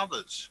two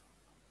brothers?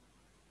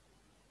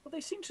 Well,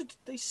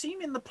 they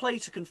seem in the play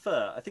to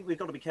confer. I think we've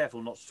got to be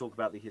careful not to talk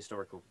about the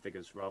historical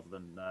figures rather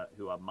than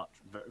who are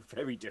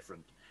very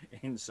different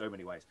in so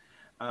many ways.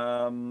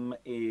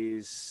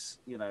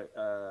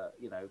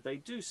 They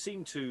do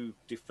seem to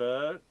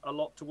defer a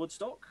lot to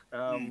Woodstock.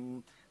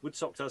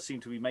 Woodstock does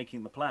seem to be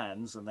making the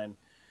plans, and then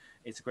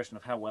it's a question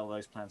of how well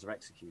those plans are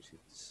executed.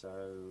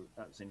 So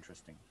that's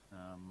interesting.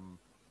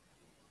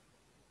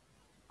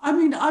 I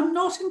mean, I'm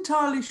not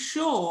entirely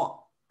sure,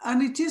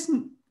 and it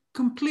isn't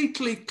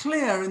completely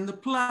clear in the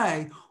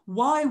play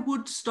why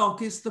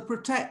Woodstock is the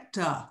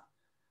protector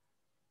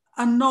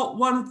and not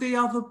one of the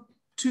other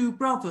two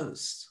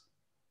brothers.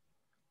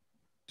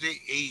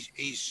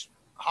 He's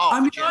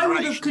half a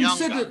generation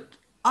younger.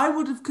 I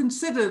would have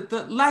considered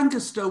that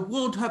Lancaster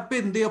would have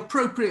been the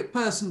appropriate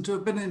person to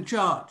have been in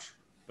charge.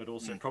 But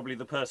also probably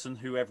the person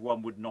who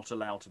everyone would not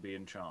allow to be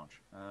in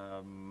charge.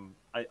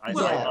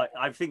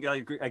 I think I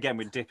agree. Again,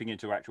 we're dipping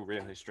into actual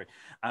real history.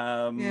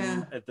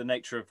 The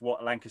nature of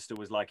what Lancaster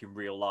was like in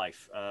real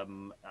life,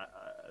 and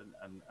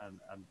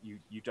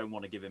you don't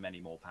want to give him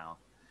any more power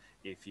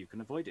if you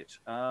can avoid it.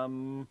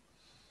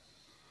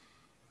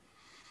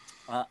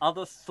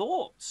 Other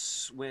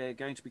thoughts? We're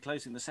going to be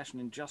closing the session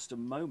in just a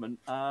moment.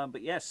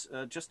 But yes,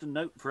 just a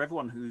note for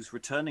everyone who's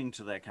returning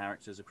to their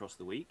characters across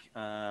the week,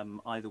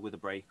 either with a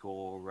break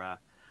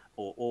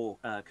or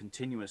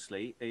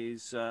continuously,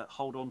 is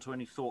hold on to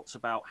any thoughts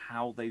about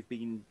how they've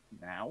been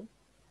now,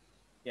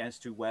 as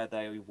to where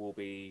they will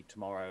be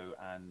tomorrow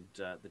and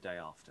the day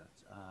after.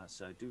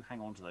 So do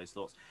hang on to those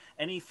thoughts.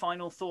 Any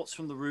final thoughts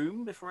from the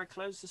room before I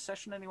close the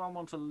session? Anyone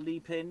want to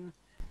leap in?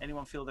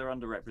 Anyone feel they're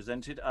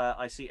underrepresented?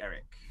 I see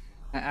Eric.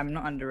 I'm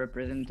not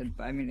underrepresented,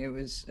 but I mean, it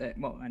was,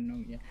 well, I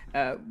know,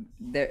 yeah.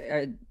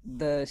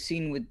 The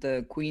scene with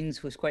the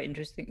queens was quite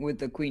interesting, with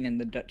the queen and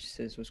the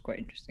duchesses was quite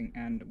interesting,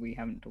 and we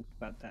haven't talked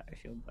about that, I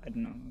feel. I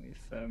don't know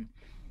if,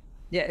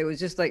 yeah, it was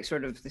just like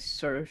sort of this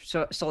sort of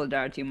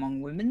solidarity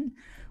among women,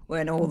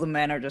 when all the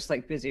men are just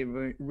like busy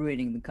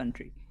ruining the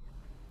country.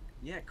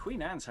 Yeah,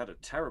 Queen Anne's had a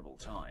terrible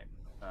time.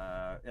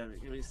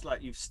 It's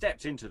like you've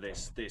stepped into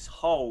this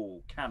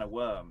whole can of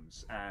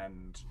worms,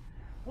 and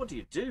what do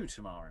you do,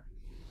 Tamara?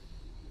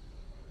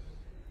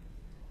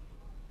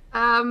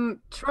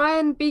 Try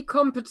and be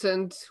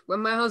competent when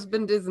my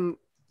husband isn't.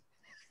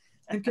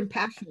 And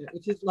compassionate,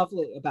 which is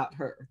lovely about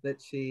her,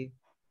 that she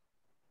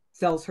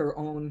sells her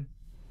own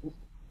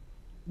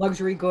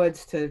luxury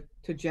goods to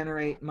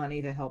generate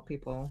money to help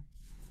people.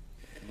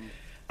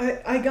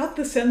 I got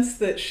the sense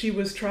that she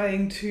was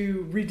trying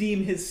to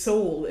redeem his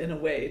soul in a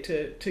way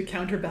to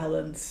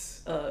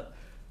counterbalance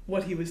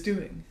what he was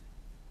doing.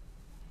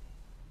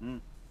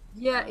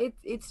 Yeah,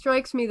 it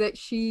strikes me that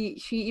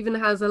she even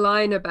has a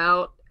line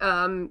about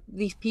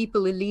these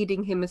people are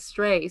leading him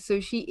astray.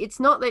 So it's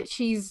not that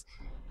she's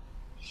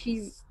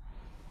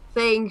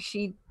saying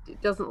she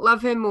doesn't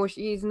love him, or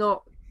she's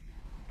not,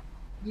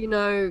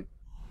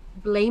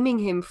 blaming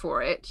him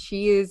for it.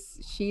 She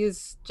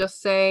is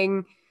just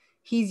saying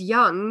he's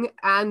young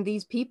and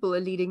these people are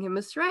leading him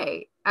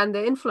astray and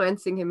they're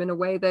influencing him in a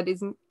way that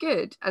isn't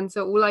good. And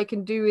so all I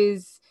can do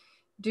is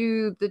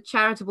do the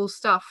charitable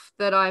stuff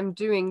that I'm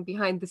doing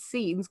behind the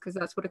scenes, because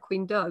that's what a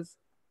queen does.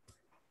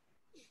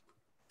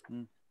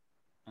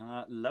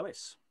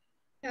 Lois.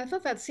 Yeah, I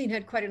thought that scene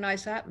had quite a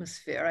nice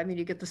atmosphere. I mean,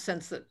 you get the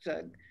sense that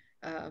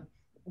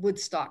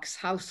Woodstock's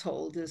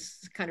household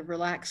is kind of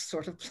relaxed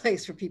sort of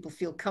place where people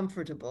feel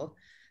comfortable.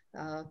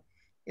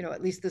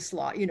 At least this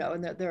lot,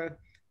 and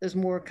there's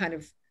more kind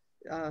of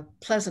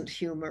pleasant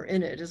humor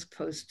in it as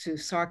opposed to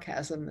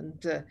sarcasm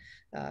and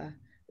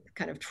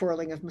kind of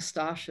twirling of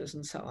moustaches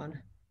and so on.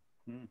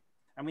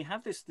 And we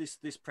have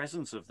this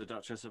presence of the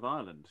Duchess of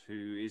Ireland,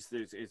 who is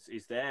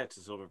there to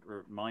sort of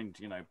remind,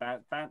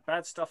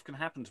 bad stuff can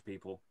happen to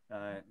people,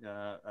 that's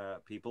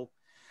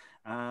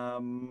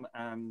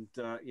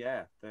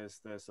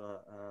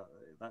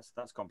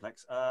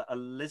complex.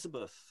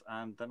 Elizabeth,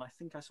 and then I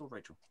think I saw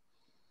Rachael.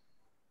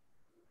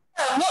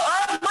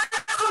 My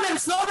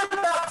comment's not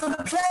about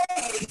the play,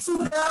 it's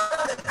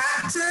about the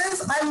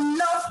actors. I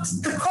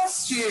loved the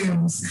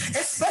costumes,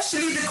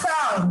 especially the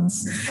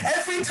crowns.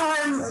 Every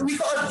time we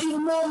got an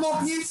even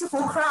more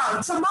beautiful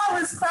crown.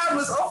 Tamara's crown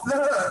was off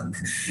the hook.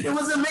 It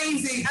was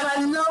amazing. And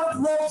I loved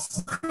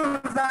Rob's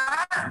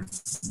cravat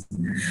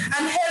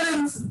and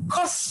Helen's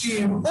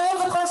costume.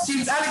 All the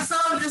costumes,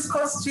 Alexandra's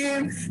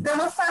costume, they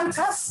were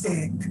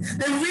fantastic.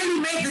 They really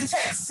made the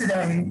text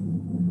today.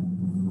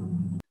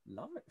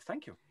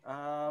 Thank you.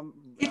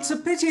 It's a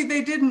pity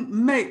they didn't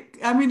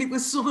it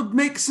was sort of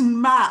mix and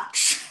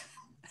match.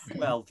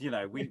 Well, you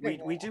know, we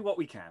do what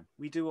we can.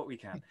 We do what we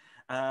can.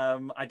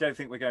 I don't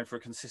think we're going for a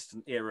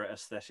consistent era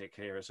aesthetic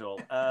here at all.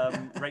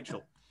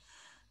 Rachael.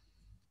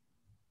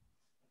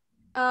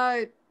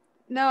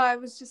 No, I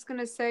was just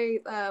gonna say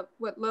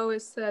what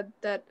Lois said,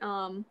 that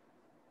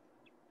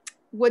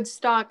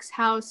Woodstock's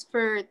house,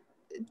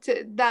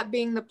 that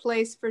being the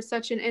place for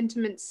such an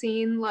intimate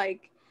scene,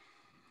 like,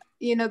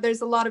 you know,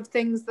 there's a lot of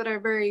things that are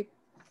very,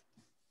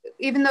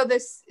 even though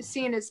this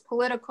scene is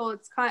political,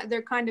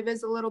 there kind of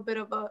is a little bit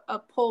of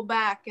a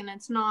pullback, and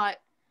it's not,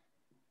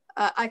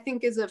 I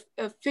think, as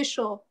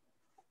official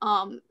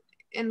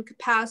in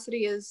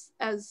capacity as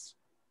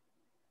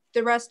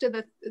the rest of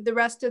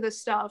the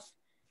stuff.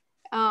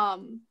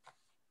 And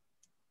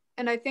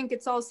I think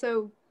it's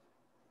also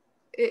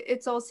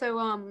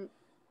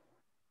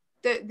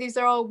these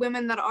are all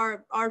women that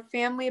are our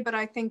family, but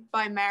I think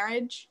by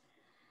marriage.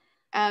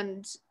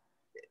 And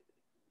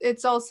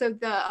it's also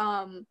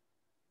the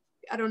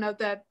I don't know,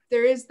 that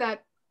there is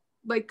that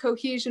like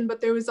cohesion,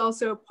 but there was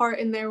also a part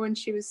in there when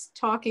she was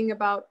talking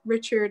about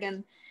Richard,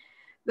 and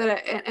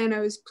I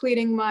was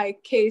pleading my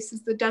case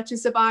as the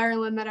Duchess of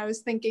Ireland, that I was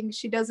thinking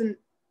she doesn't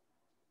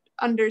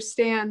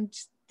understand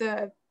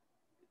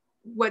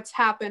what's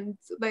happened,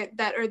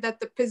 that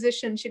the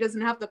position, she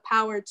doesn't have the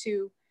power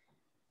to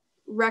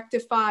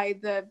rectify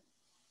the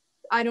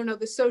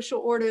social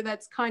order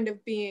that's kind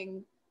of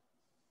being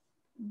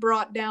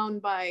brought down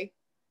by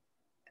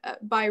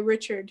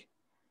Richard.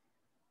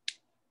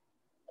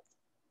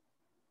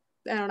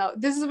 I don't know.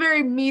 This is a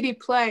very meaty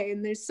play,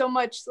 and there's so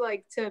much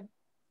like to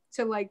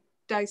like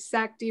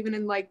dissect, even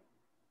in like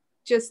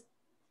just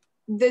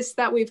this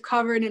that we've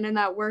covered and in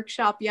that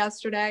workshop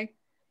yesterday.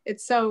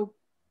 There's so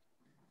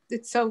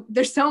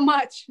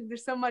much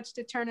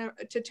to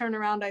turn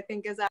around, I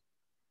think,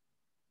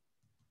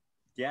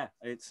 Yeah,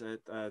 it's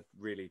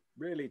really,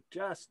 really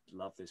just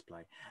love this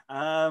play.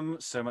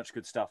 So much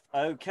good stuff.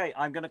 Okay,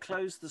 I'm going to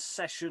close the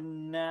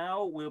session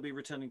now. We'll be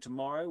returning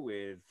tomorrow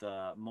with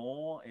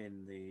more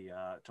in the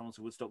Thomas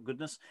of Woodstock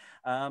goodness.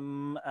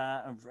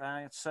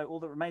 So all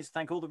that remains,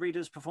 thank all the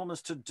readers,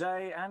 performers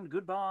today, and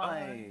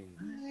goodbye.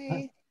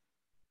 Bye.